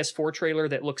MGS4 trailer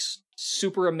that looks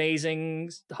super amazing,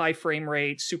 high frame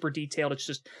rate, super detailed.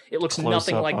 It looks Close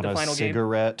nothing up like on the a final game.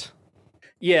 cigarette.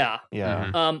 Yeah. Yeah.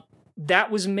 Mhm.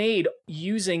 That was made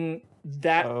using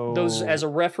those as a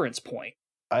reference point.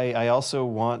 I also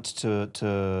want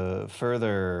to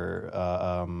further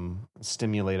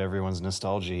stimulate everyone's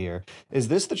nostalgia here. Is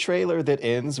this the trailer that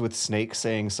ends with Snake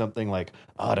saying something like,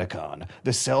 Otacon,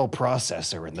 the cell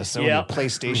processor in the Sony Yep.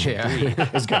 PlayStation Yeah.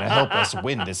 3 is going to help us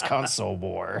win this console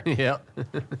war? yeah.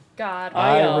 God.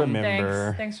 I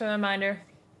remember. Thanks for the reminder.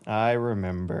 I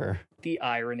remember. The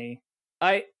irony.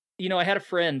 I had a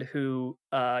friend who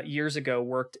years ago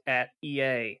worked at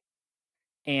EA,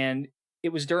 and it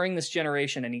was during this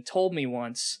generation, and he told me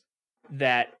once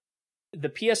that the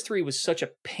PS3 was such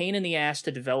a pain in the ass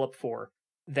to develop for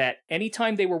that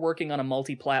anytime they were working on a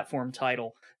multi-platform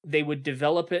title, they would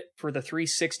develop it for the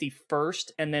 360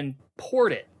 first and then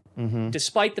port it,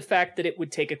 despite the fact that it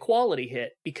would take a quality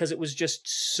hit because it was just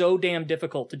so damn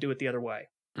difficult to do it the other way.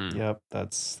 Yep,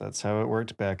 that's how it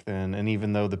worked back then. And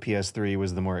even though the PS3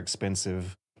 was the more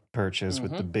expensive purchase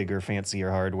with the bigger,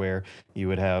 fancier hardware, you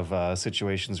would have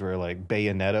situations where like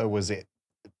Bayonetta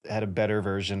had a better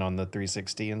version on the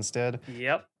 360 instead.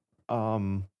 Yep.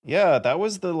 Yeah, that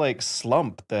was the like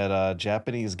slump that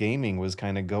Japanese gaming was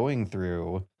kind of going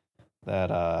through.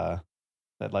 That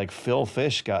like Phil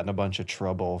Fish got in a bunch of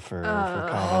trouble for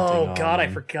commenting. Oh God, I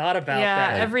forgot about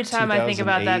that. Yeah, every time I think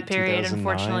about that 2008, period, 2009.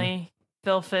 unfortunately,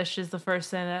 Phil Fish is the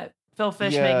first thing that Phil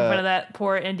Fish making fun of that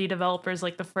poor indie developer is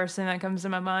like the first thing that comes to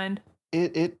my mind.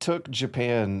 It took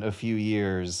Japan a few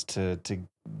years to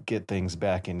get things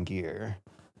back in gear.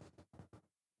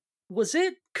 Was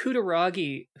it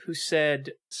Kutaragi who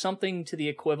said something to the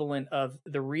equivalent of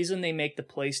the reason they make the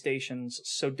PlayStations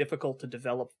so difficult to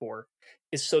develop for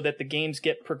is so that the games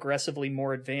get progressively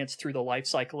more advanced through the life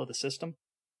cycle of the system?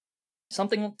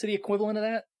 Something to the equivalent of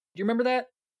that? Do you remember that?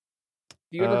 Have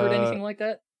you ever heard anything like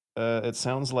that? It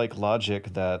sounds like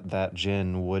logic that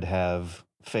gen would have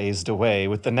phased away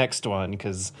with the next one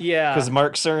because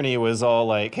Mark Cerny was all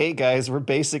like, hey guys, we're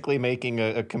basically making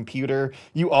a computer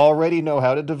you already know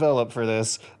how to develop for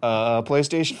this.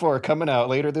 PlayStation 4 coming out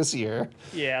later this year.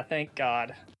 Yeah, thank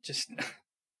God. Just,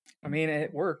 I mean,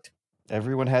 it worked.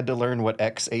 Everyone had to learn what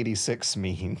x86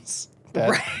 means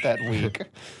that week.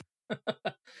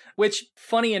 Which,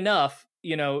 funny enough,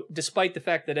 you know, despite the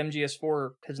fact that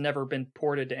MGS4 has never been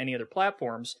ported to any other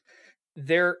platforms,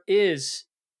 there is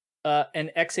an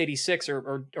x86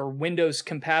 or Windows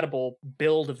compatible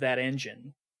build of that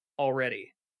engine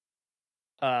already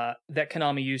that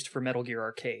Konami used for Metal Gear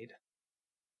Arcade.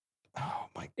 Oh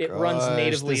my god! It runs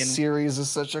natively. This series is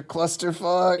such a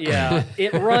clusterfuck. Yeah,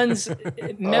 it runs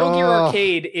Metal Gear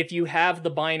Arcade if you have the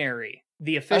binary.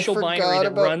 The official binary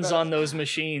that runs on those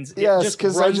machines. Yes, it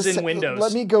just runs in Windows.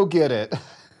 Let me go get it.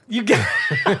 You get.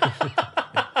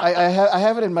 I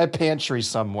have it in my pantry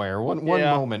somewhere. One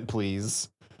moment, please.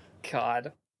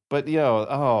 God. But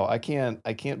I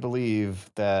can't believe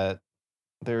that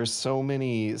there's so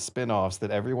many spin-offs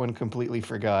that everyone completely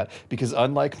forgot because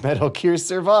unlike Metal Gear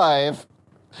Survive,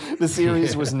 the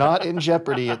series was not in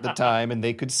jeopardy at the time and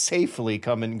they could safely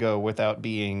come and go without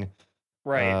being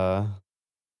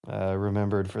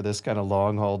remembered for this kind of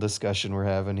long haul discussion we're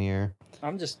having here.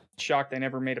 I'm just shocked they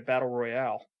never made a battle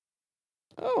royale.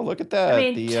 Oh, look at that.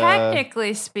 I mean,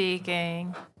 technically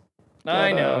speaking.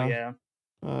 I know, yeah.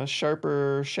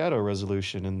 Sharper shadow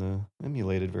resolution in the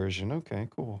emulated version. Okay,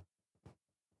 cool.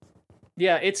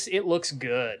 Yeah, it looks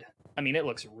good. I mean, it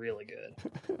looks really good.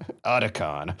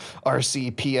 Otacon,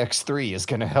 RCPX3 is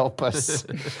going to help us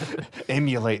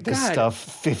emulate this stuff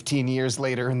 15 years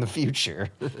later in the future.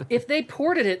 If they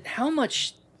ported it, how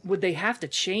much would they have to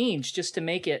change just to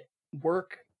make it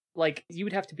work? Like, you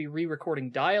would have to be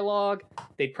re-recording dialogue.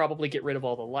 They'd probably get rid of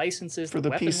all the licenses, for the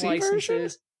weapon PC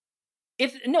licenses.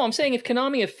 I'm saying if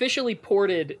Konami officially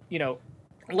ported,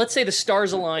 let's say the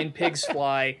stars align, pigs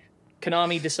fly,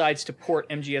 Konami decides to port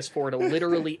MGS4 to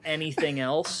literally anything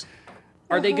else,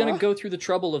 are they going to go through the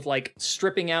trouble of like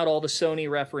stripping out all the Sony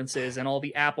references and all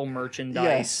the Apple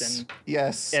merchandise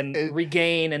and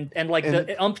Regain and like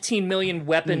the umpteen million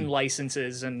weapon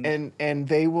licenses and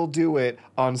they will do it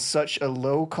on such a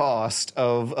low cost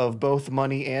of both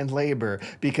money and labor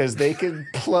because they could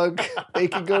go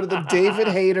to the David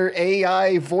Hayter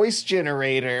AI voice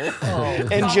generator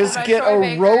and just get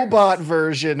a robot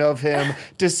version of him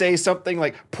to say something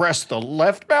like press the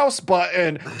left mouse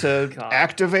button to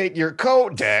activate your code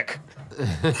deck.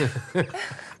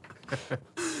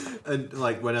 And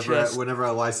like whenever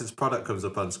a licensed product comes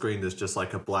up on screen, there's just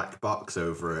like a black box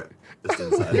over it. Just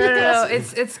inside. No.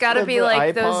 It's got to be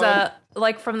like iPod. those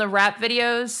like from the rap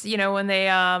videos. You know when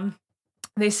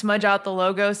they smudge out the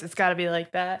logos. It's got to be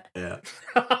like that. Yeah.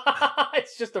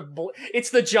 It's just it's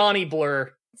the Johnny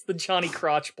blur. It's the Johnny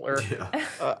Crotch blur.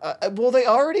 Yeah. Well, they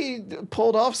already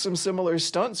pulled off some similar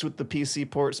stunts with the PC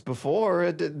ports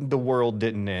before. The world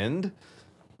didn't end.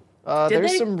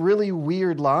 There's some really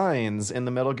weird lines in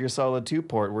the Metal Gear Solid 2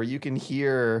 port where you can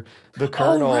hear the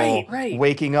Colonel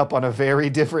waking up on a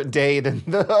very different day than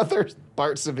the other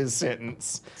parts of his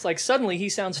sentence. It's like suddenly he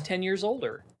sounds 10 years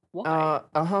older. Why?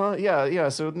 Yeah.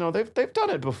 So no, they've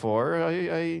done it before.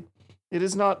 It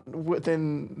is not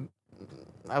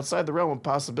outside the realm of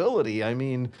possibility. I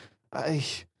mean,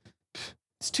 it's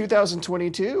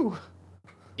 2022.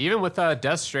 Even with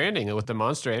Death Stranding, with the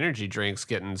Monster Energy drinks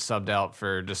getting subbed out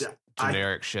for just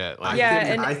generic shit. Like,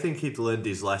 I think he'd learned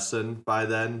his lesson by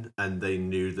then, and they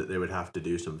knew that they would have to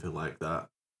do something like that.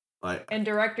 Like, in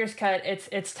director's cut,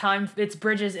 it's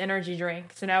Bridges' energy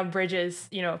drink. So now Bridges,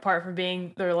 apart from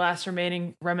being the last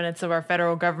remaining remnants of our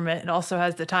federal government, it also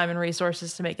has the time and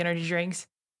resources to make energy drinks.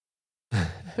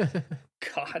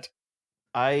 God.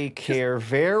 I care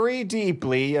very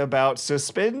deeply about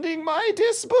suspending my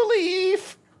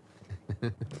disbelief.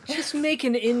 Just make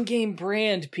an in-game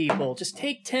brand, people. Just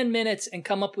take 10 minutes and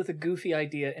come up with a goofy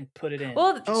idea and put it in.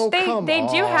 Well, they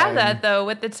do have that though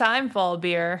with the Timefall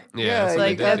beer. yeah, It's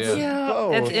like that's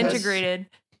it's integrated.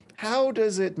 How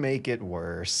does it make it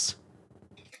worse?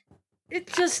 It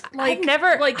just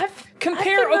compare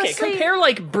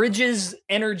like Bridges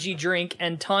energy drink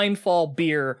and Timefall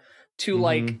beer to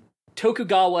like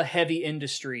Tokugawa Heavy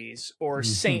Industries or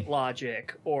Saint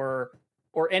Logic or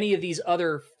any of these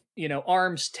other,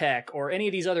 Arms Tech or any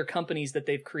of these other companies that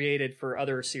they've created for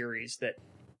other series that,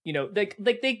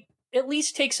 they at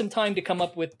least take some time to come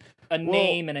up with a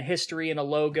name and a history and a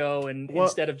logo and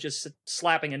instead of just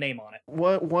slapping a name on it.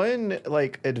 One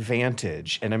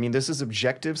advantage, and I mean this is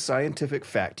objective scientific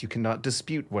fact, you cannot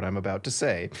dispute what I'm about to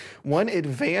say. One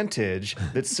advantage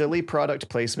that silly product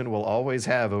placement will always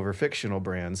have over fictional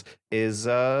brands is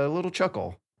a little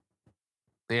chuckle.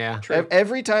 Yeah. True.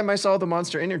 Every time I saw the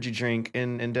Monster Energy drink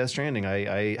in Death Stranding,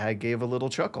 I gave a little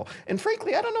chuckle. And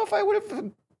frankly, I don't know if I would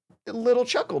have a little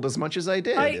chuckled as much as I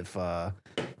did if I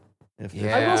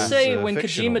will say when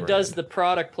Kojima brand. does the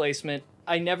product placement,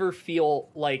 I never feel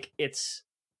like it's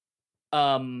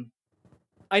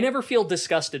I never feel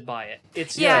disgusted by it.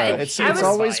 It's it's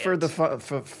always for the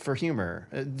for humor,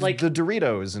 like the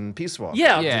Doritos and Peace Walker.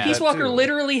 Yeah. Peace Walker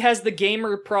literally has the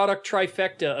gamer product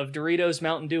trifecta of Doritos,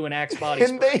 Mountain Dew, and Axe body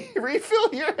spray. And they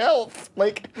refill your health.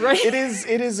 Like it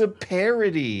is a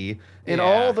parody in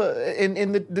all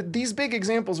these big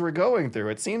examples we're going through.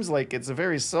 It seems like it's a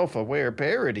very self-aware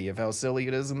parody of how silly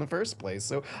it is in the first place.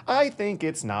 So I think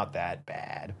it's not that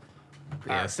bad.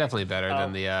 Yeah, it's definitely better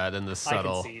than the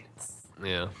subtle. I concede.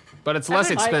 Yeah, but it's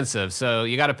less expensive, so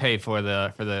you got to pay for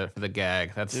the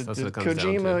gag. That's what it comes down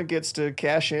to. Kojima gets to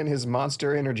cash in his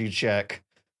Monster Energy check,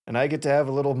 and I get to have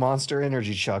a little Monster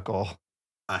Energy chuckle.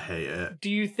 I hate it. Do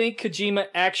you think Kojima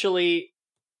actually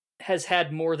has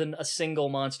had more than a single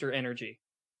Monster Energy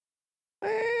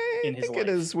in his life? It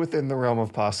is within the realm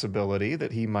of possibility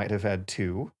that he might have had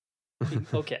two.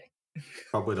 Okay.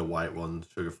 Probably the white one,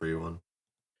 sugar-free one.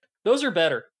 Those are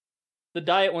better. The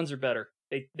diet ones are better.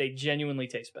 They genuinely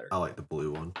taste better. I like the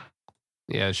blue one.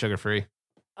 Yeah, sugar-free.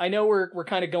 I know we're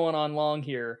kind of going on long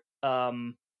here,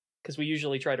 because we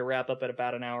usually try to wrap up at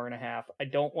about an hour and a half. I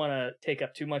don't want to take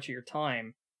up too much of your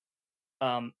time.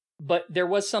 But there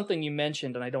was something you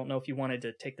mentioned, and I don't know if you wanted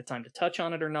to take the time to touch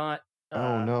on it or not.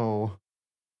 Oh no.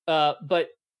 But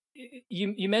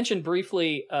you mentioned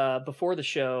briefly before the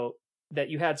show that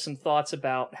you had some thoughts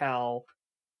about how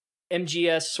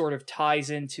MGS sort of ties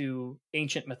into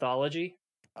ancient mythology.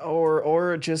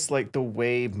 Or just like the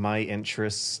way my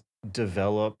interests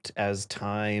developed as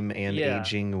time and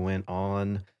aging went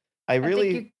on. I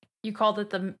think you called it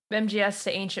the MGS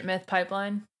to ancient myth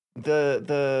pipeline.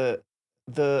 The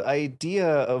idea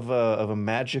of a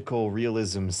magical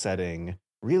realism setting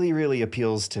really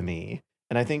appeals to me.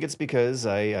 And I think it's because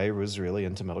I was really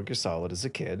into Metal Gear Solid as a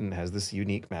kid and has this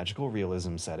unique magical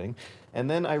realism setting. And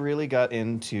then I really got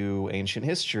into ancient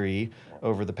history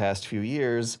over the past few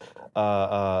years.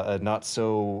 A not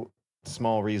so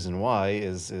small reason why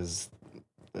is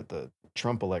that the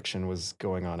Trump election was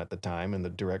going on at the time, and the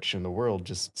direction the world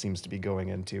just seems to be going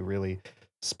into really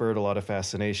spurred a lot of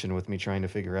fascination with me trying to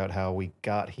figure out how we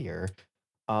got here.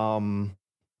 And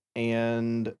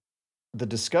the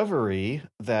discovery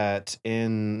that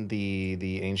in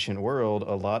the ancient world,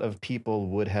 a lot of people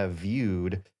would have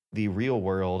viewed the real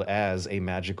world as a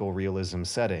magical realism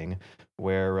setting,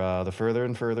 where the further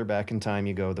and further back in time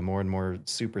you go, the more and more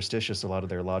superstitious a lot of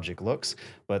their logic looks,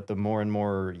 but the more and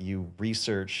more you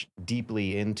research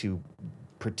deeply into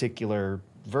particular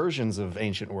versions of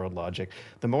ancient world logic,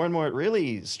 the more and more it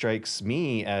really strikes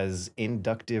me as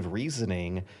inductive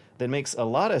reasoning that makes a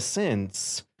lot of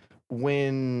sense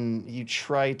when you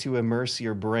try to immerse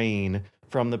your brain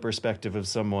from the perspective of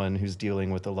someone who's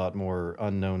dealing with a lot more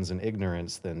unknowns and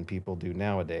ignorance than people do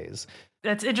nowadays.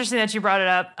 That's interesting that you brought it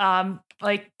up.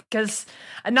 Because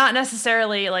not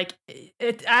necessarily like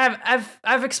it.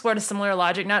 I've explored a similar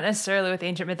logic, not necessarily with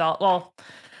ancient mythology. Well,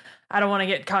 I don't want to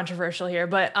get controversial here,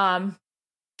 but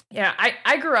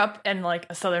I grew up in like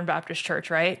a Southern Baptist church,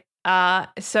 right?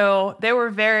 So they were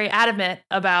very adamant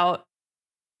about,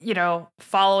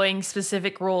 following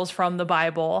specific rules from the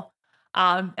Bible.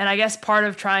 And I guess part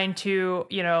of trying to,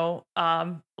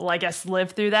 I guess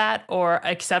live through that or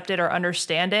accept it or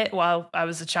understand it while I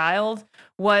was a child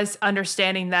was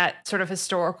understanding that sort of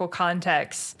historical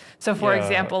context. So, for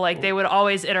example, like they would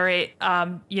always iterate,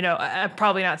 I'm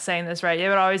probably not saying this right. They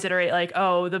would always iterate like,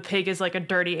 oh, the pig is like a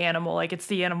dirty animal, like it's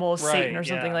the animal of Satan or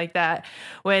something like that.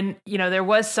 When, there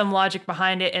was some logic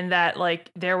behind it in that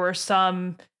like there were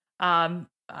some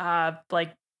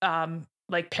like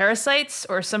parasites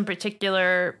or some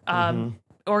particular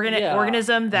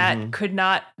organism that could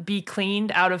not be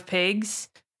cleaned out of pigs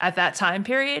at that time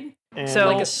period. And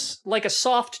so like a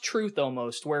soft truth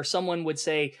almost, where someone would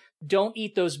say, "Don't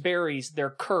eat those berries;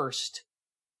 they're cursed,"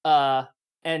 and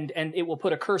it will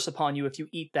put a curse upon you if you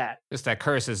eat that. Just that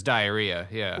curse is diarrhea.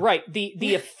 Yeah. Right.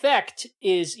 The effect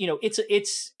is,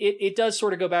 it does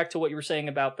sort of go back to what you were saying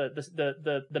about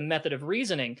the method of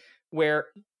reasoning, where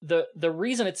the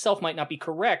reason itself might not be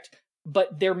correct,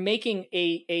 but they're making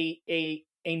a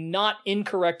not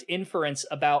incorrect inference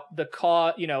about the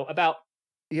cause, about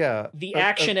the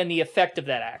action and the effect of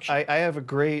that action. I have a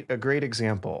great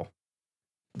example.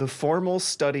 The formal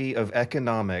study of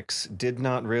economics did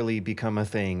not really become a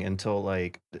thing until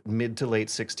like mid to late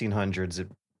 1600s at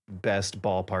best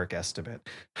ballpark estimate.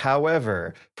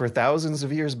 However, for thousands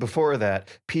of years before that,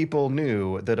 people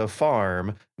knew that a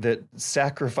farm that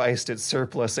sacrificed its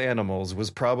surplus animals was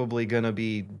probably going to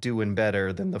be doing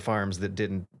better than the farms that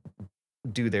didn't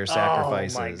do their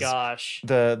sacrifices. Oh my gosh.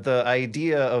 The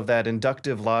idea of that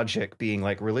inductive logic being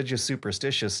like religious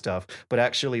superstitious stuff, but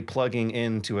actually plugging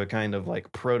into a kind of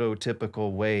like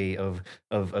prototypical way of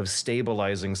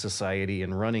stabilizing society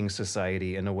and running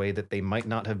society in a way that they might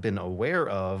not have been aware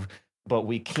of, but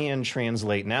we can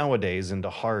translate nowadays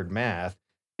into hard math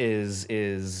is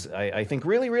I think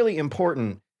really, really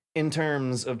important in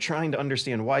terms of trying to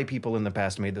understand why people in the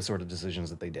past made the sort of decisions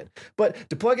that they did. But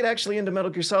to plug it actually into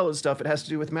Metal Gear Solid stuff, it has to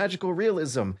do with magical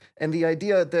realism and the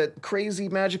idea that crazy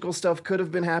magical stuff could have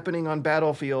been happening on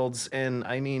battlefields. And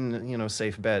I mean,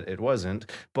 safe bet it wasn't,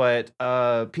 but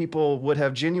people would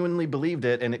have genuinely believed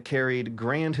it, and it carried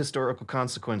grand historical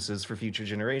consequences for future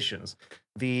generations.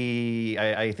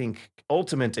 I think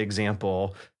ultimate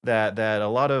example that a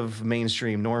lot of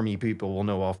mainstream normie people will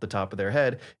know off the top of their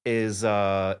head is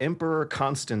Emperor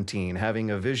Constantine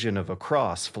having a vision of a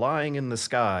cross flying in the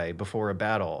sky before a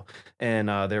battle, and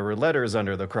there were letters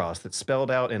under the cross that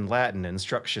spelled out in Latin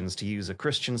instructions to use a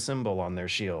Christian symbol on their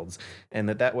shields, and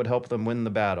that would help them win the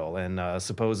battle. And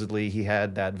supposedly he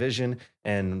had that vision,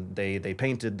 and they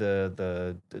painted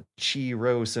the Chi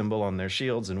Rho symbol on their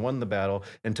shields and won the battle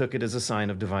and took it as a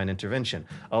sign of divine intervention.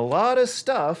 A lot of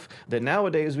stuff that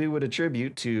nowadays we would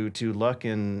attribute to luck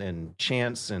and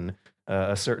chance and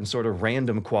a certain sort of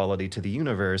random quality to the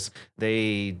universe,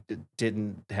 they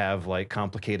didn't have like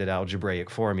complicated algebraic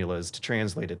formulas to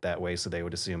translate it that way, so they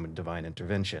would assume a divine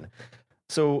intervention.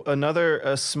 So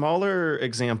a smaller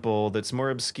example that's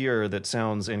more obscure that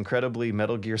sounds incredibly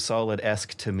Metal Gear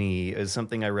Solid-esque to me is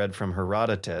something I read from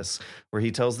Herodotus, where he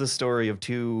tells the story of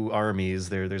two armies.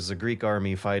 There's a Greek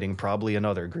army fighting probably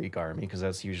another Greek army, because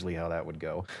that's usually how that would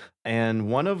go. And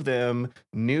one of them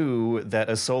knew that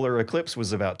a solar eclipse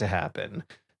was about to happen.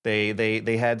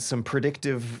 They had some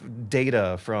predictive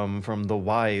data from the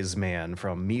wise man,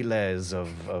 from Miles of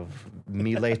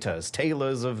Miletus,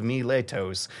 Taylors of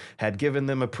Miletos, had given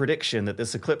them a prediction that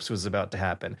this eclipse was about to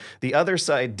happen. The other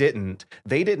side didn't.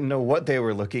 They didn't know what they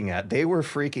were looking at. They were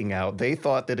freaking out. They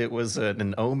thought that it was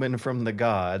an omen from the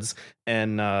gods,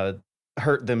 and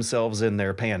hurt themselves in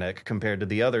their panic, compared to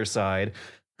the other side,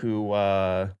 who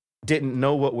didn't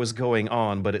know what was going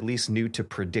on, but at least knew to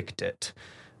predict it.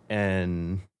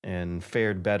 And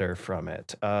fared better from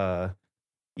it. The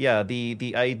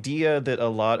idea that a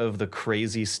lot of the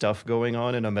crazy stuff going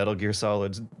on in a Metal Gear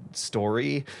Solid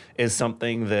story is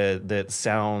something that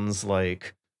sounds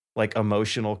like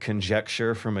emotional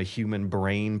conjecture from a human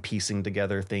brain piecing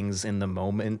together things in the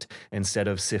moment instead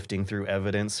of sifting through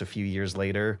evidence a few years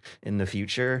later in the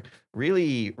future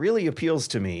really, really appeals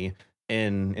to me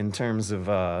in terms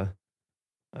of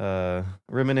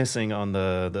reminiscing on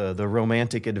the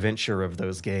romantic adventure of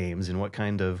those games and what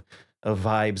kind of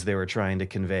vibes they were trying to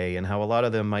convey, and how a lot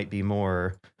of them might be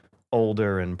more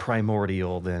older and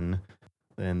primordial than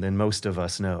most of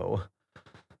us know.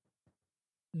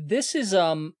 This is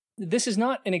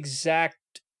not an exactly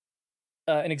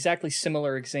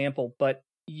similar example, but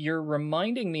you're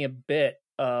reminding me a bit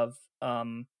of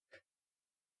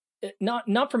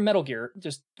not from Metal Gear,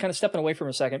 just kind of stepping away from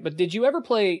a second, but did you ever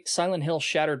play Silent Hill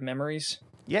Shattered Memories?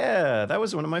 Yeah, that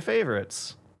was one of my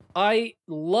favorites. I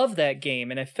love that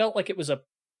game, and I felt like it was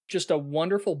just a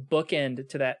wonderful bookend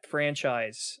to that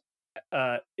franchise.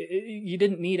 You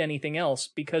didn't need anything else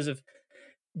because of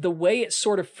the way it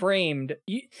sort of framed.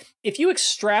 If you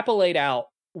extrapolate out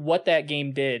what that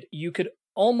game did, you could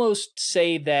almost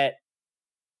say that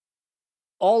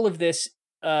all of this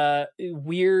all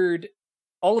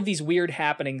of these weird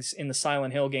happenings in the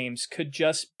Silent Hill games could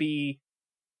just be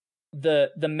the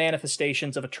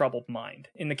manifestations of a troubled mind.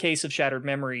 In the case of Shattered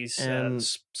Memories,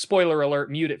 spoiler alert,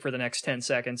 mute it for the next 10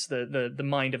 seconds, the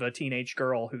mind of a teenage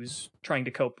girl who's trying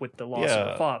to cope with the loss of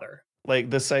her father.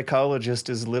 Like, the psychologist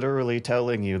is literally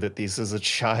telling you that this is a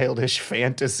childish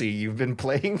fantasy you've been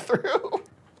playing through.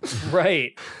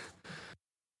 Right.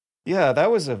 Yeah, that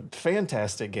was a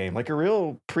fantastic game. Like, a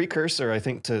real precursor, I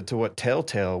think, to what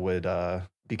Telltale would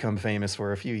become famous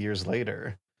for a few years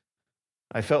later.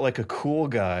 I felt like a cool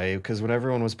guy, because when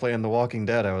everyone was playing The Walking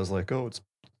Dead, I was like, oh, it's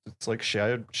like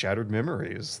Shattered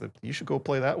Memories. You should go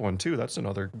play that one, too. That's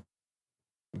another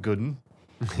good one.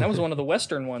 That was one of the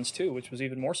Western ones, too, which was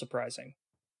even more surprising.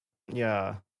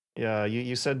 Yeah.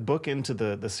 You said book into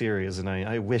the series, and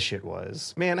I wish it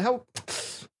was. Man, how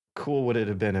cool would it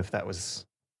have been if that was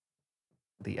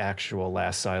the actual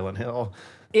last Silent Hill?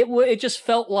 It just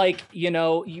felt like,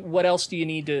 what else do you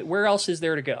need to... Where else is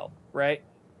there to go, right?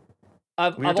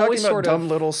 We were talking about dumb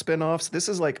little spin-offs. This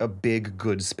is like a big,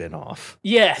 good spin-off.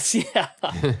 Yes, yeah.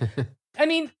 I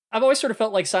mean, I've always sort of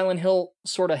felt like Silent Hill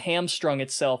sort of hamstrung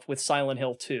itself with Silent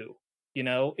Hill 2.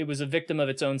 It was a victim of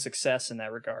its own success in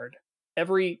that regard.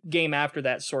 Every game after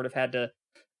that sort of had to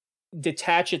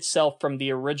detach itself from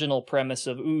the original premise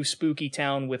of, spooky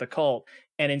town with a cult,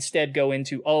 and instead go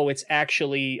into, it's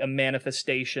actually a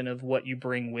manifestation of what you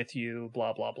bring with you,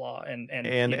 blah, blah, blah. And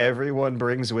everyone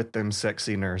brings with them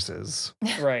sexy nurses.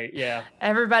 Right, yeah.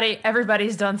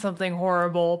 Everybody's done something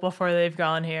horrible before they've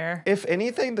gone here. If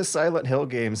anything, the Silent Hill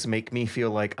games make me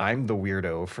feel like I'm the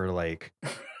weirdo for, like,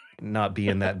 not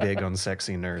being that big on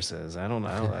sexy nurses. I don't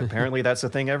know. Apparently that's a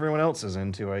thing everyone else is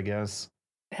into, I guess.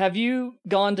 Have you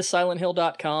gone to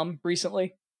SilentHill.com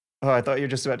recently? Oh, I thought you were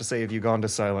just about to say, have you gone to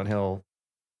Silent Hill?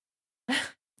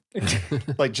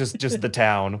 Like just the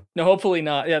town. No, hopefully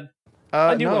not. Yeah,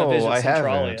 I do want to visit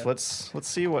Centralia. Haven't. Let's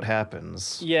see what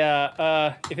happens.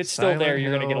 Yeah, if it's still there,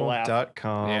 you're gonna get a laugh.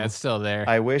 Yeah, it's still there.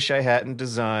 I wish I hadn't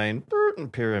designed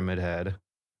Pyramid Head.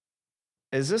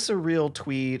 Is this a real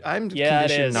tweet? I'm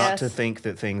conditioned not to think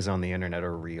that things on the internet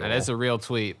are real. That is a real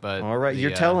tweet, but... All right,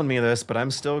 you're telling me this, but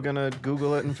I'm still going to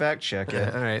Google it and fact check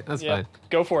it. All right, that's fine.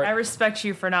 Go for it. I respect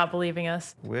you for not believing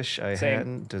us. Wish I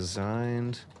hadn't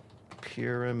designed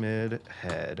Pyramid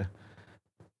Head.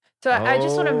 So I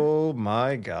just want to... Oh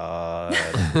my God.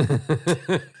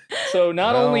 So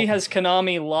not only has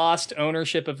Konami lost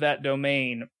ownership of that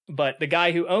domain, but the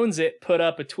guy who owns it put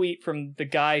up a tweet from the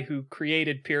guy who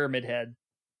created Pyramid Head.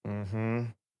 Mm-hmm.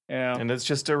 Yeah. And it's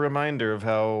just a reminder of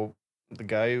how the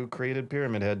guy who created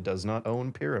Pyramid Head does not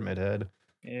own Pyramid Head.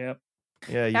 Yep.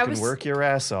 Yeah, you can work your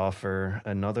ass off for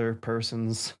another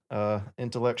person's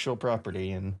intellectual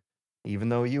property, and even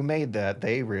though you made that,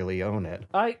 they really own it.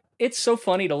 It's so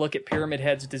funny to look at Pyramid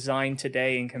Head's design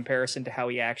today in comparison to how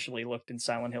he actually looked in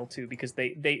Silent Hill 2, because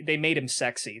they made him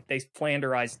sexy. They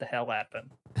flanderized the hell out of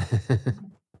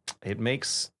him. It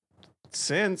makes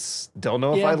sense. Don't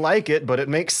know if I like it, but it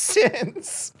makes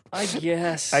sense. I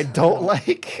guess. I don't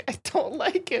like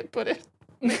it, but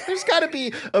there's got to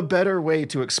be a better way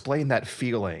to explain that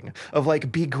feeling of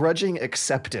like begrudging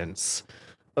acceptance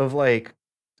of like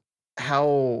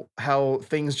how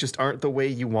things just aren't the way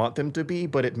you want them to be,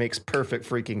 but it makes perfect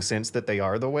freaking sense that they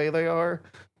are the way they are.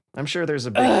 I'm sure there's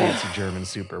a big fancy German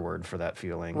super word for that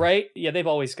feeling. Right? Yeah, they've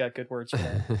always got good words for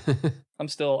that. I'm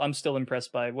still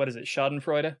impressed by, what is it,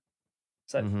 Schadenfreude?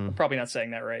 I'm probably not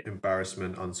saying that right.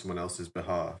 Embarrassment on someone else's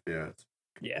behalf. Yeah, it's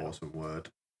an awesome word.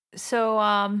 So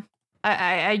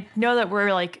I know that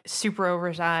we're like super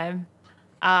over time,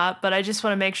 but I just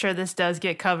want to make sure this does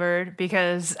get covered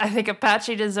because I think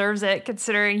Apache deserves it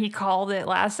considering he called it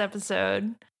last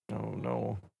episode. Oh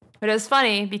no. But it was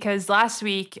funny because last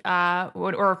week,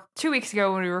 or 2 weeks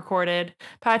ago when we recorded,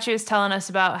 Apache was telling us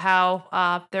about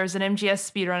how there's an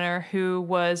MGS speedrunner who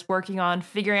was working on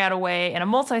figuring out a way in a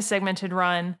multi-segmented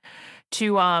run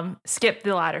to skip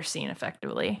the ladder scene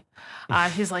effectively.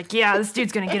 He's like, yeah, this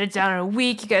dude's going to get it down in a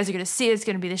week. You guys are going to see it. It's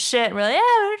going to be the shit. And we're like,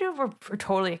 yeah, we're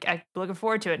totally looking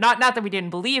forward to it. Not that we didn't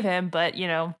believe him, but, you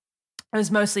know, it was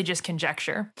mostly just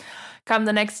conjecture. Come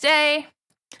the next day,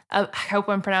 I hope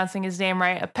I'm pronouncing his name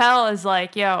right. Appel is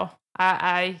like, yo,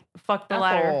 I fucked the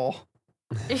ladder.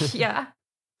 Yeah.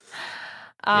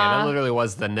 That literally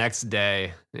was the next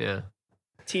day. Yeah.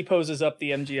 T poses up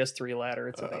the MGS3 ladder.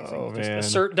 It's amazing. Oh, Just man.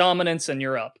 assert dominance and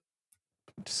you're up.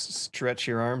 stretch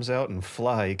your arms out and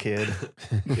fly, kid.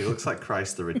 He looks like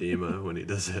Christ the Redeemer when he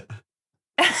does it.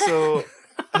 So,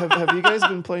 have you guys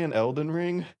been playing Elden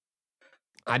Ring?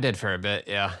 I did for a bit,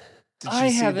 yeah. Did you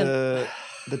see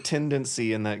the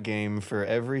tendency in that game for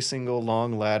every single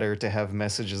long ladder to have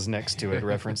messages next to it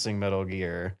referencing Metal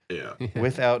Gear? Yeah.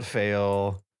 Without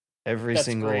fail, every That's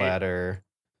single great. ladder.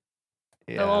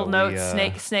 The little note,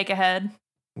 snake ahead.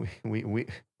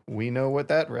 We know what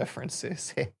that reference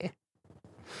is.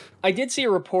 I did see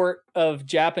a report of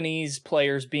Japanese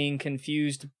players being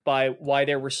confused by why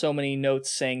there were so many notes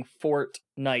saying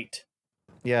Fortnite.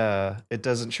 Yeah, it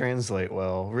doesn't translate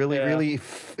well. Really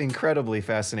incredibly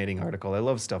fascinating article. I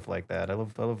love stuff like that. I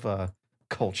love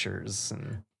cultures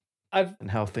and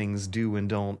how things do and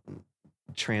don't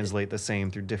translate the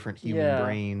same through different human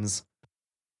brains.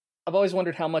 I've always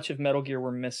wondered how much of Metal Gear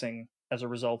we're missing as a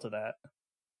result of that.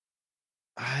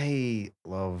 I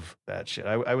love that shit.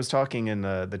 I was talking in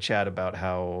the chat about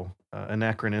how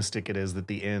anachronistic it is that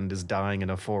the end is dying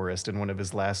in a forest, and one of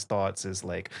his last thoughts is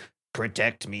like,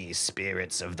 "Protect me,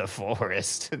 spirits of the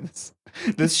forest."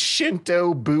 This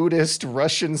Shinto Buddhist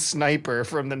Russian sniper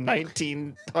from the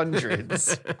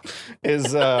 1900s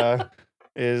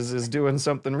is doing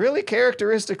something really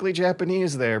characteristically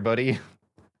Japanese there, buddy.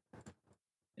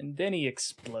 And then he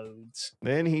explodes.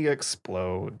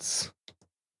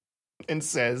 And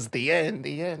says, the end.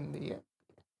 Have you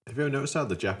ever noticed how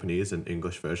the Japanese and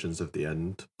English versions of the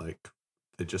end, like,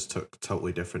 they just took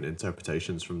totally different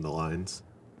interpretations from the lines?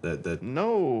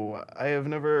 No, I have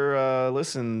never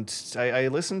listened. I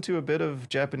listened to a bit of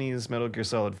Japanese Metal Gear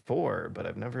Solid 4, but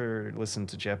I've never listened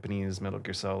to Japanese Metal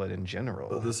Gear Solid in general.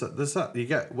 Well, there's that you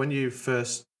get when you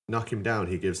first knock him down.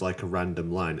 He gives like a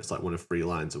random line. It's like one of 3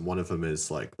 lines, and one of them is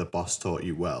like, "The boss taught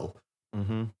you well."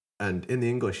 Mm-hmm. And in the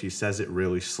English, he says it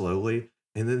really slowly.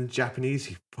 And in the Japanese,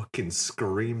 he fucking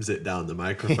screams it down the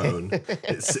microphone.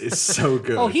 It's so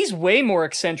good. Oh, he's way more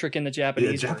eccentric in the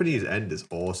Japanese. The Japanese end is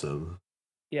awesome.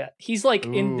 Yeah, he's like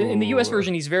in the US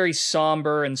version, he's very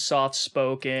somber and soft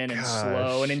spoken and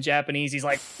slow, and in Japanese, he's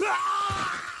like.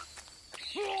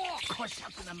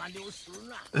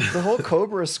 The whole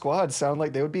Cobra Squad sound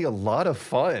like they would be a lot of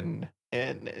fun.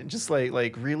 And just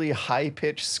like really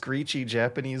high-pitched, screechy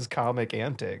Japanese comic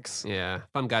antics. Yeah,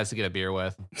 fun guys to get a beer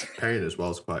with. Pain as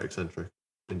well is quite eccentric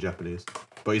in Japanese,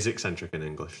 but he's eccentric in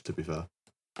English. To be fair,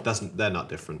 they're not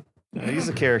different. He's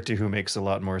a character who makes a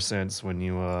lot more sense when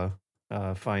you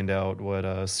find out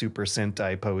what Super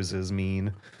Sentai poses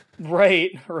mean.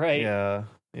 Right. Yeah.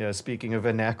 Speaking of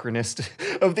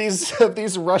anachronistic, of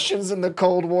these Russians in the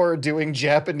Cold War doing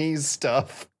Japanese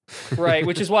stuff. Right,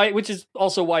 which is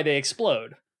also why they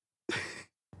explode.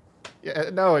 Yeah,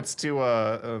 no, it's to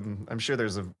I'm sure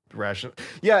there's a rational.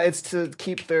 Yeah, it's to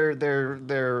keep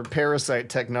their parasite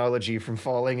technology from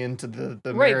falling into the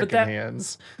American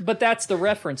hands. But that's the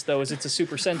reference, though, is it's a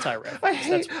Super Sentai reference. I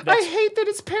hate that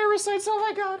it's parasites. Oh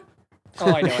my god.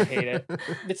 Oh, I know, I hate it.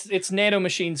 It's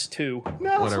Nanomachines 2.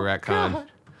 No, What a retcon. God.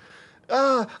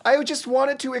 I just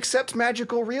wanted to accept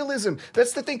magical realism.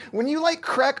 That's the thing. When you like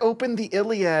crack open the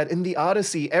Iliad and the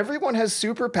Odyssey, everyone has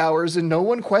superpowers and no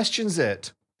one questions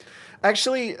it.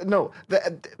 Actually, no.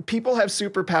 People have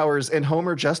superpowers, and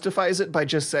Homer justifies it by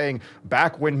just saying,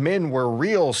 "Back when men were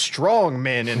real strong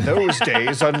men in those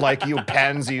days, unlike you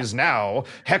pansies now,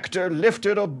 Hector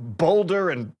lifted a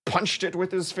boulder and punched it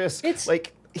with his fist." It's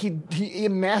like he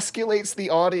emasculates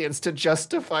the audience to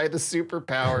justify the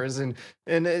superpowers, and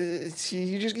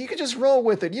you can just roll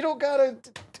with it. You don't gotta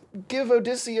give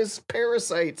Odysseus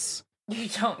parasites. You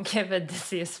don't give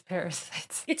Odysseus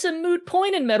parasites. It's a moot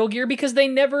point in Metal Gear because they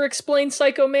never explain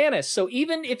Psycho Manus. So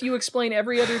even if you explain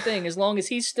every other thing, as long as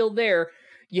he's still there,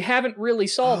 you haven't really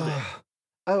solved it.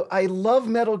 Oh, I love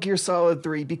Metal Gear Solid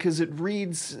 3 because it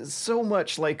reads so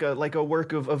much like a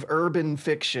work of urban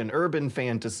fiction, urban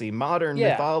fantasy, modern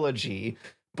mythology.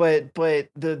 But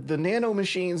the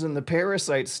nanomachines and the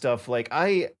parasite stuff, like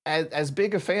as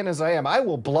big a fan as I am, I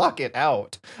will block it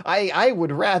out. I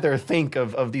would rather think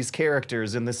of these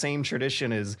characters in the same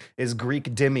tradition as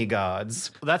Greek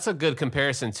demigods. Well, that's a good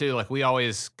comparison too. Like we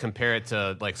always compare it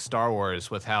to like Star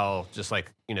Wars with how just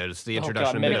like, you know, just the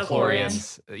introduction of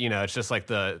midichlorians. You know, it's just like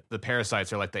the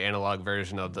parasites are like the analog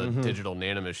version of the digital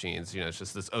nanomachines. You know, it's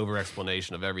just this over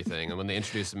explanation of everything. And when they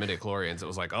introduced the midichlorians, it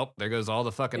was like, oh, there goes all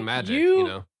the fucking magic. You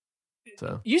know.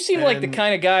 So you seem like the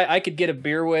kind of guy I could get a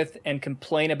beer with and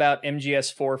complain about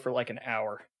MGS4 for like an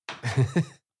hour.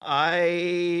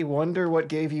 I wonder what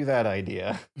gave you that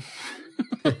idea.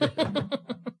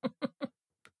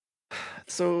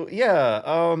 So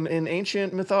in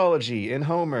ancient mythology, in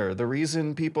Homer, the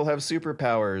reason people have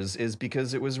superpowers is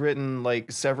because it was written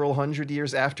like several hundred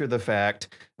years after the fact,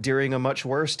 during a much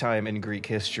worse time in Greek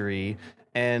history,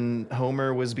 and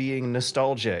Homer was being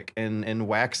nostalgic and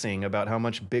waxing about how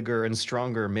much bigger and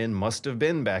stronger men must have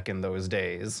been back in those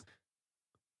days.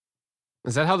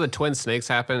 Is that how the twin snakes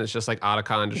happen? It's just like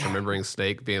Otacon just remembering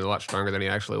Snake being a lot stronger than he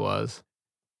actually was.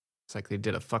 It's like they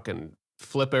did a fucking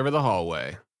flip over the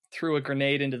hallway. Threw a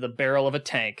grenade into the barrel of a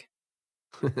tank.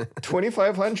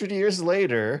 2,500 years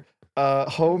later,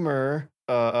 Homer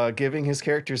giving his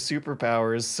character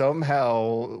superpowers,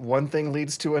 somehow one thing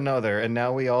leads to another, and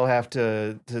now we all have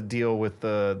to deal with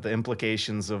the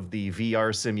implications of the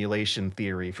VR simulation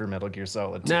theory for Metal Gear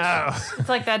Solid 2. No. It's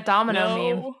like that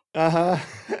domino meme. Uh-huh.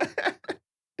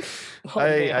 Oh,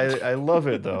 I love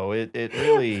it, though. It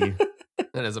really...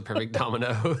 That is a perfect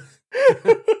domino.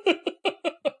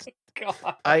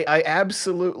 God. I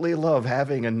absolutely love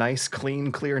having a nice,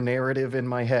 clean, clear narrative in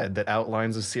my head that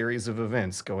outlines a series of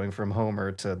events going from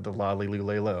Homer to the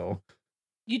Lolly-Lulelo.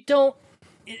 You don't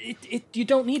you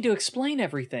don't need to explain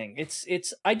everything.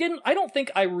 I don't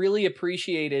think I really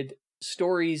appreciated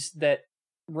stories that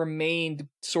remained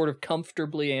sort of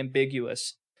comfortably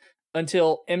ambiguous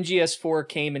until MGS4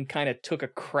 came and kind of took a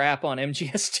crap on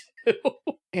MGS2.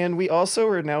 And we also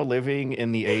are now living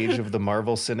in the age of the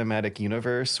Marvel Cinematic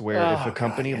Universe, where if a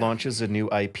company launches a new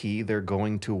IP, they're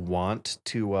going to want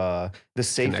to, the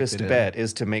safest bet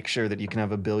is to make sure that you can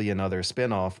have a billion other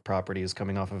spin-off properties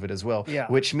coming off of it as well. Yeah.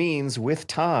 Which means with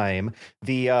time,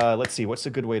 the, let's see, what's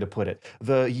a good way to put it?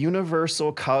 The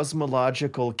universal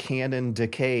cosmological canon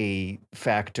decay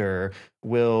factor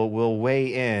will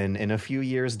weigh in a few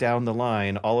years down the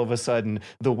line. All of a sudden,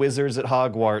 the wizards at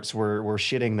Hogwarts were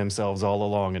shitting themselves all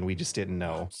along, and we just didn't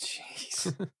know.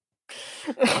 Jeez.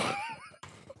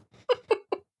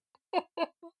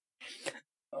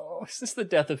 Oh, is this the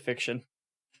death of fiction?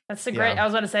 That's a great. Yeah. I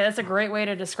was going to say that's a great way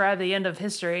to describe the end of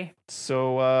history.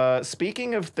 So,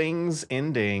 speaking of things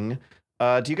ending,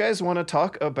 do you guys want to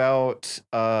talk about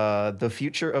the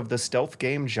future of the stealth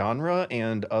game genre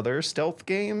and other stealth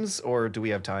games, or do we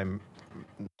have time?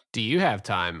 Do you have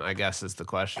time, I guess is the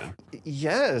question.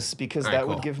 Yes, because All right, that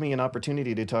would cool. give me an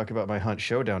opportunity to talk about my Hunt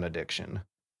Showdown addiction.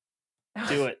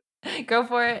 Do it. Go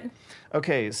for it.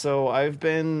 Okay, so I've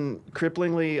been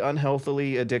cripplingly,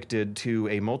 unhealthily addicted to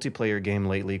a multiplayer game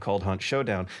lately called Hunt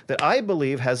Showdown that I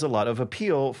believe has a lot of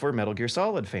appeal for Metal Gear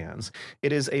Solid fans.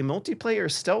 It is a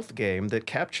multiplayer stealth game that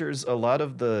captures a lot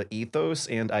of the ethos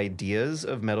and ideas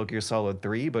of Metal Gear Solid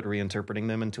 3, but reinterpreting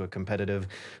them into a competitive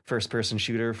first-person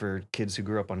shooter for kids who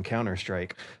grew up on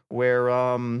Counter-Strike, where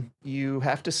you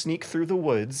have to sneak through the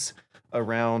woods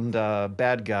around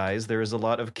bad guys. There is a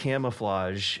lot of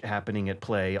camouflage happening at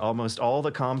play. Almost all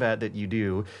the combat that you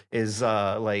do is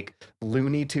like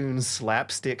Looney Tunes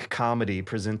slapstick comedy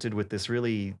presented with this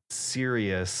really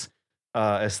serious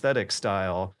aesthetic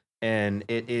style. And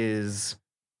it is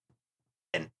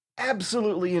an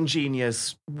absolutely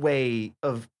ingenious way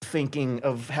of thinking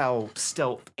of how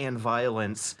stealth and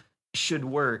violence should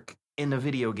work in a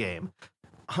video game.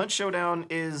 Hunt Showdown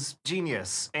is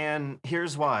genius, and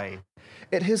here's why.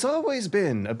 It has always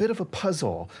been a bit of a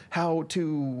puzzle how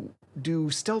to do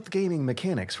stealth gaming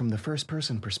mechanics from the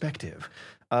first-person perspective.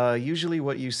 Usually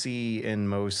what you see in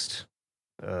most,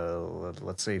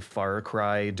 let's say, Far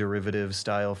Cry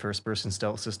derivative-style first-person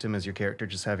stealth system is your character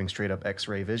just having straight-up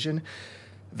X-ray vision.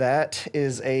 That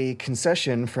is a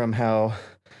concession from how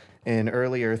in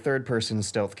earlier third-person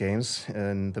stealth games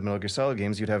and the Metal Gear Solid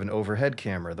games, you'd have an overhead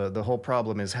camera. The whole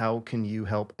problem is how can you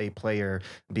help a player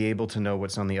be able to know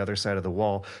what's on the other side of the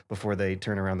wall before they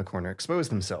turn around the corner and expose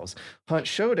themselves. Hunt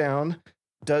Showdown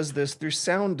does this through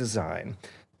sound design.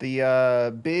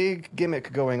 The big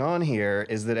gimmick going on here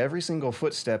is that every single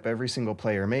footstep every single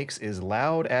player makes is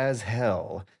loud as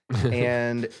hell.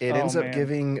 And it ends up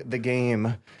giving the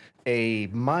game a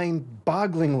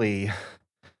mind-bogglingly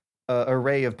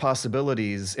array of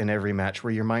possibilities in every match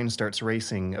where your mind starts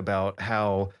racing about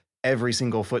how every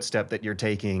single footstep that you're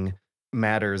taking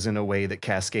matters in a way that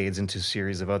cascades into a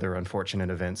series of other unfortunate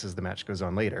events as the match goes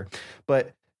on later.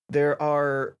 But there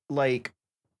are like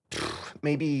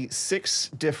maybe 6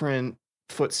 different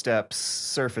footsteps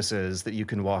surfaces that you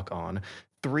can walk on,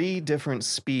 3 different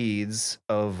speeds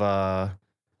of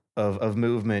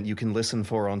movement you can listen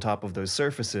for on top of those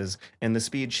surfaces, and the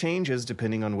speed changes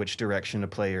depending on which direction a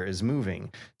player is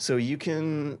moving. So you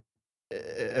can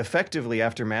effectively,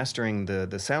 after mastering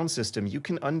the sound system, you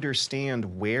can understand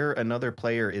where another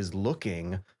player is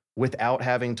looking without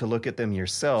having to look at them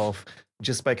yourself,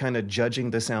 just by kind of judging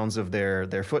the sounds of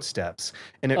their footsteps.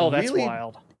 And it that's really,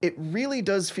 wild. it really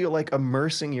does feel like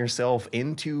immersing yourself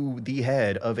into the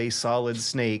head of a Solid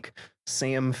Snake,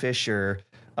 Sam Fisher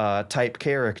type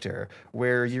character,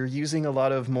 where you're using a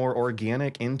lot of more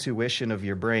organic intuition of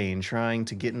your brain, trying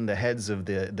to get in the heads of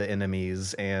the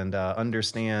enemies and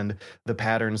understand the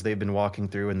patterns they've been walking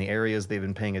through and the areas they've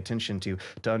been paying attention to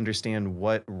understand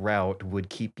what route would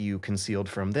keep you concealed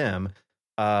from them,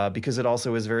 because it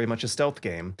also is very much a stealth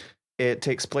game. It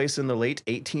takes place in the late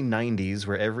 1890s,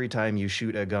 where every time you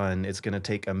shoot a gun, it's going to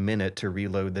take a minute to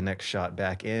reload the next shot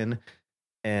back in.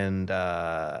 And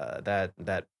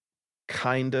that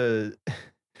kind of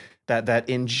that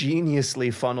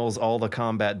ingeniously funnels all the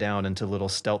combat down into little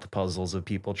stealth puzzles of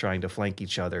people trying to flank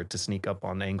each other to sneak up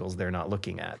on angles they're not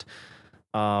looking at.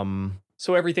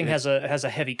 So everything has a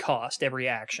heavy cost, every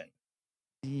action.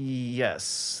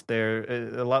 Yes,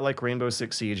 they're a lot like Rainbow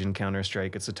Six Siege and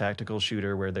Counter-Strike. It's a tactical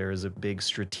shooter where there is a big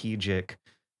strategic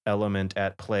element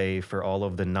at play for all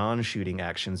of the non-shooting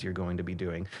actions you're going to be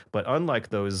doing. But unlike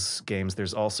those games,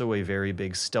 there's also a very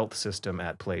big stealth system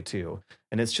at play too.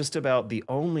 And it's just about the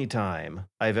only time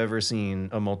I've ever seen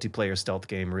a multiplayer stealth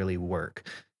game really work.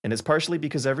 And it's partially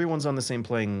because everyone's on the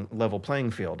same level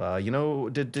playing field.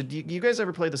 Did you guys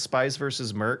ever play the Spies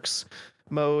versus Mercs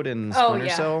mode in Splinter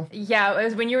Cell? Yeah, it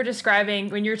was when you were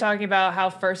talking about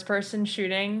how first person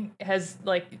shooting has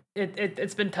like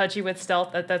it's been touchy with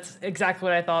stealth. That's exactly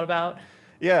what I thought about.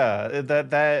 Yeah,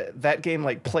 that game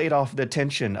like played off the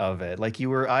tension of it. Like you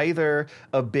were either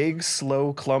a big,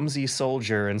 slow, clumsy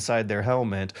soldier inside their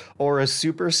helmet or a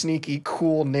super sneaky,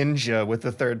 cool ninja with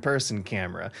a third-person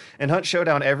camera. In Hunt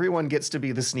Showdown, everyone gets to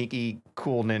be the sneaky,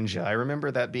 cool ninja. I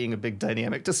remember that being a big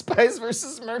dynamic. To Spies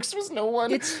versus Mercs was no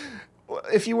one.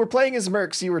 If you were playing as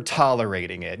Mercs, you were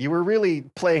tolerating it. You were really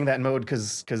playing that mode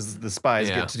because the spies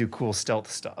get to do cool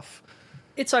stealth stuff.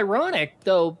 It's ironic,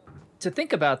 though, to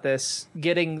think about this,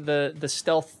 getting the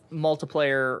stealth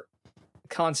multiplayer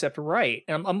concept right.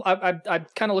 And I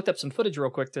kind of looked up some footage real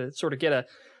quick to sort of get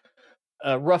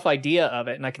a rough idea of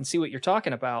it, and I can see what you're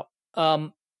talking about.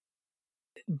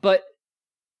 But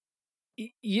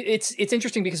it's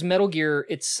interesting because Metal Gear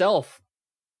itself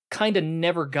kind of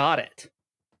never got it.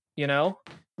 You know?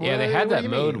 Yeah, they had that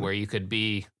mode where you could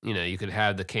be, you could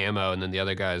have the camo, and then the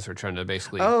other guys were trying to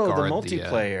basically guard the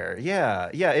multiplayer. Yeah,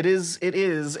 it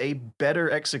is a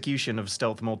better execution of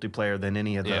stealth multiplayer than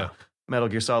any of the Metal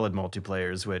Gear Solid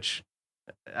multiplayers, which,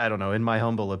 I don't know, in my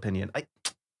humble opinion,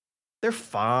 they're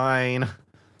fine.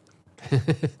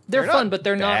 They're fun, but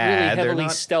they're not really heavily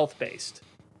stealth-based.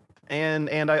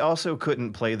 And I also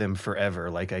couldn't play them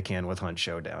forever like I can with Hunt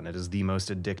Showdown. It is the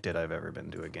most addicted I've ever been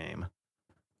to a game.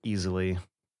 Easily.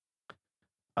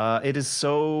 It is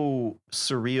so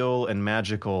surreal and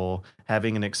magical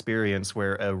having an experience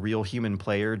where a real human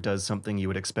player does something you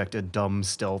would expect a dumb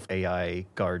stealth AI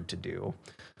guard to do.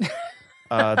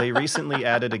 They recently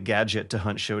added a gadget to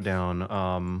Hunt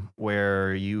Showdown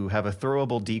where you have a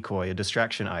throwable decoy, a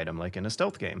distraction item, like in a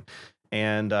stealth game.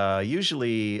 And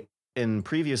usually in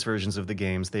previous versions of the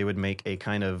games, they would make a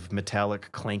kind of metallic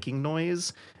clanking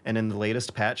noise, and in the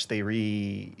latest patch, they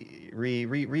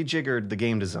rejiggered the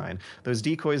game design. Those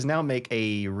decoys now make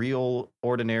a real,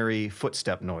 ordinary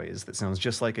footstep noise that sounds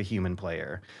just like a human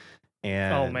player.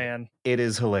 And oh man, it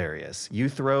is hilarious. You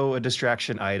throw a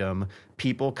distraction item,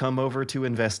 people come over to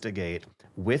investigate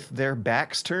with their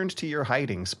backs turned to your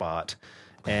hiding spot.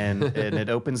 And it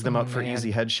opens them up for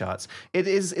easy headshots.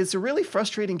 It's a really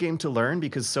frustrating game to learn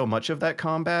because so much of that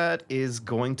combat is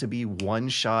going to be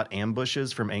one-shot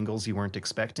ambushes from angles you weren't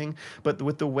expecting. But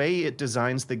with the way it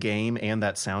designs the game and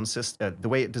that sound system, the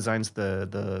way it designs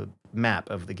the map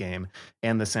of the game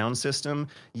and the sound system,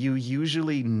 you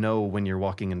usually know when you're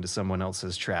walking into someone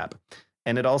else's trap.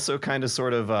 And it also kind of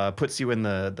sort of puts you in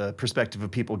the perspective of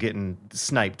people getting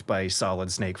sniped by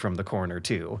Solid Snake from the corner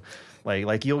too.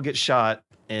 Like you'll get shot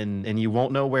and you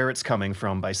won't know where it's coming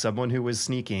from by someone who was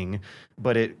sneaking,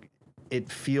 but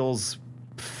it feels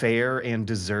fair and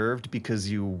deserved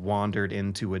because you wandered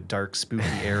into a dark, spooky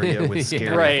area with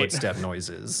scary footstep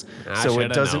noises. So it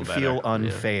doesn't feel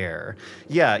unfair.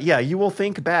 Yeah, you will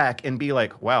think back and be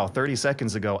like, wow, 30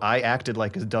 seconds ago, I acted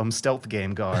like a dumb stealth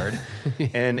game guard.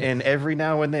 and every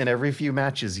now and then, every few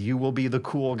matches, you will be the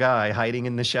cool guy hiding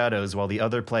in the shadows while the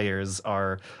other players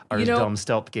are dumb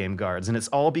stealth game guards. And it's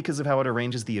all because of how it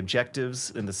arranges the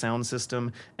objectives and the sound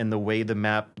system and the way the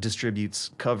map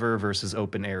distributes cover versus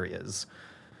open areas.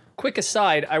 Quick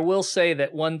aside, I will say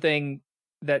that one thing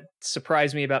that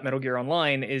surprised me about Metal Gear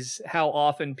Online is how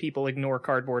often people ignore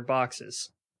cardboard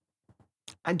boxes.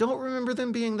 I don't remember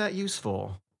them being that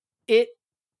useful. The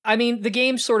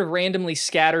game sort of randomly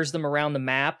scatters them around the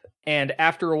map, and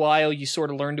after a while, you sort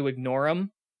of learn to ignore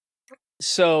them.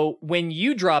 So when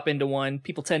you drop into one,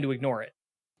 people tend to ignore it.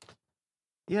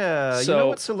 Yeah, you So- know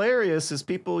what's hilarious is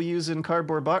people using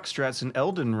cardboard box strats in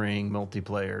Elden Ring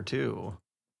multiplayer too.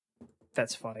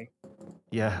 That's funny.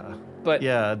 Yeah. But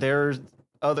Yeah, there's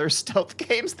other stealth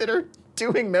games that are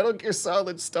doing Metal Gear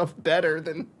Solid stuff better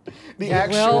than the Yeah,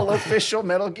 actual well- official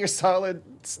Metal Gear Solid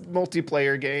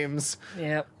multiplayer games.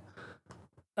 yeah,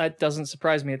 that doesn't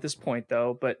surprise me at this point,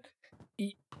 though. But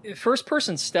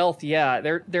first-person stealth, yeah,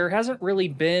 there hasn't really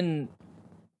been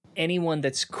anyone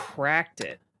that's cracked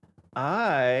it,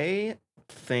 I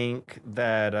think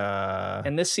that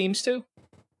and this seems to.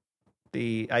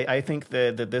 I think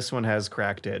that this one has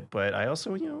cracked it, but I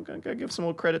also, gotta give some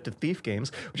more credit to Thief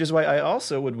Games, which is why I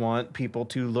also would want people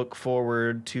to look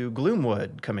forward to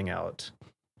Gloomwood coming out.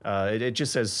 It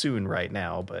just says soon right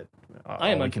now, but I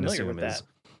am all we can unfamiliar assume with is that.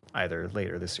 either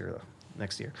later this year or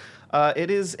next year.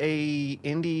 It is a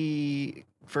indie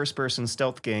first-person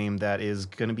stealth game that is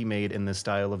going to be made in the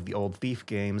style of the old Thief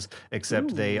games,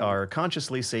 except they are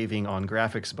consciously saving on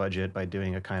graphics budget by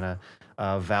doing a kind of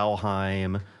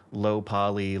Valheim, low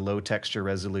poly, low texture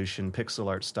resolution pixel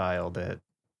art style that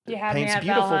You have me paints at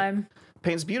beautiful Valheim.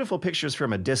 paints beautiful pictures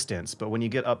from a distance, but when you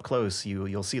get up close,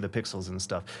 you'll see the pixels and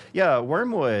stuff. Yeah,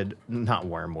 Gloomwood,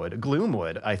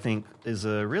 I think, is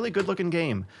a really good looking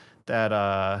game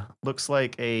that looks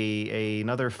like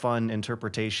another fun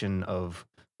interpretation of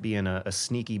being a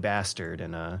sneaky bastard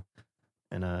in a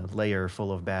layer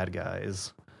full of bad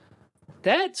guys.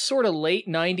 That sort of late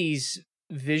 90s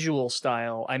visual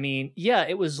style, I mean, yeah,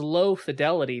 it was low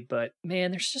fidelity, but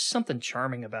man, there's just something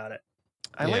charming about it.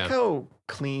 I Yeah. like how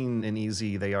clean and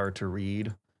easy they are to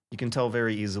read. You can tell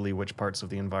very easily which parts of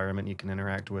the environment you can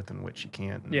interact with and which you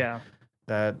can't. And Yeah.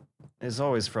 that is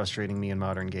always frustrating me in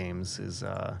modern games is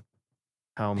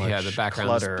how much the background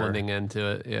clutter is blending into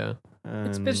it. Yeah.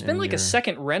 It's been like a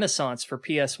second renaissance for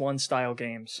PS1 style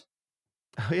games.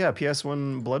 Oh, yeah,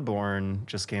 PS1 Bloodborne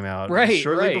just came out. Right,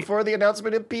 Shortly right. before the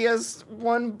announcement of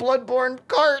PS1 Bloodborne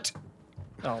Kart.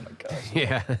 Oh my god.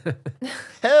 Yeah.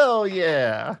 Hell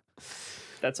yeah.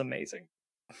 That's amazing.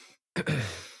 All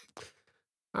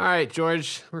right,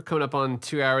 George, we're coming up on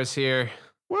 2 hours here.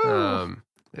 Woo.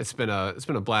 It's been a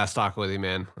blast talking with you,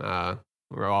 man.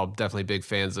 We're all definitely big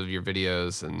fans of your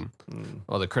videos and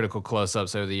all the critical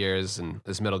close-ups over the years. And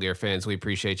as Metal Gear fans, we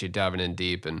appreciate you diving in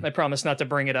deep. And I promise not to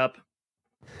bring it up.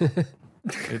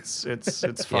 It's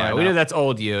fine. yeah, we know that's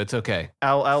old you. It's okay.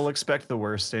 I'll expect the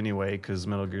worst anyway, because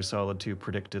Metal Gear Solid 2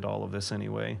 predicted all of this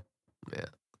anyway. Yeah.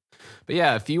 But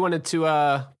yeah, if you wanted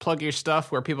to plug your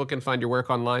stuff, where people can find your work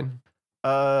online.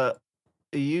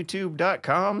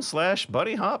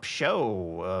 YouTube.com/Bunnyhop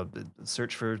Show.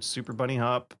 Search for Super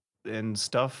Bunnyhop and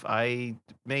stuff I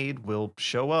made will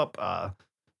show up.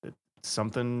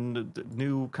 Something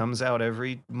new comes out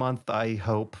every month, I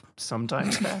hope.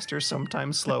 Sometimes faster,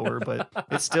 sometimes slower, but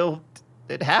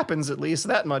it happens at least.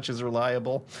 That much is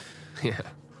reliable. Yeah.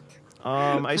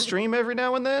 I stream every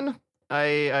now and then. I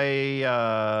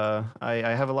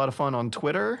have a lot of fun on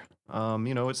Twitter.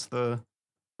 It's the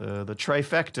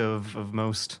trifecta of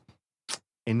most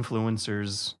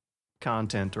influencers'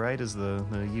 content, right? Is the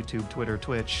YouTube, Twitter,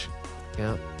 Twitch.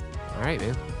 Yeah. All right,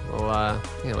 man. Well,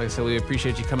 like I said, we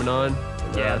appreciate you coming on.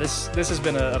 And, Yeah, this has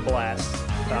been a blast.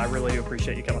 I really do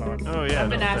appreciate you coming on. Oh yeah, I've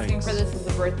been asking thanks. for this as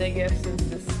a birthday gift since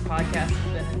this podcast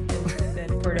has been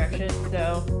in production.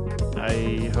 So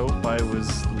I hope I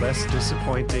was less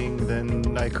disappointing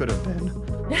than I could have been.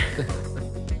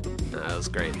 that was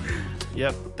great.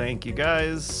 Yep, thank you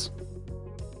guys.